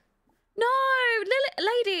 No,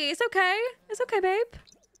 lady, it's okay. It's okay, babe.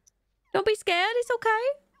 Don't be scared. It's okay.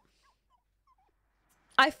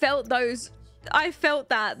 I felt those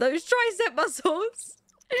tricep muscles.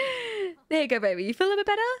 There you go, baby. You feel a bit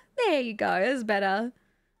better? There you go. It's better.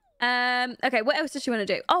 Okay, what else does she want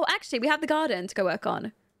to do? Oh, actually, we have the garden to go work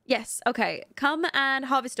on. Yes, okay. Come and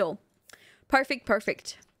harvest all. Perfect,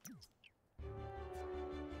 perfect.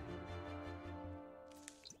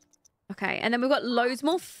 Okay, and then we've got loads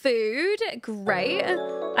more food. Great.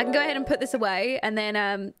 I can go ahead and put this away, and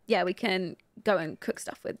then, yeah, we can go and cook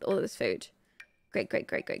stuff with all of this food. Great, great,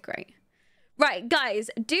 great, great, great. Right, guys,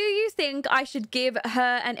 do you think I should give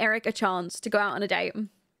her and Eric a chance to go out on a date?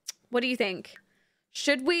 What do you think?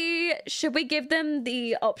 Should we give them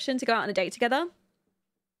the option to go out on a date together?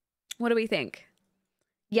 What do we think?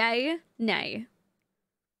 Yay, nay?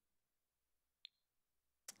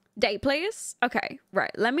 Date, please? Okay,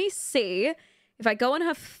 right. Let me see if I go on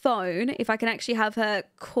her phone, if I can actually have her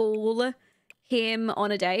call him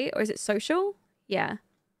on a date. Or is it social? Yeah.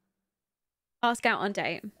 Ask out on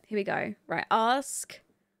date. Here we go. Right, ask.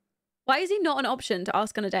 Why is he not an option to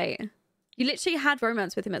ask on a date? You literally had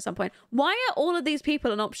romance with him at some point. Why are all of these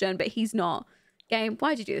people an option, but he's not? Game,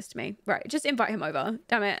 why'd you do this to me? Right, just invite him over.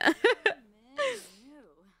 Damn it.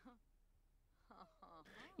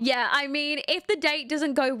 Yeah, I mean, if the date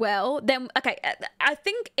doesn't go well, then, okay, I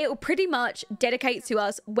think it will pretty much dedicate to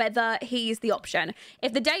us whether he's the option.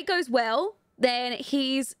 If the date goes well, then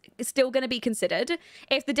he's still going to be considered.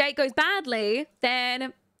 If the date goes badly,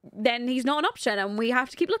 then he's not an option and we have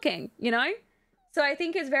to keep looking, you know? So I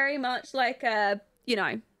think it's very much like, you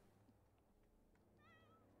know,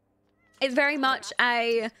 it's very much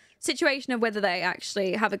a situation of whether they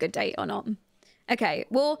actually have a good date or not. Okay,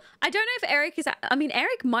 well, I don't know if Eric is... I mean,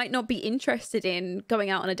 Eric might not be interested in going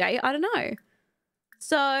out on a date. I don't know.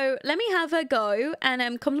 So let me have her go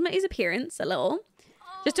and compliment his appearance a little.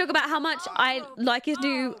 Just talk about how much I like his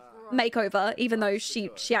new makeover, even though she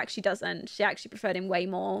actually doesn't. She actually preferred him way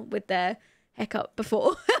more with their haircut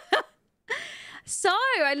before. So,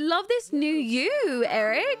 I love this new you,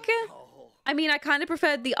 Eric. I mean, I kind of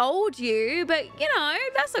preferred the old you, but, you know,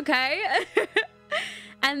 that's okay.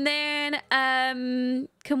 And then,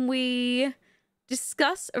 can we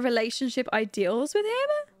discuss relationship ideals with him?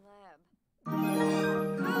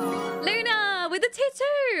 Luna, with the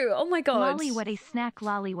tattoo! Oh my god. Lolly, what a snack,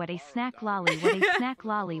 lolly, what a snack, lolly, what a snack,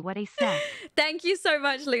 lolly, what a snack. Thank you so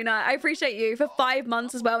much, Luna. I appreciate you for 5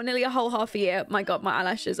 months as well, nearly a whole half a year. My god, my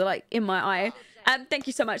eyelashes are like in my eye. Thank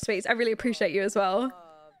you so much, sweets. I really appreciate you as well.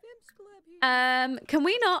 Can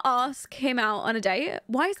we not ask him out on a date?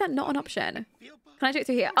 Why is that not an option? Can I do it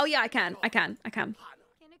through here? Oh yeah, I can.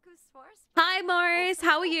 Hi, Morris.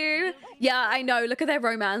 How are you? Yeah, I know. Look at their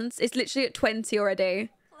romance. It's literally at 20 already.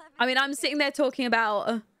 I mean, I'm sitting there talking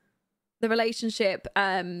about the relationship.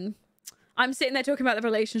 I'm sitting there talking about the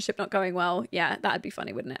relationship not going well. Yeah, that'd be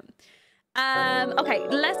funny, wouldn't it? Okay,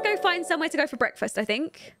 let's go find somewhere to go for breakfast, I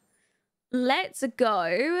think. Let's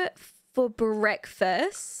go for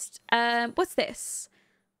breakfast. What's this?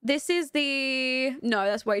 This is the... No,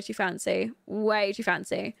 that's way too fancy. Way too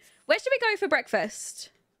fancy. Where should we go for breakfast?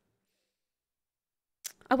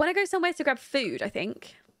 I want to go somewhere to grab food, I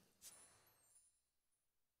think.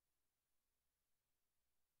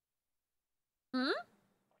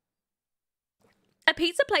 A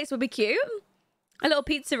pizza place would be cute. A little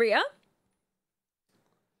pizzeria.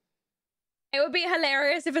 It would be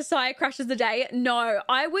hilarious if Asaya crashes the day. No,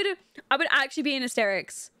 I would actually be in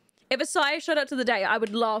hysterics. If Asaya showed up to the date, I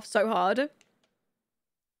would laugh so hard.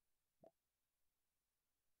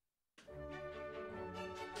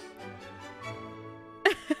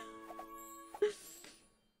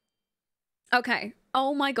 Okay.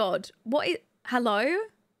 Oh my god. What is... Hello?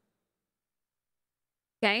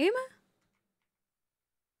 Game?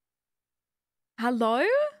 Hello?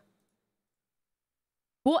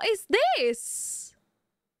 What is this?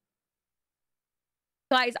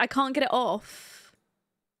 Guys, I can't get it off.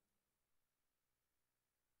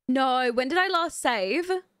 No, when did I last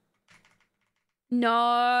save?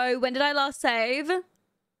 No, when did I last save?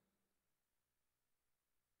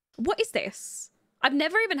 What is this? I've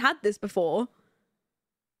never even had this before.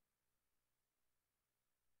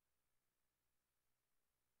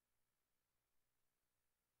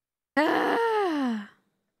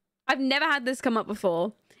 I've never had this come up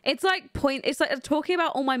before. It's like it's like talking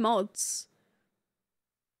about all my mods.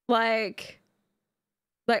 Like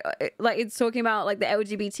it's talking about like the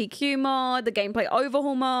LGBTQ mod, the gameplay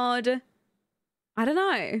overhaul mod. I don't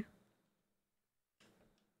know.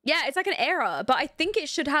 Yeah, it's like an error, but I think it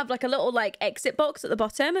should have like a little like exit box at the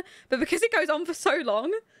bottom, but because it goes on for so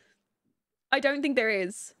long, I don't think there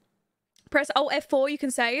is. Press Alt F4, you can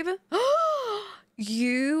save.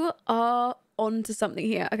 You are onto something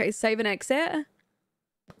here. Okay, save and exit.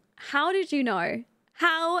 How did you know?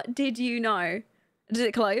 How did you know? Did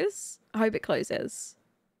it close? I hope it closes.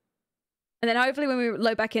 And then hopefully when we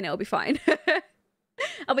load back in, it'll be fine.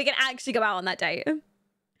 And we can actually go out on that date.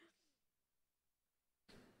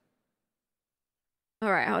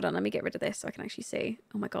 All right, hold on. Let me get rid of this so I can actually see.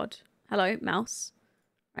 Oh my God. Hello, mouse.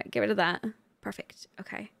 Right, get rid of that. Perfect.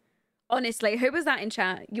 Okay. Honestly, who was that in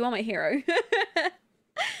chat? You are my hero.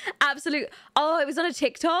 Absolute. Oh, it was on a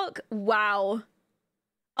TikTok? Wow.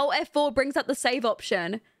 Oh, F4 brings up the save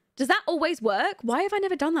option. Does that always work? Why have I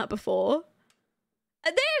never done that before?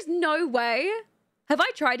 There's no way. Have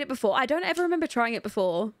I tried it before? I don't ever remember trying it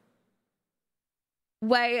before.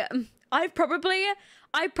 Wait, I've probably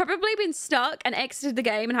been stuck and exited the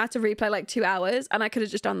game and had to replay like 2 hours, and I could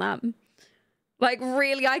have just done that. Like,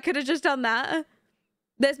 really, I could have just done that.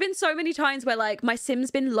 There's been so many times where like my sim's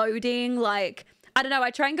been loading, like, I don't know,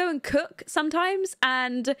 I try and go and cook sometimes,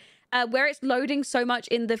 and where it's loading so much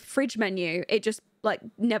in the fridge menu, it just like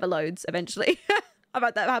never loads eventually. I've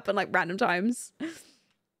had that happen like random times.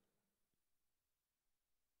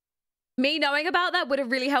 Me knowing about that would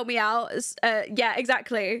have really helped me out. Yeah,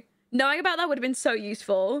 exactly. Knowing about that would have been so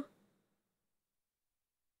useful.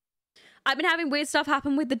 I've been having weird stuff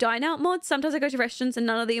happen with the dine out mod. Sometimes I go to restaurants and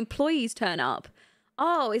none of the employees turn up.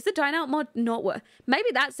 Oh, is the dine out mod not work? Maybe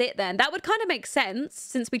that's it then. That would kind of make sense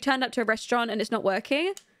since we turned up to a restaurant and it's not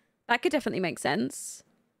working. That could definitely make sense.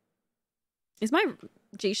 Is my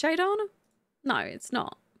G shade on? No, it's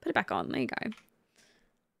not. Put it back on. There you go.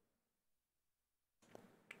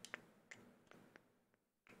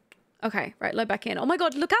 Okay, right, load back in. Oh my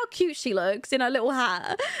God, look how cute she looks in her little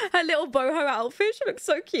hat. Her little boho outfit. She looks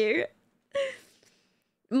so cute.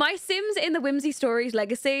 My Sims in the Whimsy Stories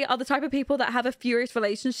Legacy are the type of people that have a furious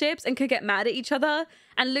relationships and could get mad at each other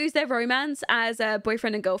and lose their romance as a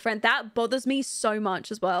boyfriend and girlfriend. That bothers me so much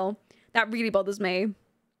as well. That really bothers me.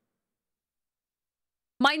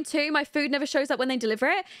 Mine too. My food never shows up when they deliver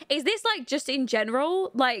it. Is this like just in general,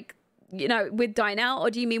 like, you know, with Dine Out, or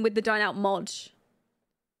do you mean with the Dine Out mod?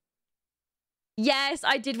 Yes,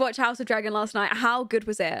 I did watch House of Dragon last night. How good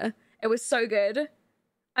was it? It was so good.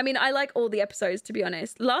 I mean, I like all the episodes, to be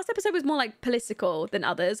honest. Last episode was more like political than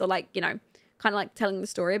others, or like, you know, kind of like telling the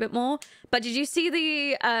story a bit more. But did you see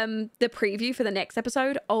the preview for the next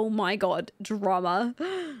episode? Oh my God, drama.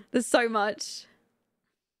 There's so much.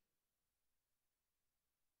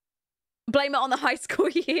 Blame it on the high school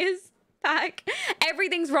years pack.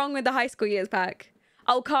 Everything's wrong with the high school years pack.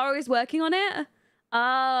 Oh, Caro is working on it?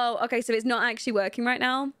 Oh, okay, so it's not actually working right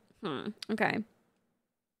now? Okay.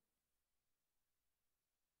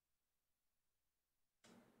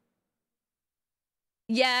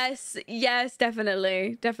 Yes, yes,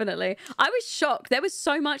 definitely, definitely. I was shocked. There was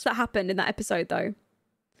so much that happened in that episode, though.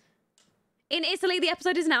 In Italy, the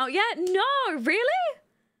episode isn't out yet? No, really?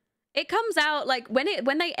 It comes out, like, when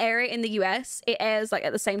they air it in the US, it airs, like,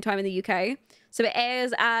 at the same time in the UK. So it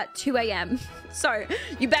airs at 2 a.m. So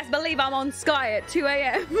you best believe I'm on Sky at 2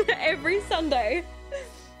 a.m. every Sunday.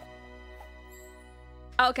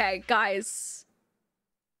 Okay, guys.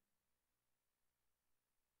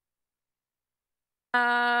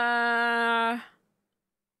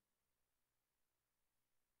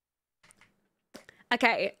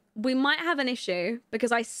 Okay, we might have an issue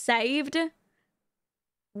because I saved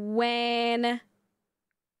when...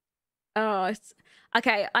 Oh,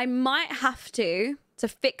 okay, I might have to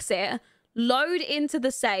fix it, load into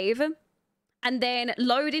the save, and then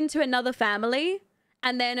load into another family,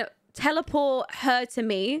 and then teleport her to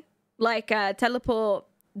me, like teleport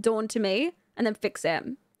Dawn to me, and then fix it.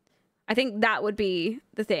 I think that would be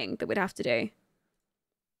the thing that we'd have to do.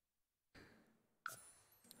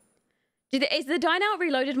 Is the Dine Out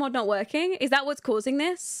Reloaded mod not working? Is that what's causing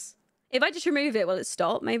this? If I just remove it, will it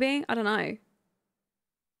stop, maybe? I don't know. I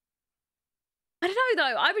don't know,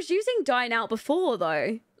 though. I was using Dine Out before,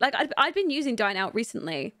 though. Like, I'd been using Dine Out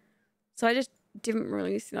recently. So I just didn't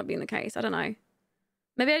really see that being the case. I don't know.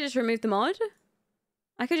 Maybe I just removed the mod?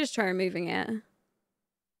 I could just try removing it.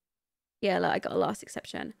 Yeah, look, I got a last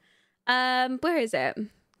exception. Where is it?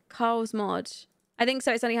 Carl's mod. I think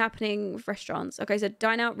so. It's only happening with restaurants. Okay, so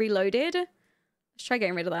Dine Out Reloaded. Let's try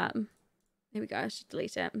getting rid of that. Here we go. I should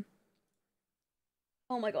delete it.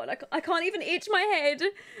 Oh my God, I can't even itch my head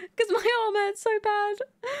because my arm hurts so bad.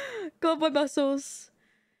 God, my muscles.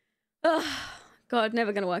 Ugh, God,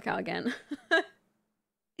 never gonna work out again.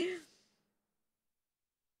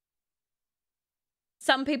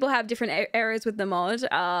 Some people have different errors with the mod.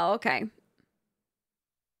 Oh, okay.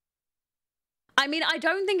 I mean, I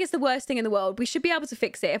don't think it's the worst thing in the world. We should be able to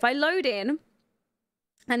fix it. If I load in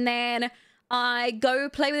and then I go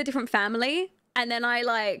play with a different family and then I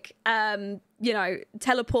like, you know,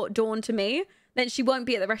 teleport Dawn to me, then she won't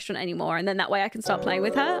be at the restaurant anymore. And then that way I can start playing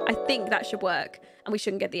with her. I think that should work. and we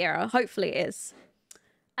shouldn't get the error. Hopefully it is.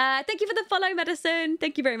 Thank you for the follow, Medicine.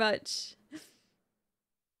 Thank you very much.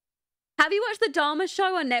 Have you watched the Dharma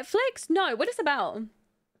show on Netflix? No. What is it about?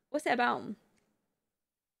 What's it about?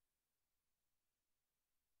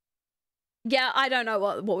 Yeah, I don't know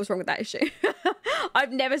what was wrong with that issue.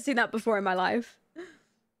 I've never seen that before in my life.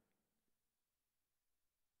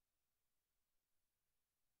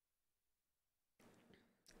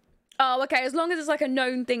 Oh, okay. As long as it's like a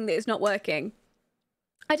known thing that is not working.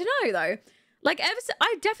 I don't know though. Like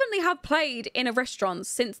I definitely have played in a restaurant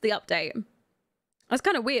since the update. That's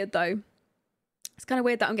kind of weird though. It's kind of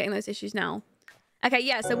weird that I'm getting those issues now. Okay,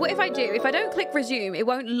 yeah, so what if I do? If I don't click resume, it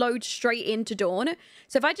won't load straight into Dawn.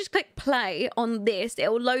 So if I just click play on this,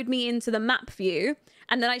 it will load me into the map view.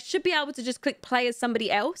 And then I should be able to just click play as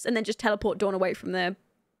somebody else and then just teleport Dawn away from the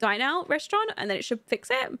dine out restaurant. And then it should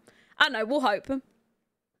fix it. I don't know, we'll hope.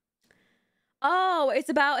 Oh, it's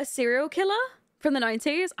about a serial killer from the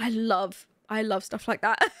 90s. I love stuff like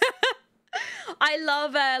that. I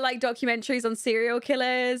love like documentaries on serial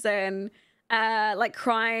killers and like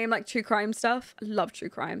crime, like true crime stuff. I love true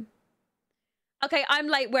crime. Okay, I'm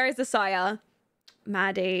late. Where is the sire?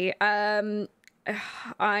 Maddie. I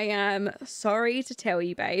am sorry to tell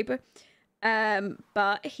you, babe.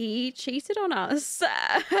 But he cheated on us.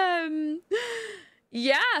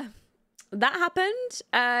 Yeah, that happened.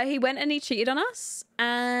 He went and he cheated on us.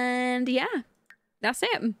 And yeah, that's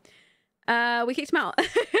it. We kicked him out.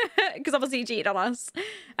 Because obviously he cheated on us.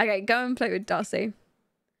 Okay, go and play with Darcy.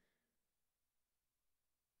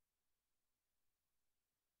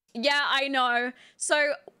 Yeah, I know.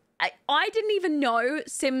 So I didn't even know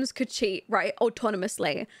Sims could cheat, right,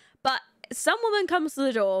 autonomously. But some woman comes to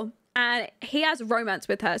the door and he has romance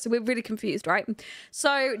with her. So we're really confused, right?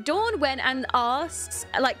 So Dawn went and asks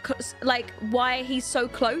like why he's so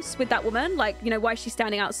close with that woman. Like, you know, why she's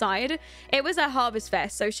standing outside. It was a harvest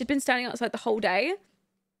fest. So she'd been standing outside the whole day.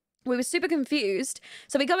 We were super confused.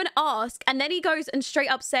 So we go and ask, and then he goes and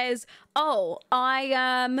straight up says, oh,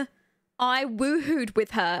 I woohooed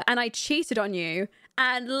with her and I cheated on you.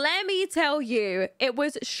 And let me tell you, it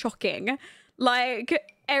was shocking. Like,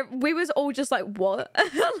 we was all just like, what?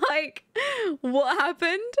 Like, what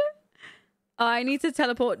happened? I need to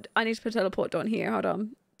teleport. I need to put teleport Dawn here. Hold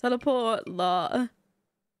on. Teleport No,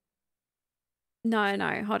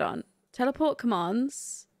 hold on. Teleport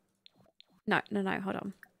commands. No, hold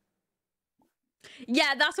on.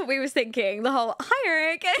 Yeah, that's what we was thinking. The whole, hi,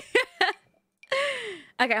 Eric.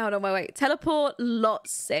 Okay, hold on, wait. Teleport lot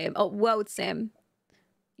sim. Oh, world sim.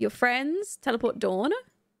 Your friends. Teleport Dawn.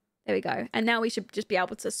 There we go. And now we should just be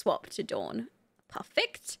able to swap to Dawn.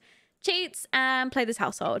 Perfect. Cheats and play this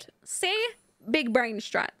household. See? Big brain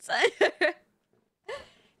strats.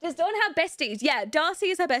 Does Dawn have besties? Yeah, Darcy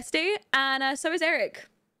is her bestie. And so is Eric.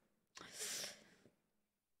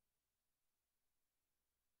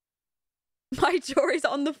 My jaw is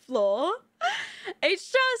on the floor.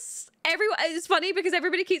 It's just everyone. It's funny because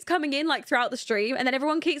everybody keeps coming in like throughout the stream, and then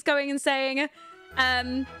everyone keeps going and saying,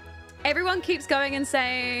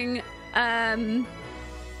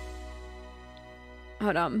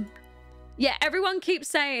 hold on. Yeah, everyone keeps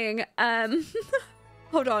saying,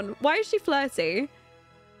 hold on. Why is she flirty?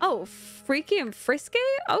 Oh, freaky and frisky?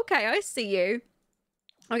 Okay, I see you.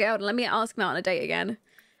 Okay, hold on. Let me ask him out on a date again.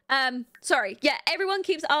 Sorry. Yeah, everyone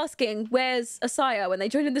keeps asking, where's Asaya when they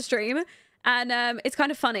join in the stream? And it's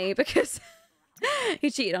kind of funny because he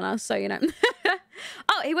cheated on us, so you know.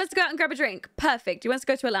 Oh, he wants to go out and grab a drink. Perfect. He wants to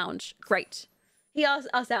go to a lounge. Great. He asked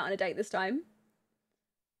us out on a date this time.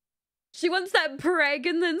 She wants that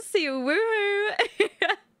pregnancy. Woohoo.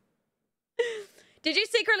 Did you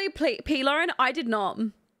secretly pee, Lauren? I did not.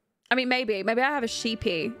 I mean, maybe. Maybe I have a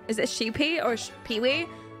sheepy. Is it sheepy or peewee?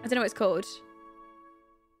 I don't know what it's called.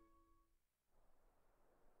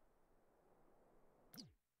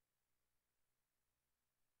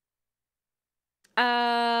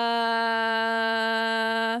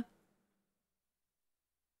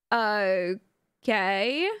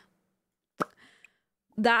 Okay.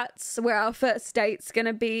 That's where our first date's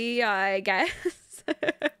gonna be, I guess.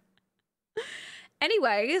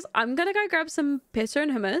 Anyways, I'm gonna go grab some pizza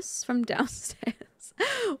and hummus from downstairs.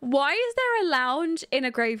 Why is there a lounge in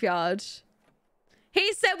a graveyard?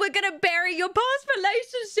 He said we're gonna bury your past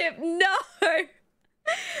relationship. No.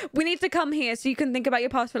 We need to come here so you can think about your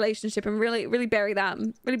past relationship and really bury that.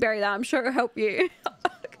 Really bury that. I'm sure it'll help you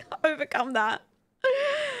overcome that.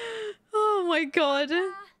 Oh my god.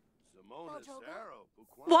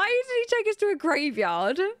 Why did he take us to a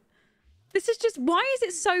graveyard? This is just, why is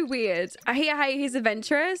it so weird? Hey, he's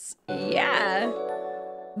adventurous. Yeah.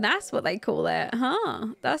 That's what they call it, huh?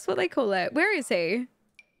 That's what they call it. Where is he?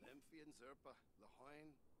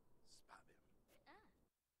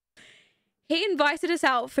 He invited us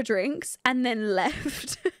out for drinks and then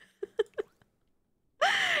left.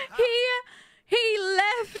 He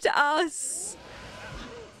left us.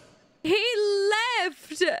 He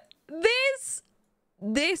left.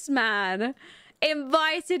 This man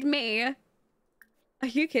invited me. Are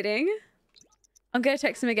you kidding? I'm gonna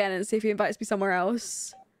text him again and see if he invites me somewhere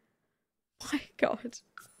else. My God.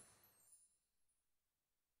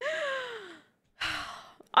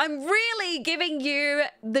 I'm really giving you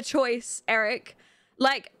the choice, Eric.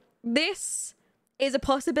 Like, this is a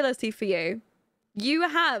possibility for you. You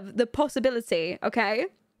have the possibility, okay,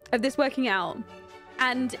 of this working out.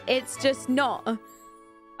 And it's just not.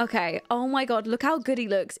 Okay. Oh my God. Look how good he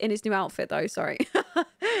looks in his new outfit, though. Sorry.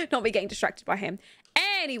 Not me getting distracted by him.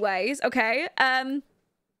 Anyways, okay.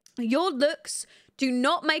 Your looks do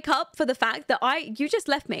not make up for the fact that you just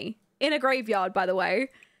left me in a graveyard, by the way.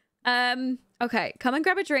 Okay. Come and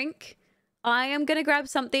grab a drink. I am going to grab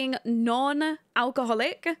something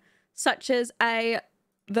non-alcoholic, such as a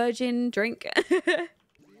virgin drink.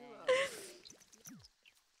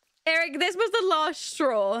 Eric, this was the last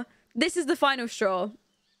straw. This is the final straw.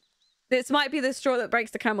 This might be the straw that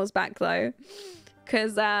breaks the camel's back, though.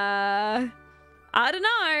 Because, I don't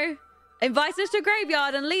know. Inviting us to a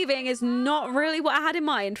graveyard and leaving is not really what I had in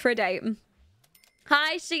mind for a date.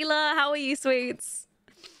 Hi, Sheila. How are you, sweets?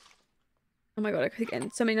 Oh my God, I'm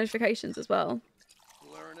getting so many notifications as well.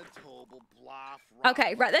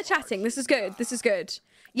 Okay, right, they're chatting. This is good. This is good.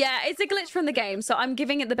 Yeah, it's a glitch from the game, so I'm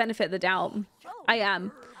giving it the benefit of the doubt. I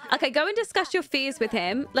am. Okay, go and discuss your fears with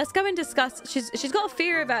him. Let's go and discuss... She's got a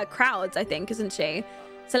fear of crowds, I think, isn't she?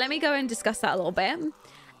 So let me go and discuss that a little bit.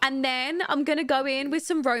 And then I'm going to go in with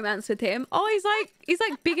some romance with him. Oh, he's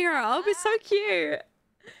like bigging her up. It's so cute.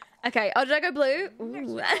 Okay, oh, did I go blue?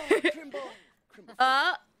 Ooh.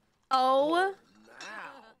 Oh.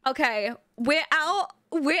 Okay, we're out.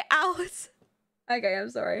 Okay, I'm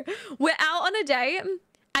sorry. We're out on a date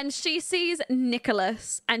and she sees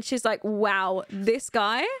Nicholas and she's like, wow, this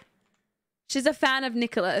guy? She's a fan of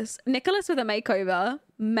Nicholas. Nicholas with a makeover?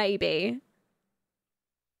 Maybe.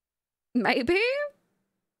 Maybe?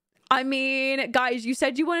 I mean, guys, you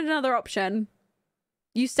said you wanted another option.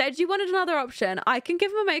 You said you wanted another option. I can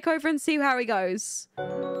give him a makeover and see how he goes.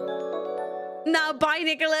 Now, bye,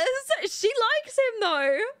 Nicholas. She likes him,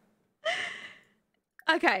 though.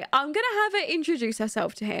 Okay, I'm going to have her introduce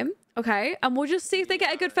herself to him, okay? And we'll just see if they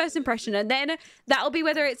get a good first impression. And then that'll be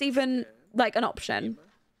whether it's even, like, an option.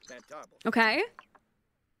 Okay?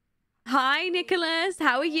 Hi, Nicholas.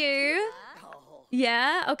 How are you?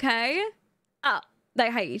 Yeah, okay. Oh,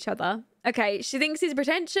 they hate each other. Okay, she thinks he's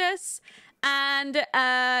pretentious. And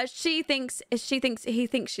he thinks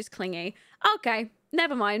she's clingy. Okay,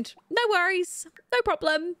 never mind. No worries. No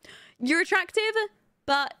problem. You're attractive,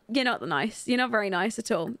 but you're not nice. You're not very nice at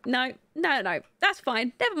all. No. That's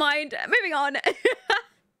fine. Never mind. Moving on. Never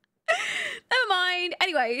mind.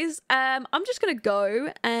 Anyways, I'm just going to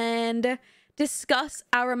go and discuss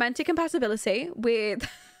our romantic compatibility with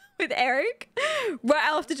Eric right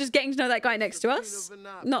after just getting to know that guy next to us.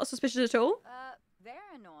 Not suspicious at all. They're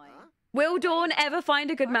annoying. Will Dawn ever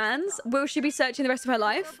find a good man's? Will she be searching the rest of her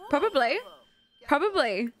life? Probably.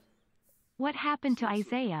 Probably. What happened to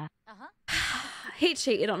Isaiah? He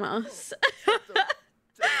cheated on us.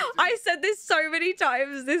 I said this so many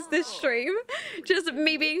times this stream. Just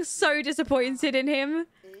me being so disappointed in him.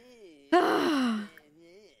 Can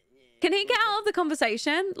he get out of the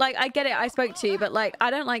conversation? Like, I get it, I spoke to you, but like,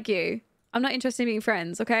 I don't like you. I'm not interested in being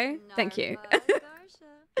friends, okay? Thank you.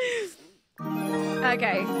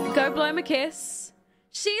 Okay, go blow him a kiss.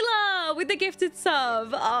 Sheila with the gifted sub.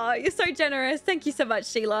 Oh, you're so generous. Thank you so much,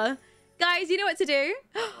 Sheila. Guys, you know what to do.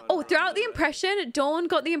 Oh, throughout the impression, Dawn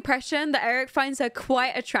got the impression that Eric finds her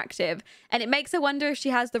quite attractive, and it makes her wonder if she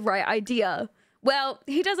has the right idea. Well,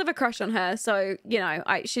 he does have a crush on her, so, you know,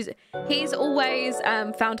 he's always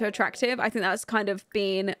found her attractive. I think that's kind of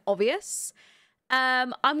been obvious.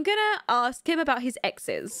 I'm gonna ask him about his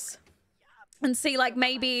exes and see, like,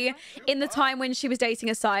 maybe in the time when she was dating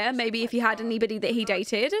Asaya, maybe if he had anybody that he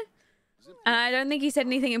dated. And I don't think he said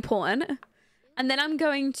anything important. And then I'm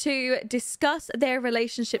going to discuss their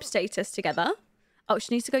relationship status together. Oh,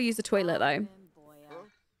 she needs to go use the toilet, though.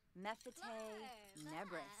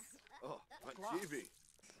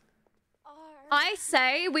 I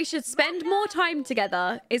say we should spend more time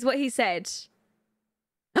together, is what he said.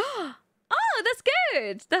 Oh, that's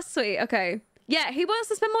good. That's sweet. Okay. Yeah, he wants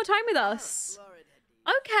to spend more time with us.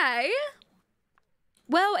 Okay.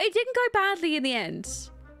 Well, it didn't go badly in the end.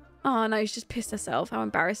 Oh, no, she's just pissed herself. How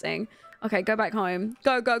embarrassing. Okay, go back home.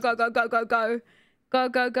 Go, go, go, go, go, go, go. Go,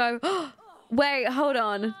 go, go. Wait, hold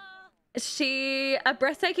on. A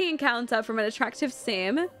breathtaking encounter from an attractive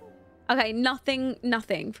sim. Okay,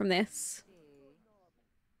 nothing from this.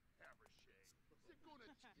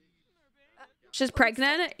 She's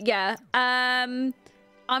pregnant? Yeah.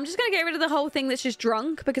 I'm just gonna get rid of the whole thing that she's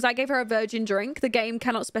drunk because I gave her a virgin drink. The game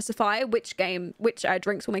cannot specify which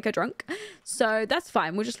drinks will make her drunk. So that's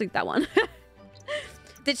fine. We'll just leave that one.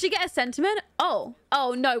 Did she get a sentiment? Oh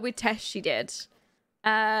no, with Tess she did.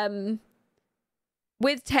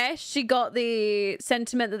 With Tess, she got the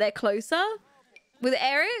sentiment that they're closer. With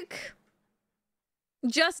Eric,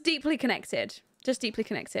 just deeply connected. Just deeply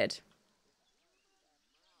connected.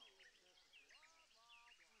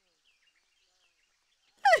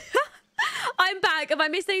 I'm back. Have I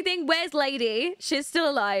missed anything? Where's Lady? She's still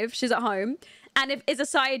alive. She's at home. And is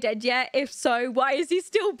Asaya dead yet? If so, why is he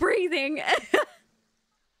still breathing?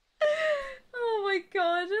 Oh my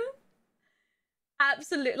god.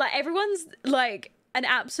 Absolute. Like, everyone's like an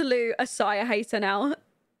absolute Asaya hater now.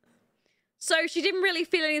 So she didn't really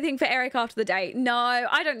feel anything for Eric after the date. No,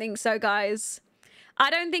 I don't think so, guys. I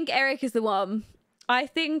don't think Eric is the one. I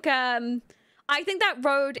think that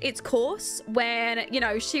rode its course when, you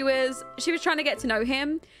know, she was trying to get to know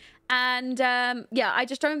him. And yeah, I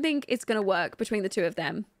just don't think it's gonna work between the two of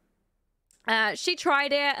them. She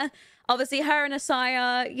tried it. Obviously, her and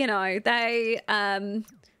Asaya, you know,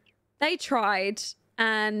 they tried,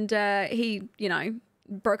 and he, you know,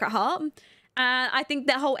 broke her heart. I think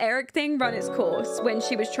that whole Eric thing ran its course when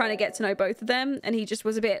she was trying to get to know both of them, and he just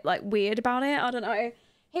was a bit like weird about it. I don't know.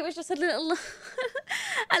 He was just a little,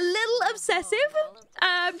 a little obsessive,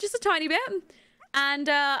 just a tiny bit. And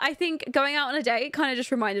I think going out on a date kind of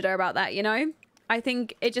just reminded her about that, you know? I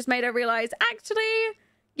think it just made her realize, actually,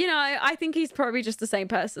 you know, I think he's probably just the same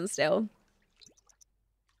person still.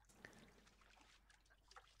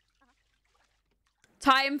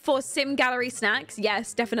 Time for sim gallery snacks.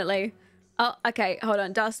 Yes, definitely. Oh, okay. Hold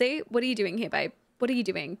on. Darcy, what are you doing here, babe? What are you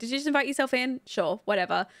doing? Did you just invite yourself in? Sure,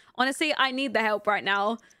 whatever. Honestly, I need the help right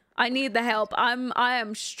now. I need the help. I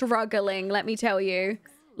am struggling, let me tell you.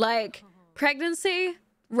 Like, pregnancy,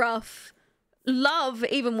 rough. Love,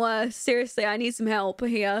 even worse. Seriously, I need some help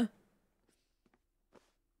here.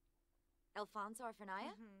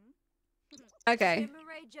 Okay.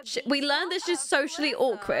 We learned that she's socially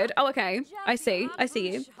awkward. Oh, okay. I see. I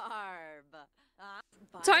see you.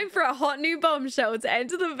 Time for a hot new bombshell to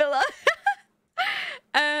enter the villa.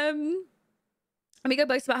 Amigo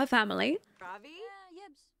boasts about her family.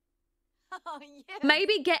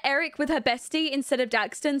 Maybe get Eric with her bestie instead of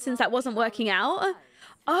Daxton since that wasn't working out.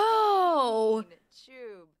 Oh,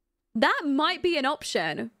 that might be an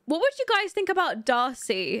option. What would you guys think about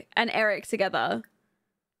Darcy and Eric together?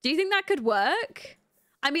 Do you think that could work?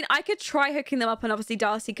 I mean, I could try hooking them up and obviously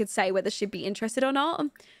Darcy could say whether she'd be interested or not.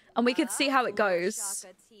 And we could see how it goes.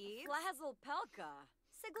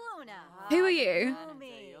 Who are you?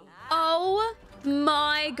 Oh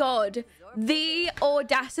my god. The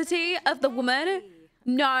audacity of the woman.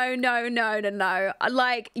 No, no, no, no, no.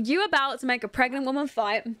 Like, you about to make a pregnant woman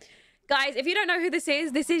fight. Guys, if you don't know who this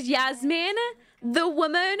is Yasmin, the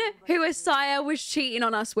woman who Asaya was cheating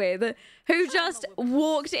on us with, who just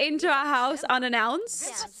walked into our house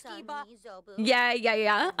unannounced. Yeah.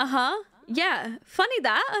 Yeah, funny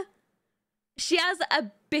that. She has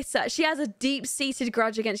a deep-seated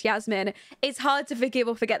grudge against Yasmin. It's hard to forgive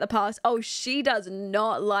or forget the past. Oh, she does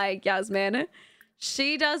not like Yasmin.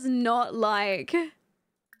 She does not like...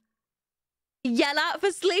 Yell at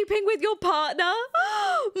for sleeping with your partner?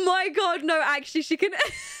 Oh my god, no, actually, she can...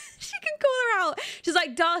 she can call her out. She's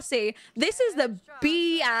like, Darcy, this is the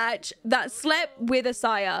biatch that slept with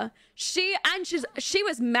Asaya. She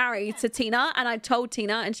was married to Tina, and I told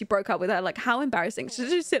Tina, and she broke up with her. Like, how embarrassing.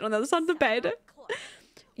 She's just sitting on the other side of the bed.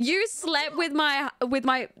 You slept with my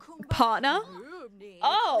partner?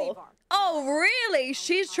 Oh, really?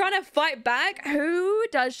 She's trying to fight back? Who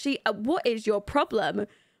does she... what is your problem?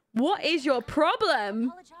 What is your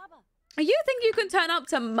problem? You think you can turn up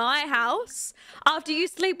to my house after you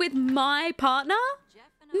sleep with my partner?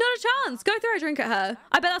 Not a chance. Go throw a drink at her.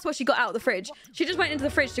 I bet that's what she got out of the fridge. She just went into the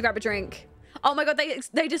fridge to grab a drink. Oh my god,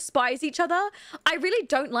 they despise each other. I really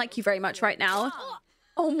don't like you very much right now.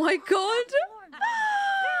 Oh my god.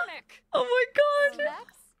 Oh my god.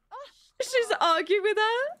 She's arguing with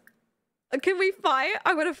her. Can we fight?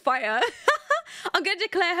 I want to fight her. I'm going to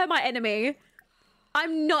declare her my enemy.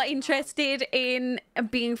 I'm not interested in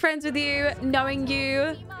being friends with you, knowing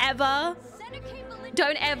you, ever.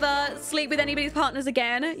 Don't ever sleep with anybody's partners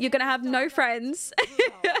again. You're gonna have no friends.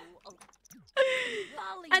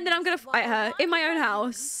 And then I'm gonna fight her in my own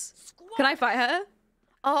house. Can I fight her?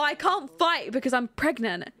 Oh, I can't fight because I'm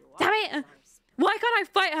pregnant. Damn it. Why can't I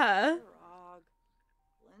fight her?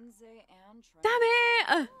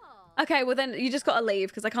 Damn it! Okay, well then you just gotta leave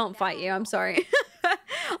because I can't fight you. I'm sorry.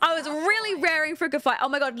 I was really raring for a good fight. Oh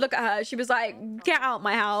my god, look at her. She was like, get out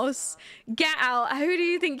my house. Get out. Who do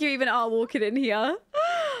you think you even are walking in here?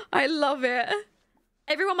 I love it.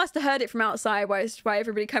 Everyone must have heard it from outside why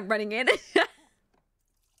everybody came running in.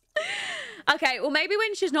 Okay, well maybe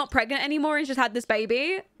when she's not pregnant anymore and she's had this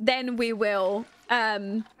baby, then we will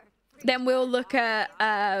look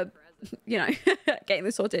at you know, getting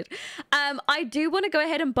this sorted. I do want to go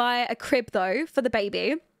ahead and buy a crib though for the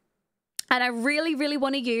baby. And I really, really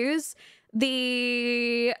want to use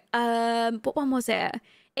the, what one was it?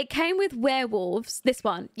 It came with werewolves, this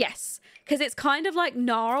one, yes. Because it's kind of like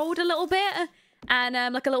gnarled a little bit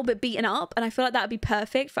and like a little bit beaten up. And I feel like that would be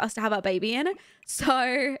perfect for us to have our baby in.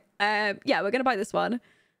 So, yeah, we're going to buy this one.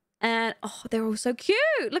 And, oh, they're all so cute.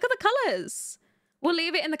 Look at the colors. We'll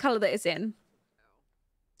leave it in the color that it's in.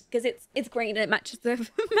 Because it's green and it matches the,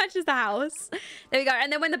 matches the house. There we go.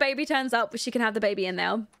 And then when the baby turns up, she can have the baby in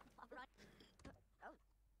there.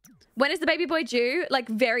 When is the baby boy due? Like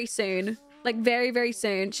very soon. Like very, very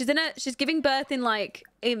soon. She's giving birth in like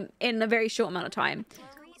in a very short amount of time.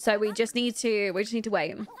 So we just need to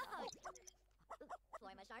wait.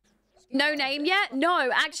 No name yet? No,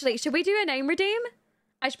 actually, should we do a name redeem?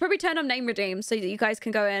 I should probably turn on name redeem so that you guys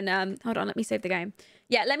can go and hold on, let me save the game.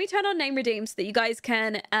 Yeah, let me turn on name redeem so that you guys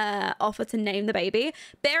can offer to name the baby.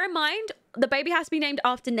 Bear in mind, the baby has to be named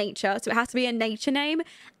after nature, so it has to be a nature name,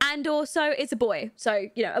 and also it's a boy. So,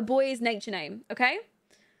 you know, a boy's nature name, okay?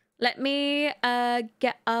 Let me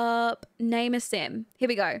get up name a sim. Here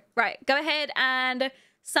we go. Right, go ahead and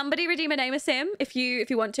somebody redeem a name a sim if you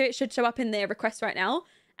want to. It should show up in their request right now,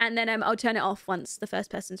 and then I'll turn it off once the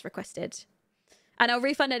first person's requested. And I'll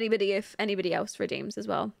refund anybody if anybody else redeems as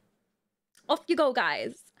well. Off you go,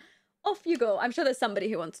 guys. Off you go. I'm sure there's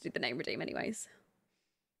somebody who wants to do the name redeem anyways.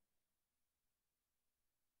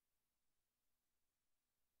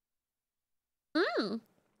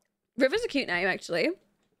 River's a cute name, actually.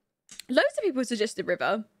 Loads of people suggested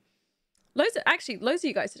River. Loads of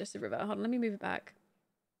you guys suggested River. Hold on, let me move it back.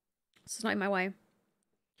 It's not in my way.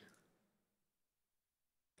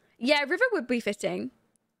 Yeah, River would be fitting.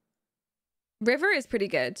 River is pretty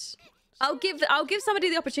good. I'll give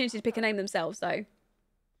somebody the opportunity to pick a name themselves though.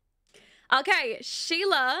 Okay,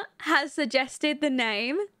 Sheila has suggested the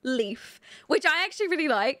name Leaf, which I actually really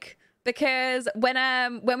like because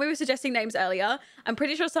when we were suggesting names earlier, I'm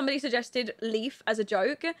pretty sure somebody suggested Leaf as a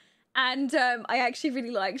joke, and I actually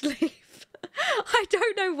really liked Leaf. I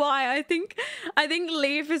don't know why. I think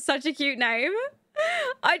Leaf is such a cute name.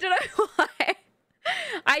 I don't know why.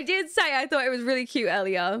 I did say I thought it was really cute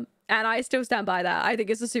earlier. And I still stand by that. I think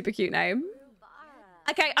it's a super cute name.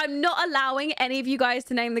 Okay, I'm not allowing any of you guys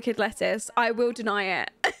to name the kid Lettuce. I will deny it.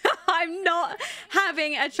 I'm not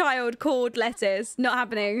having a child called Lettuce. Not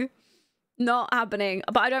happening. Not happening.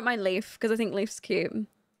 But I don't mind Leaf because I think Leaf's cute.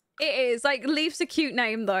 It is. Like, Leaf's a cute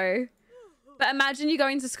name though. But imagine you go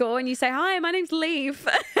into school and you say, hi, my name's Leaf.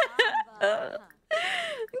 Okay.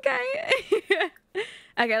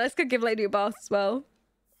 Okay, let's go give Lady a bath as well.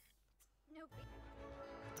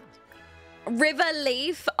 River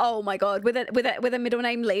Leaf. Oh my god, with a middle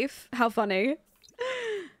name Leaf. How funny.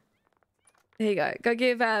 There you go. Go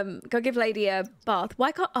give Lady a bath.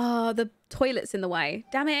 Why can't the toilet's in the way.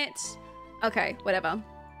 Damn it. Okay, whatever.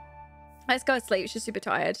 Let's go to sleep. She's super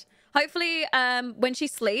tired. Hopefully, when she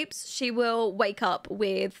sleeps, she will wake up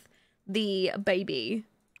with the baby.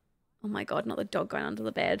 Oh my god, not the dog going under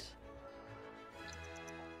the bed.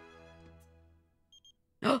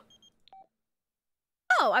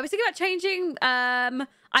 Oh, I was thinking about changing.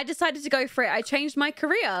 I decided to go for it. I changed my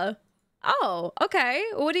career. Oh, okay.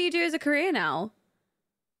 What do you do as a career now?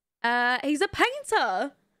 He's a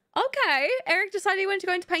painter. Okay. Eric decided he wanted to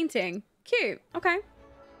go into painting. Cute. Okay.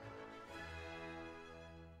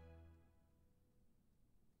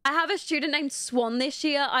 I have a student named Swan this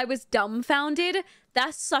year. I was dumbfounded.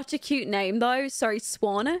 That's such a cute name, though. Sorry,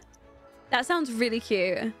 Swan. That sounds really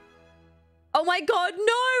cute. Oh my god,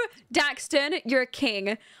 no! Daxton, you're a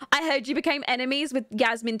king. I heard you became enemies with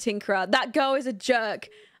Yasmin Tinkerer. That girl is a jerk.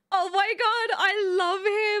 Oh my god, I love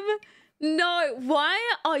him. No, why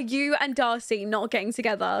are you and Darcy not getting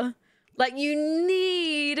together? Like, you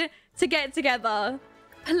need to get together.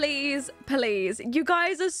 Please, please. You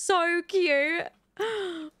guys are so cute.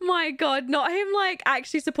 My god, not him, like,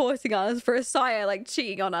 actually supporting us for a sire, like,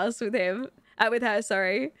 cheating on us with him. With her,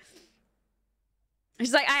 sorry.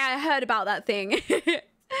 She's like, I heard about that thing.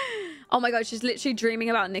 Oh my god, she's literally dreaming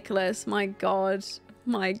about Nicholas. My god.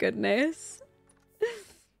 My goodness.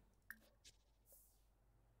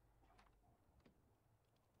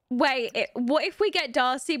 Wait, what if we get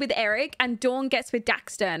Darcy with Eric and Dawn gets with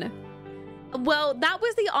Daxton? Well, that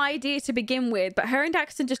was the idea to begin with, but her and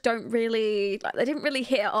Daxton just don't really, like, they didn't really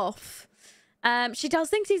hit it off. She does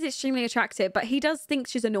think he's extremely attractive, but he does think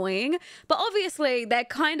she's annoying. But obviously, they're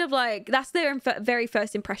kind of like, that's their very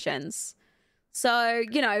first impressions. So,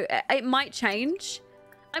 you know, it might change.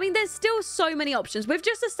 I mean, there's still so many options. We've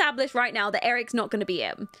just established right now that Eric's not going to be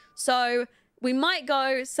him. So we might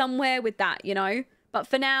go somewhere with that, you know. But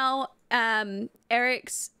for now,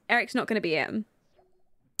 Eric's not going to be him.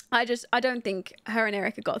 I don't think her and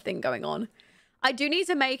Eric have got a thing going on. I do need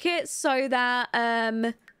to make it so that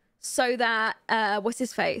what's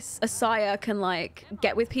his face? Asaya can like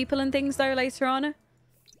get with people and things though later on.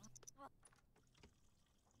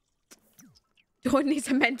 Dawn needs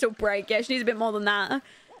a mental break. Yeah, she needs a bit more than that.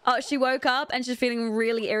 She woke up and she's feeling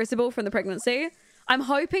really irritable from the pregnancy. I'm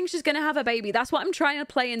hoping she's going to have a baby. That's what I'm trying to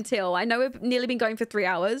play until. I know we've nearly been going for 3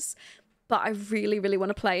 hours, but I really, really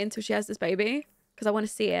want to play until she has this baby because I want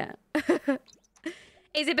to see it.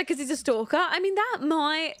 Is it because he's a stalker? I mean, that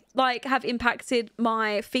might like have impacted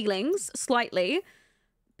my feelings slightly,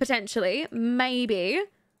 potentially, maybe.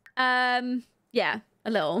 Yeah,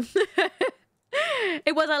 a little.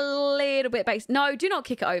 It was a little bit based. No, do not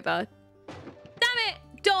kick it over. Damn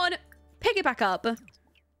it, Dawn. Pick it back up.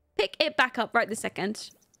 Pick it back up right this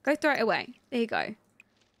second. Go throw it away. There you go.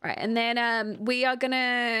 Right, and then we are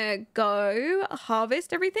gonna go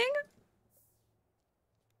harvest everything.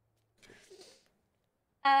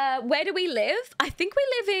 Where do we live? I think we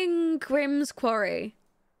live in Grimm's Quarry.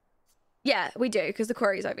 Yeah, we do, because the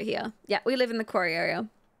quarry's over here. Yeah, we live in the quarry area.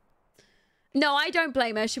 No, I don't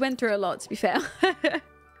blame her. She went through a lot, to be fair.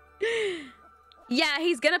 Yeah,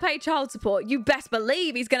 he's gonna pay child support. You best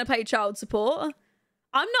believe he's gonna pay child support.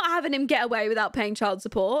 I'm not having him get away without paying child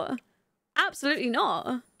support. Absolutely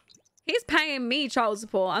not. He's paying me child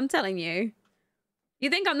support, I'm telling you. You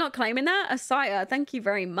think I'm not claiming that? Asaya, thank you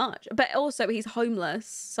very much. But also, he's homeless,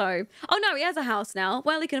 so... Oh, no, he has a house now.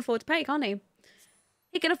 Well, he can afford to pay, can't he?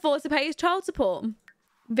 He can afford to pay his child support.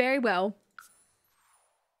 Very well.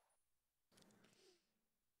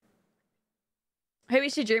 Who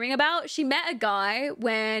is she dreaming about? She met a guy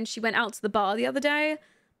when she went out to the bar the other day,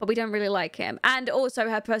 but we don't really like him. And also,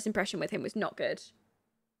 her first impression with him was not good.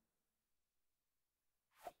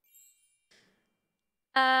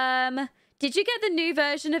 Did you get the new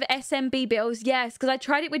version of SMB Bills? Yes, because I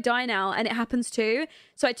tried it with Dine Out and it happens too.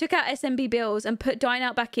 So I took out SMB Bills and put Dine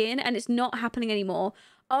Out back in and it's not happening anymore.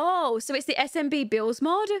 Oh, so it's the SMB Bills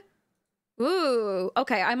mod? Ooh,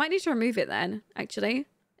 okay. I might need to remove it then, actually,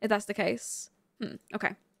 if that's the case.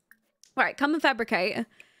 Okay. All right, come and fabricate.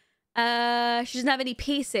 She doesn't have any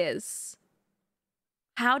pieces.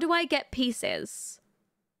 How do I get pieces?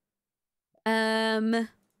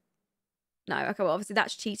 No, okay, well, obviously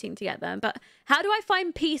that's cheating to get them. But how do I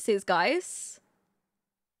find pieces, guys?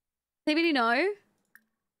 Anybody know?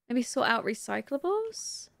 Maybe sort out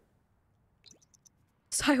recyclables?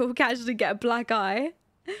 So I will casually get a black eye.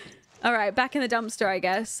 All right, back in the dumpster, I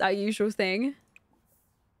guess. Our usual thing.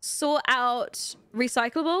 Sort out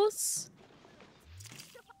recyclables.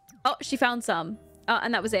 Oh, she found some. Oh,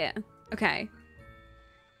 and that was it. Okay.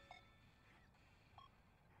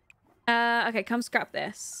 Okay, come scrap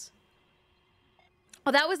this.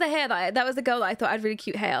 Oh, that was the hair that was the girl that I thought had really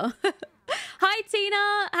cute hair. Hi,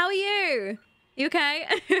 Tina. How are you? You okay?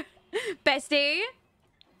 Bestie?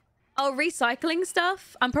 Oh, recycling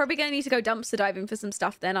stuff? I'm probably going to need to go dumpster diving for some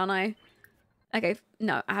stuff then, aren't I? Okay.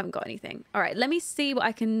 No, I haven't got anything. All right. Let me see what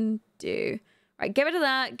I can do. All right. Get rid of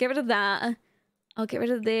that. Get rid of that. I'll get rid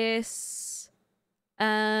of this.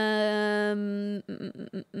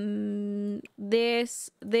 This.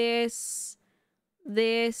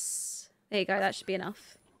 There you go. That should be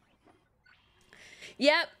enough.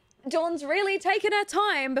 Yep. Dawn's really taking her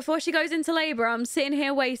time before she goes into labor. I'm sitting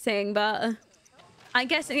here waiting, but I'm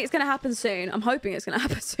guessing it's going to happen soon. I'm hoping it's going to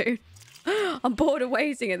happen soon. I'm bored of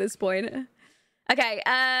waiting at this point. Okay.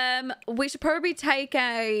 We should probably take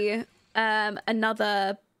a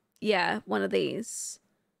another, yeah, one of these.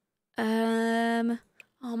 Oh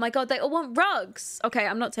my God, they all want rugs. Okay,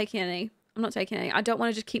 I'm not taking any. I'm not taking any. I don't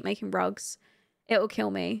want to just keep making rugs. It will kill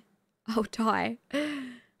me. I'll die.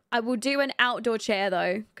 I will do an outdoor chair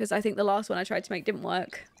though, because I think the last one I tried to make didn't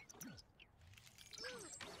work.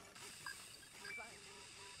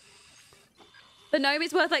 The gnome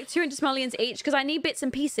is worth like 200 simoleons each because I need bits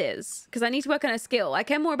and pieces. Because I need to work on her skill. I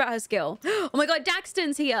care more about her skill. Oh my God,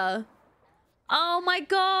 Daxton's here. Oh my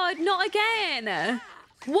God, not again.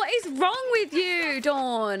 What is wrong with you,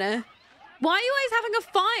 Dawn? Why are you always having a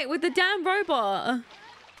fight with the damn robot?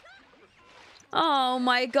 Oh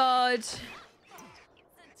my God.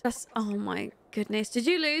 That's, oh my goodness. Did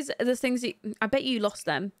you lose the things you... I bet you lost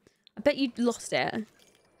them. I bet you lost it.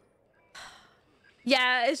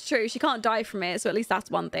 Yeah, it's true. She can't die from it, so at least that's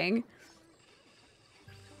one thing.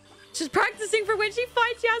 She's practicing for when she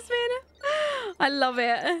fights Yasmin. I love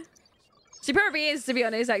it. She probably is, to be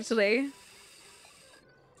honest, actually.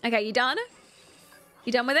 Okay, you done?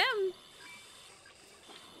 You done with him?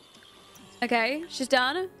 Okay, she's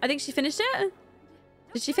done. I think she finished it.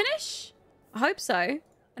 Did she finish? I hope so.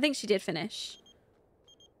 I think she did finish.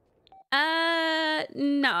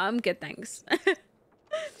 No, I'm good, thanks.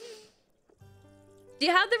 Do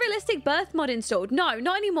you have the realistic birth mod installed? No,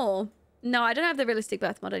 not anymore. No, I don't have the realistic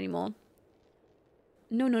birth mod anymore.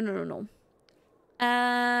 No.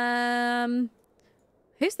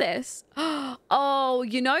 Who's this? Oh,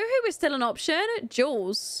 you know who was still an option?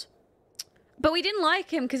 Jules. But we didn't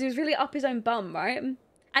like him because he was really up his own bum, right? And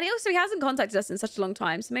he hasn't contacted us in such a long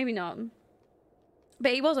time, so maybe not.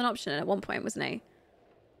 But he was an option at one point, wasn't he?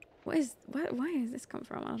 Why is this come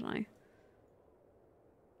from? I don't know.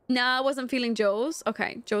 No, I wasn't feeling Jules.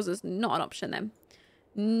 Okay, Jules is not an option then.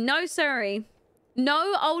 No, sorry.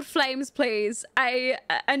 No old flames, please. A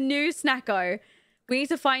new Snacko. We need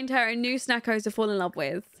to find her a new Snacko to fall in love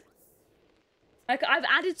with. Like, I've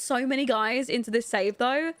added so many guys into this save,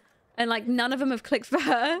 though. And, like, none of them have clicked for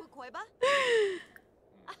her.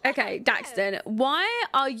 Okay, Daxton. Why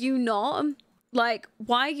are you not... Like,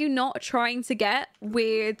 why are you not trying to get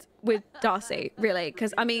with Darcy, really?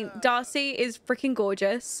 Because, I mean, Darcy is freaking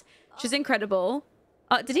gorgeous. She's incredible.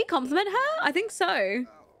 Did he compliment her? I think so.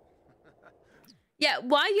 Yeah,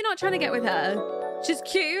 why are you not trying to get with her? She's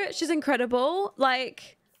cute. She's incredible.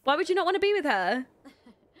 Like, why would you not want to be with her?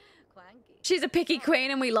 She's a picky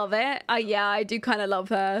queen and we love it. Yeah, I do kind of love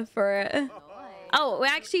her for it. Oh, we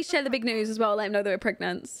actually share the big news as well. Let him know that we're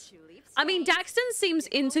pregnant. I mean, Daxton seems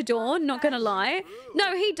into Dawn, not gonna lie.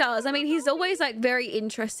 No, he does. I mean, he's always, like, very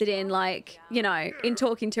interested in, like, you know, in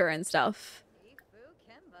talking to her and stuff.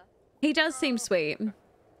 He does seem sweet.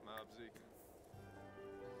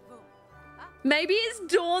 Maybe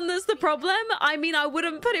it's Dawn that's the problem. I mean, I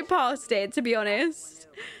wouldn't put it past it, to be honest.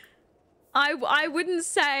 I wouldn't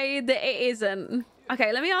say that it isn't.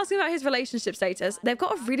 Okay, let me ask you about his relationship status. They've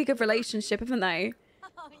got a really good relationship, haven't they?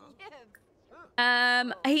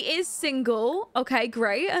 He is single. Okay,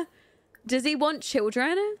 great. Does he want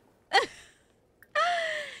children?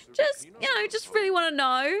 Just, you know, just really want to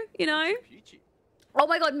know, you know? Oh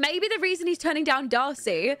my god, maybe the reason he's turning down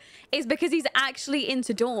Darcy is because he's actually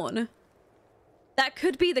into Dawn. That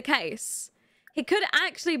could be the case. He could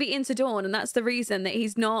actually be into Dawn, and that's the reason that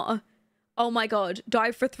he's not... Oh my god,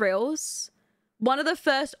 dive for thrills. One of the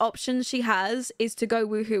first options she has is to go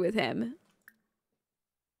woohoo with him.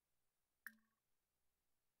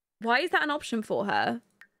 Why is that an option for her?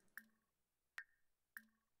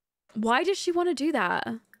 Why does she want to do that?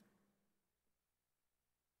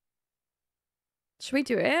 Should we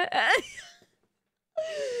do it?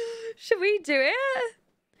 Should we do it?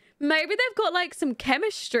 Maybe they've got like some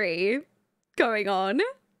chemistry going on.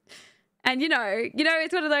 And you know,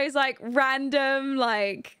 it's one of those like random,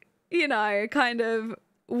 like, you know, kind of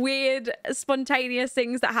weird spontaneous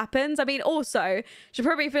things that happens. I mean, also she's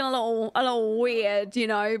probably feeling a little weird, you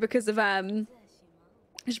know, because of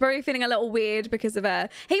she's probably feeling a little weird because of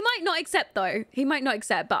he might not accept though. He might not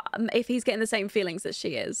accept, but if he's getting the same feelings that she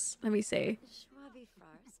is. Let me see.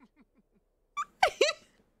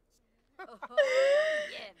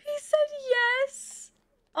 He said yes.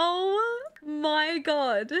 Oh my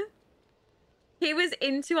god. He was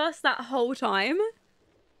into us that whole time.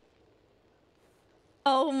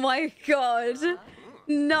 Oh my god.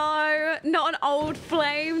 No, not an old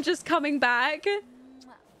flame just coming back.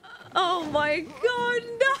 Oh my god,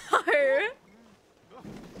 no.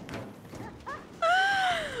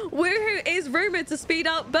 Woohoo is rumored to speed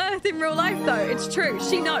up birth in real life though. It's true.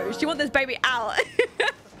 She knows. She wants this baby out.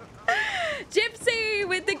 Gypsy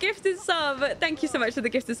with the gifted sub. Thank you so much for the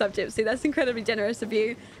gifted sub, Gypsy. That's incredibly generous of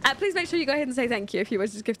you. Please make sure you go ahead and say thank you if you were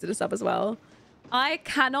just gifted a sub as well. I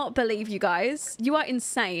cannot believe you guys. You are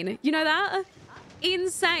insane. You know that?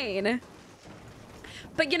 Insane.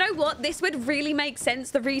 But you know what? This would really make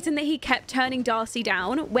sense. The reason that he kept turning Darcy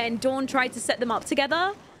down when Dawn tried to set them up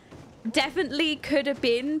together definitely could have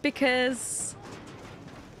been because...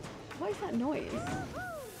 What is that noise?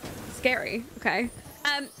 Scary. Okay.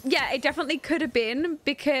 Yeah, it definitely could have been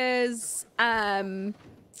because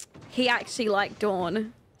he actually liked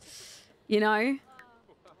Dawn. You know?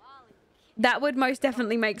 That would most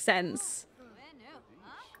definitely make sense.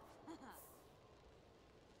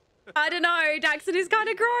 I don't know. Daxton is kind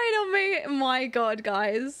of crying on me. My god,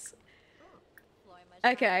 guys.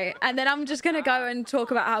 Okay, and then I'm just gonna go and talk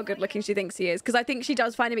about how good looking she thinks he is, because I think she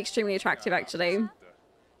does find him extremely attractive, actually.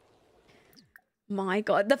 My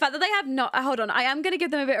God, the fact that they have not... hold on, I am gonna give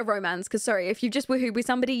them a bit of romance, because sorry, if you just woohooed with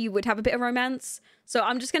somebody, you would have a bit of romance. So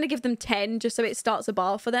I'm just gonna give them 10, just so it starts a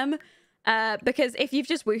bar for them. Because if you've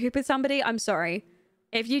just woohooed with somebody, I'm sorry.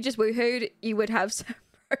 If you just woohooed, you would have some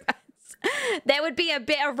romance. There would be a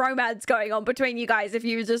bit of romance going on between you guys if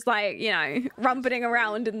you were just like, you know, rumpeting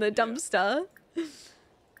around in the dumpster.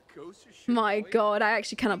 My God, I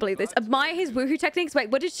actually cannot believe this. Admire his woohoo techniques. Wait,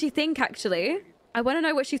 what did she think, actually? I want to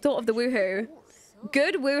know what she thought of the woohoo.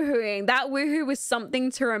 Good woohooing. That woohoo was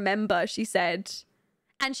something to remember, she said.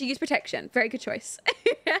 And she used protection. Very good choice.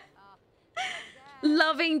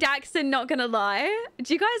 Loving Daxton, not gonna lie.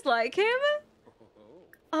 Do you guys like him?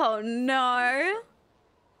 Oh, no.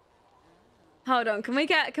 Hold on. Can we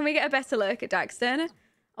get a better look at Daxton?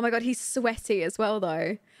 Oh my God, he's sweaty as well,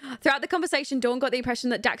 though. Throughout the conversation, Dawn got the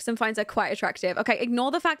impression that Daxton finds her quite attractive. Okay,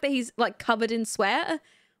 ignore the fact that he's like covered in sweat.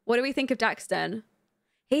 What do we think of Daxton?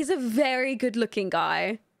 He's a very good looking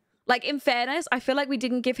guy. Like, in fairness, I feel like we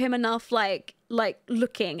didn't give him enough like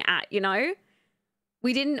looking at, you know?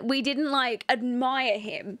 We didn't like admire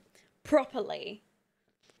him properly.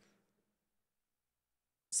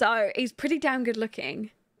 So he's pretty damn good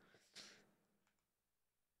looking.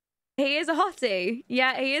 He is a hottie.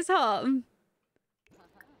 Yeah, he is hot.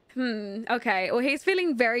 Okay. Well, he's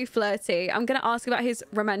feeling very flirty. I'm going to ask about his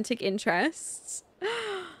romantic interests.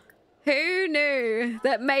 Who knew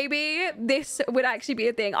that maybe this would actually be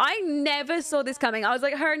a thing? I never saw this coming. I was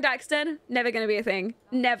like, her and Daxton, never going to be a thing.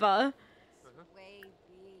 Never.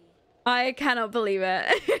 I cannot believe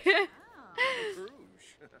it.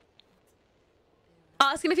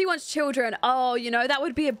 Ask him if he wants children. Oh, you know, that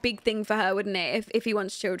would be a big thing for her, wouldn't it? If he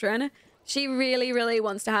wants children. She really, really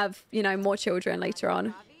wants to have, you know, more children later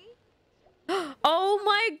on. Oh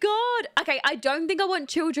my God. Okay, I don't think I want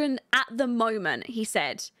children at the moment, he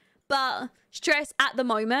said. But stress at the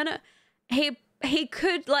moment, he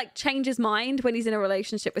could like change his mind when he's in a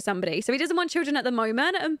relationship with somebody. So he doesn't want children at the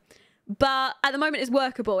moment, but at the moment it's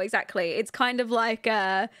workable. Exactly. It's kind of like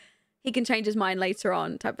he can change his mind later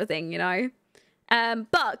on type of thing, you know?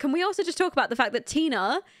 But can we also just talk about the fact that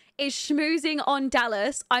Tina is schmoozing on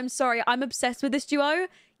Dallas? I'm sorry, I'm obsessed with this duo.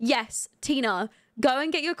 Yes, Tina, go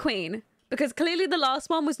and get your queen. Because clearly the last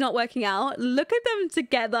one was not working out. Look at them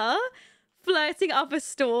together, flirting up a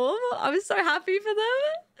storm. I'm so happy for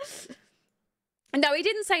them. No, he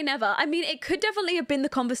didn't say never. I mean, it could definitely have been the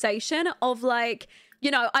conversation of like, you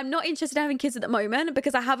know, I'm not interested in having kids at the moment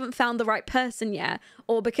because I haven't found the right person yet.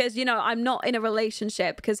 Or because, you know, I'm not in a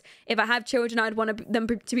relationship. Because if I have children, I'd want them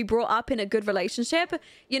to be brought up in a good relationship.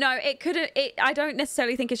 You know, I don't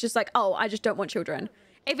necessarily think it's just like, oh, I just don't want children.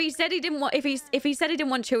 If he said he didn't want, if he said he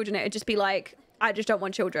didn't want children, it would just be like, I just don't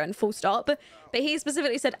want children, full stop. But he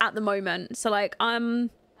specifically said at the moment. So like, I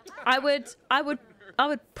would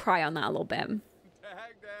pry on that a little bit.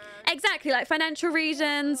 Exactly, like financial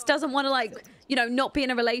reasons, doesn't want to like, you know, not be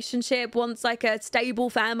in a relationship, wants like a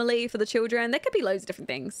stable family for the children. There could be loads of different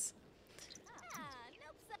things.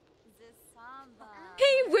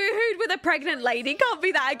 He woohooed with a pregnant lady. Can't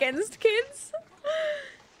be that against kids.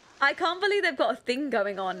 I can't believe they've got a thing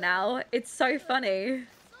going on now. It's so funny.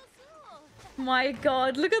 My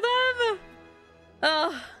God, look at them.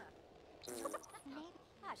 Oh.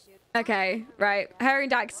 Okay, right. Her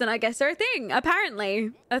and Daxton, I guess, are a thing,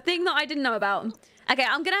 apparently. A thing that I didn't know about. Okay,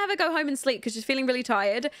 I'm gonna have her go home and sleep because she's feeling really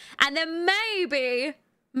tired. And then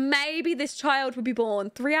maybe this child will be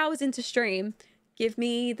born 3 hours into stream. Give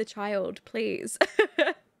me the child, please.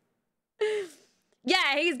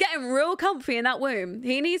 Yeah, he's getting real comfy in that womb.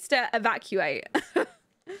 He needs to evacuate.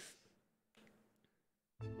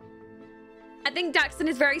 I think Daxton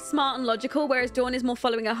is very smart and logical, whereas Dawn is more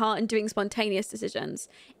following her heart and doing spontaneous decisions.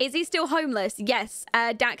 Is he still homeless? Yes.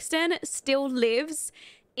 Daxton still lives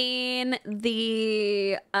in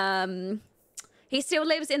the... he still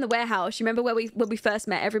lives in the warehouse. You remember where we first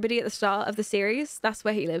met everybody at the start of the series? That's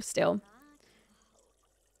where he lives still.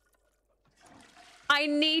 I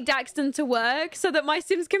need Daxton to work so that my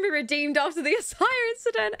Sims can be redeemed after the Asire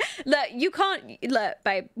incident. Look, you can't... Look,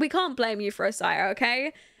 babe, we can't blame you for Asire,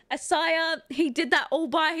 okay? Asire, he did that all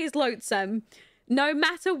by his lonesome. No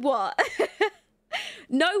matter what.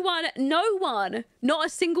 No one, not a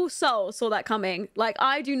single soul saw that coming. Like,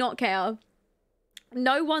 I do not care.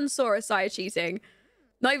 No one saw Asire cheating.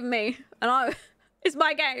 Not even me. And it's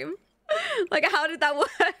my game. Like, how did that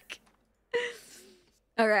work?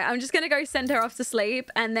 All right, I'm just going to go send her off to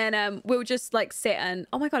sleep. And then we'll just, like, sit and...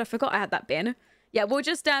 Oh, my God, I forgot I had that bin. Yeah, we'll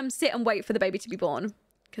just sit and wait for the baby to be born.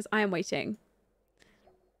 Because I am waiting.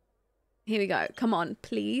 Here we go. Come on,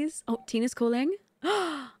 please. Oh, Tina's calling.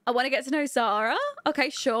 I want to get to know Sarah. Okay,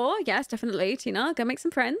 sure. Yes, definitely. Tina, go make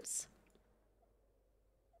some friends.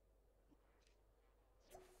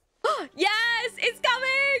 Yes, it's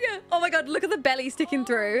coming. Oh my God, look at the belly sticking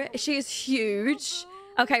through. She is huge.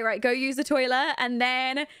 Okay, right. Go use the toilet and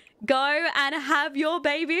then go and have your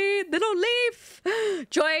baby, little Leaf.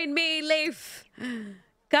 Join me, Leaf.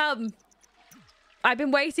 Come. I've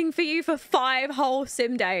been waiting for you for 5 whole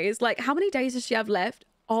sim days. Like, how many days does she have left?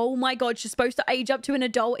 Oh my God, she's supposed to age up to an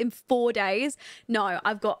adult in 4 days. No,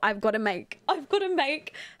 I've got to make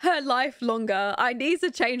her life longer. I need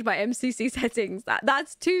to change my MCC settings.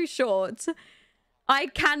 That's too short. I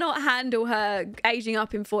cannot handle her aging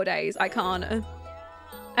up in 4 days. I can't.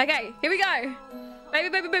 Okay, here we go.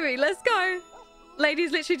 Baby, let's go.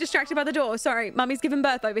 Lady's literally distracted by the door. Sorry, mummy's giving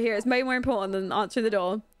birth over here. It's way more important than answering the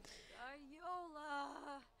door.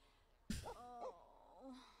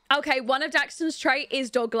 Okay, one of Daxton's trait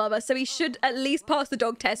is dog lover, so he should at least pass the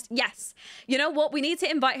dog test. Yes. You know what? We need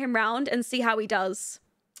to invite him round and see how he does.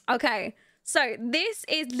 Okay, so this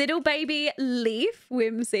is little baby Leaf,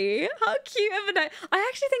 Whimsy. How cute of a name. I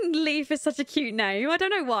actually think Leaf is such a cute name. I don't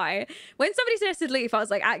know why. When somebody suggested Leaf, I was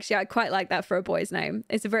like, actually, I quite like that for a boy's name.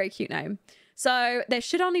 It's a very cute name. So there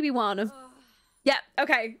should only be one. Yeah,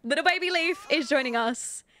 okay. Little baby Leaf is joining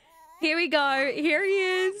us. Here we go. Here he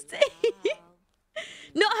is.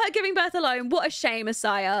 Not her giving birth alone. What a shame,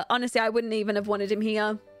 Asaya. Honestly, I wouldn't even have wanted him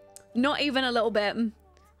here. Not even a little bit.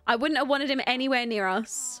 I wouldn't have wanted him anywhere near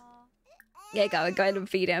us. Yeah, go ahead and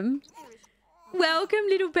feed him. Welcome,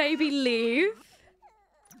 little baby Leaf.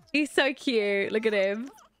 He's so cute. Look at him.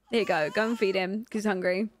 There you go. Go and feed him because he's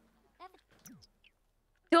hungry.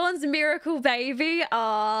 Dawn's miracle baby.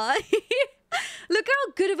 Aww. Look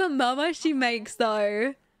how good of a mama she makes,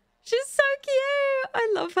 though. She's so cute.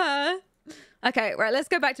 I love her. Okay, right, let's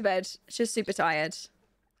go back to bed. She's super tired.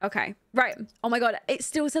 Okay, right. Oh my God, it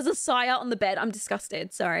still says Asaya on the bed. I'm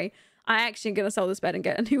disgusted, sorry. I actually am going to sell this bed and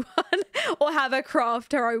get a new one. Or have her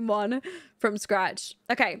craft her own one from scratch.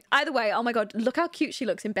 Okay, either way, oh my God, look how cute she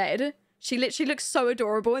looks in bed. She literally looks so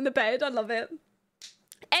adorable in the bed. I love it.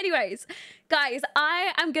 Anyways, guys,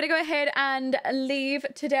 I am going to go ahead and leave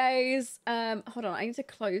today's... hold on, I need to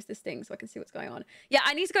close this thing so I can see what's going on. Yeah,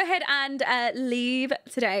 I need to go ahead and leave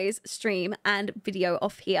today's stream and video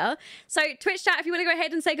off here. So Twitch chat, if you want to go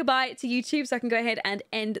ahead and say goodbye to YouTube so I can go ahead and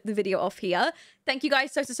end the video off here. Thank you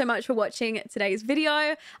guys so much for watching today's video.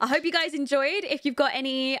 I hope you guys enjoyed. If you've got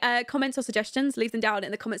any comments or suggestions, leave them down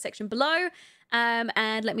in the comment section below and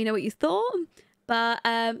let me know what you thought. But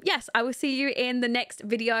yes, I will see you in the next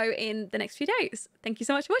video in the next few days. Thank you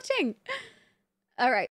so much for watching. All right.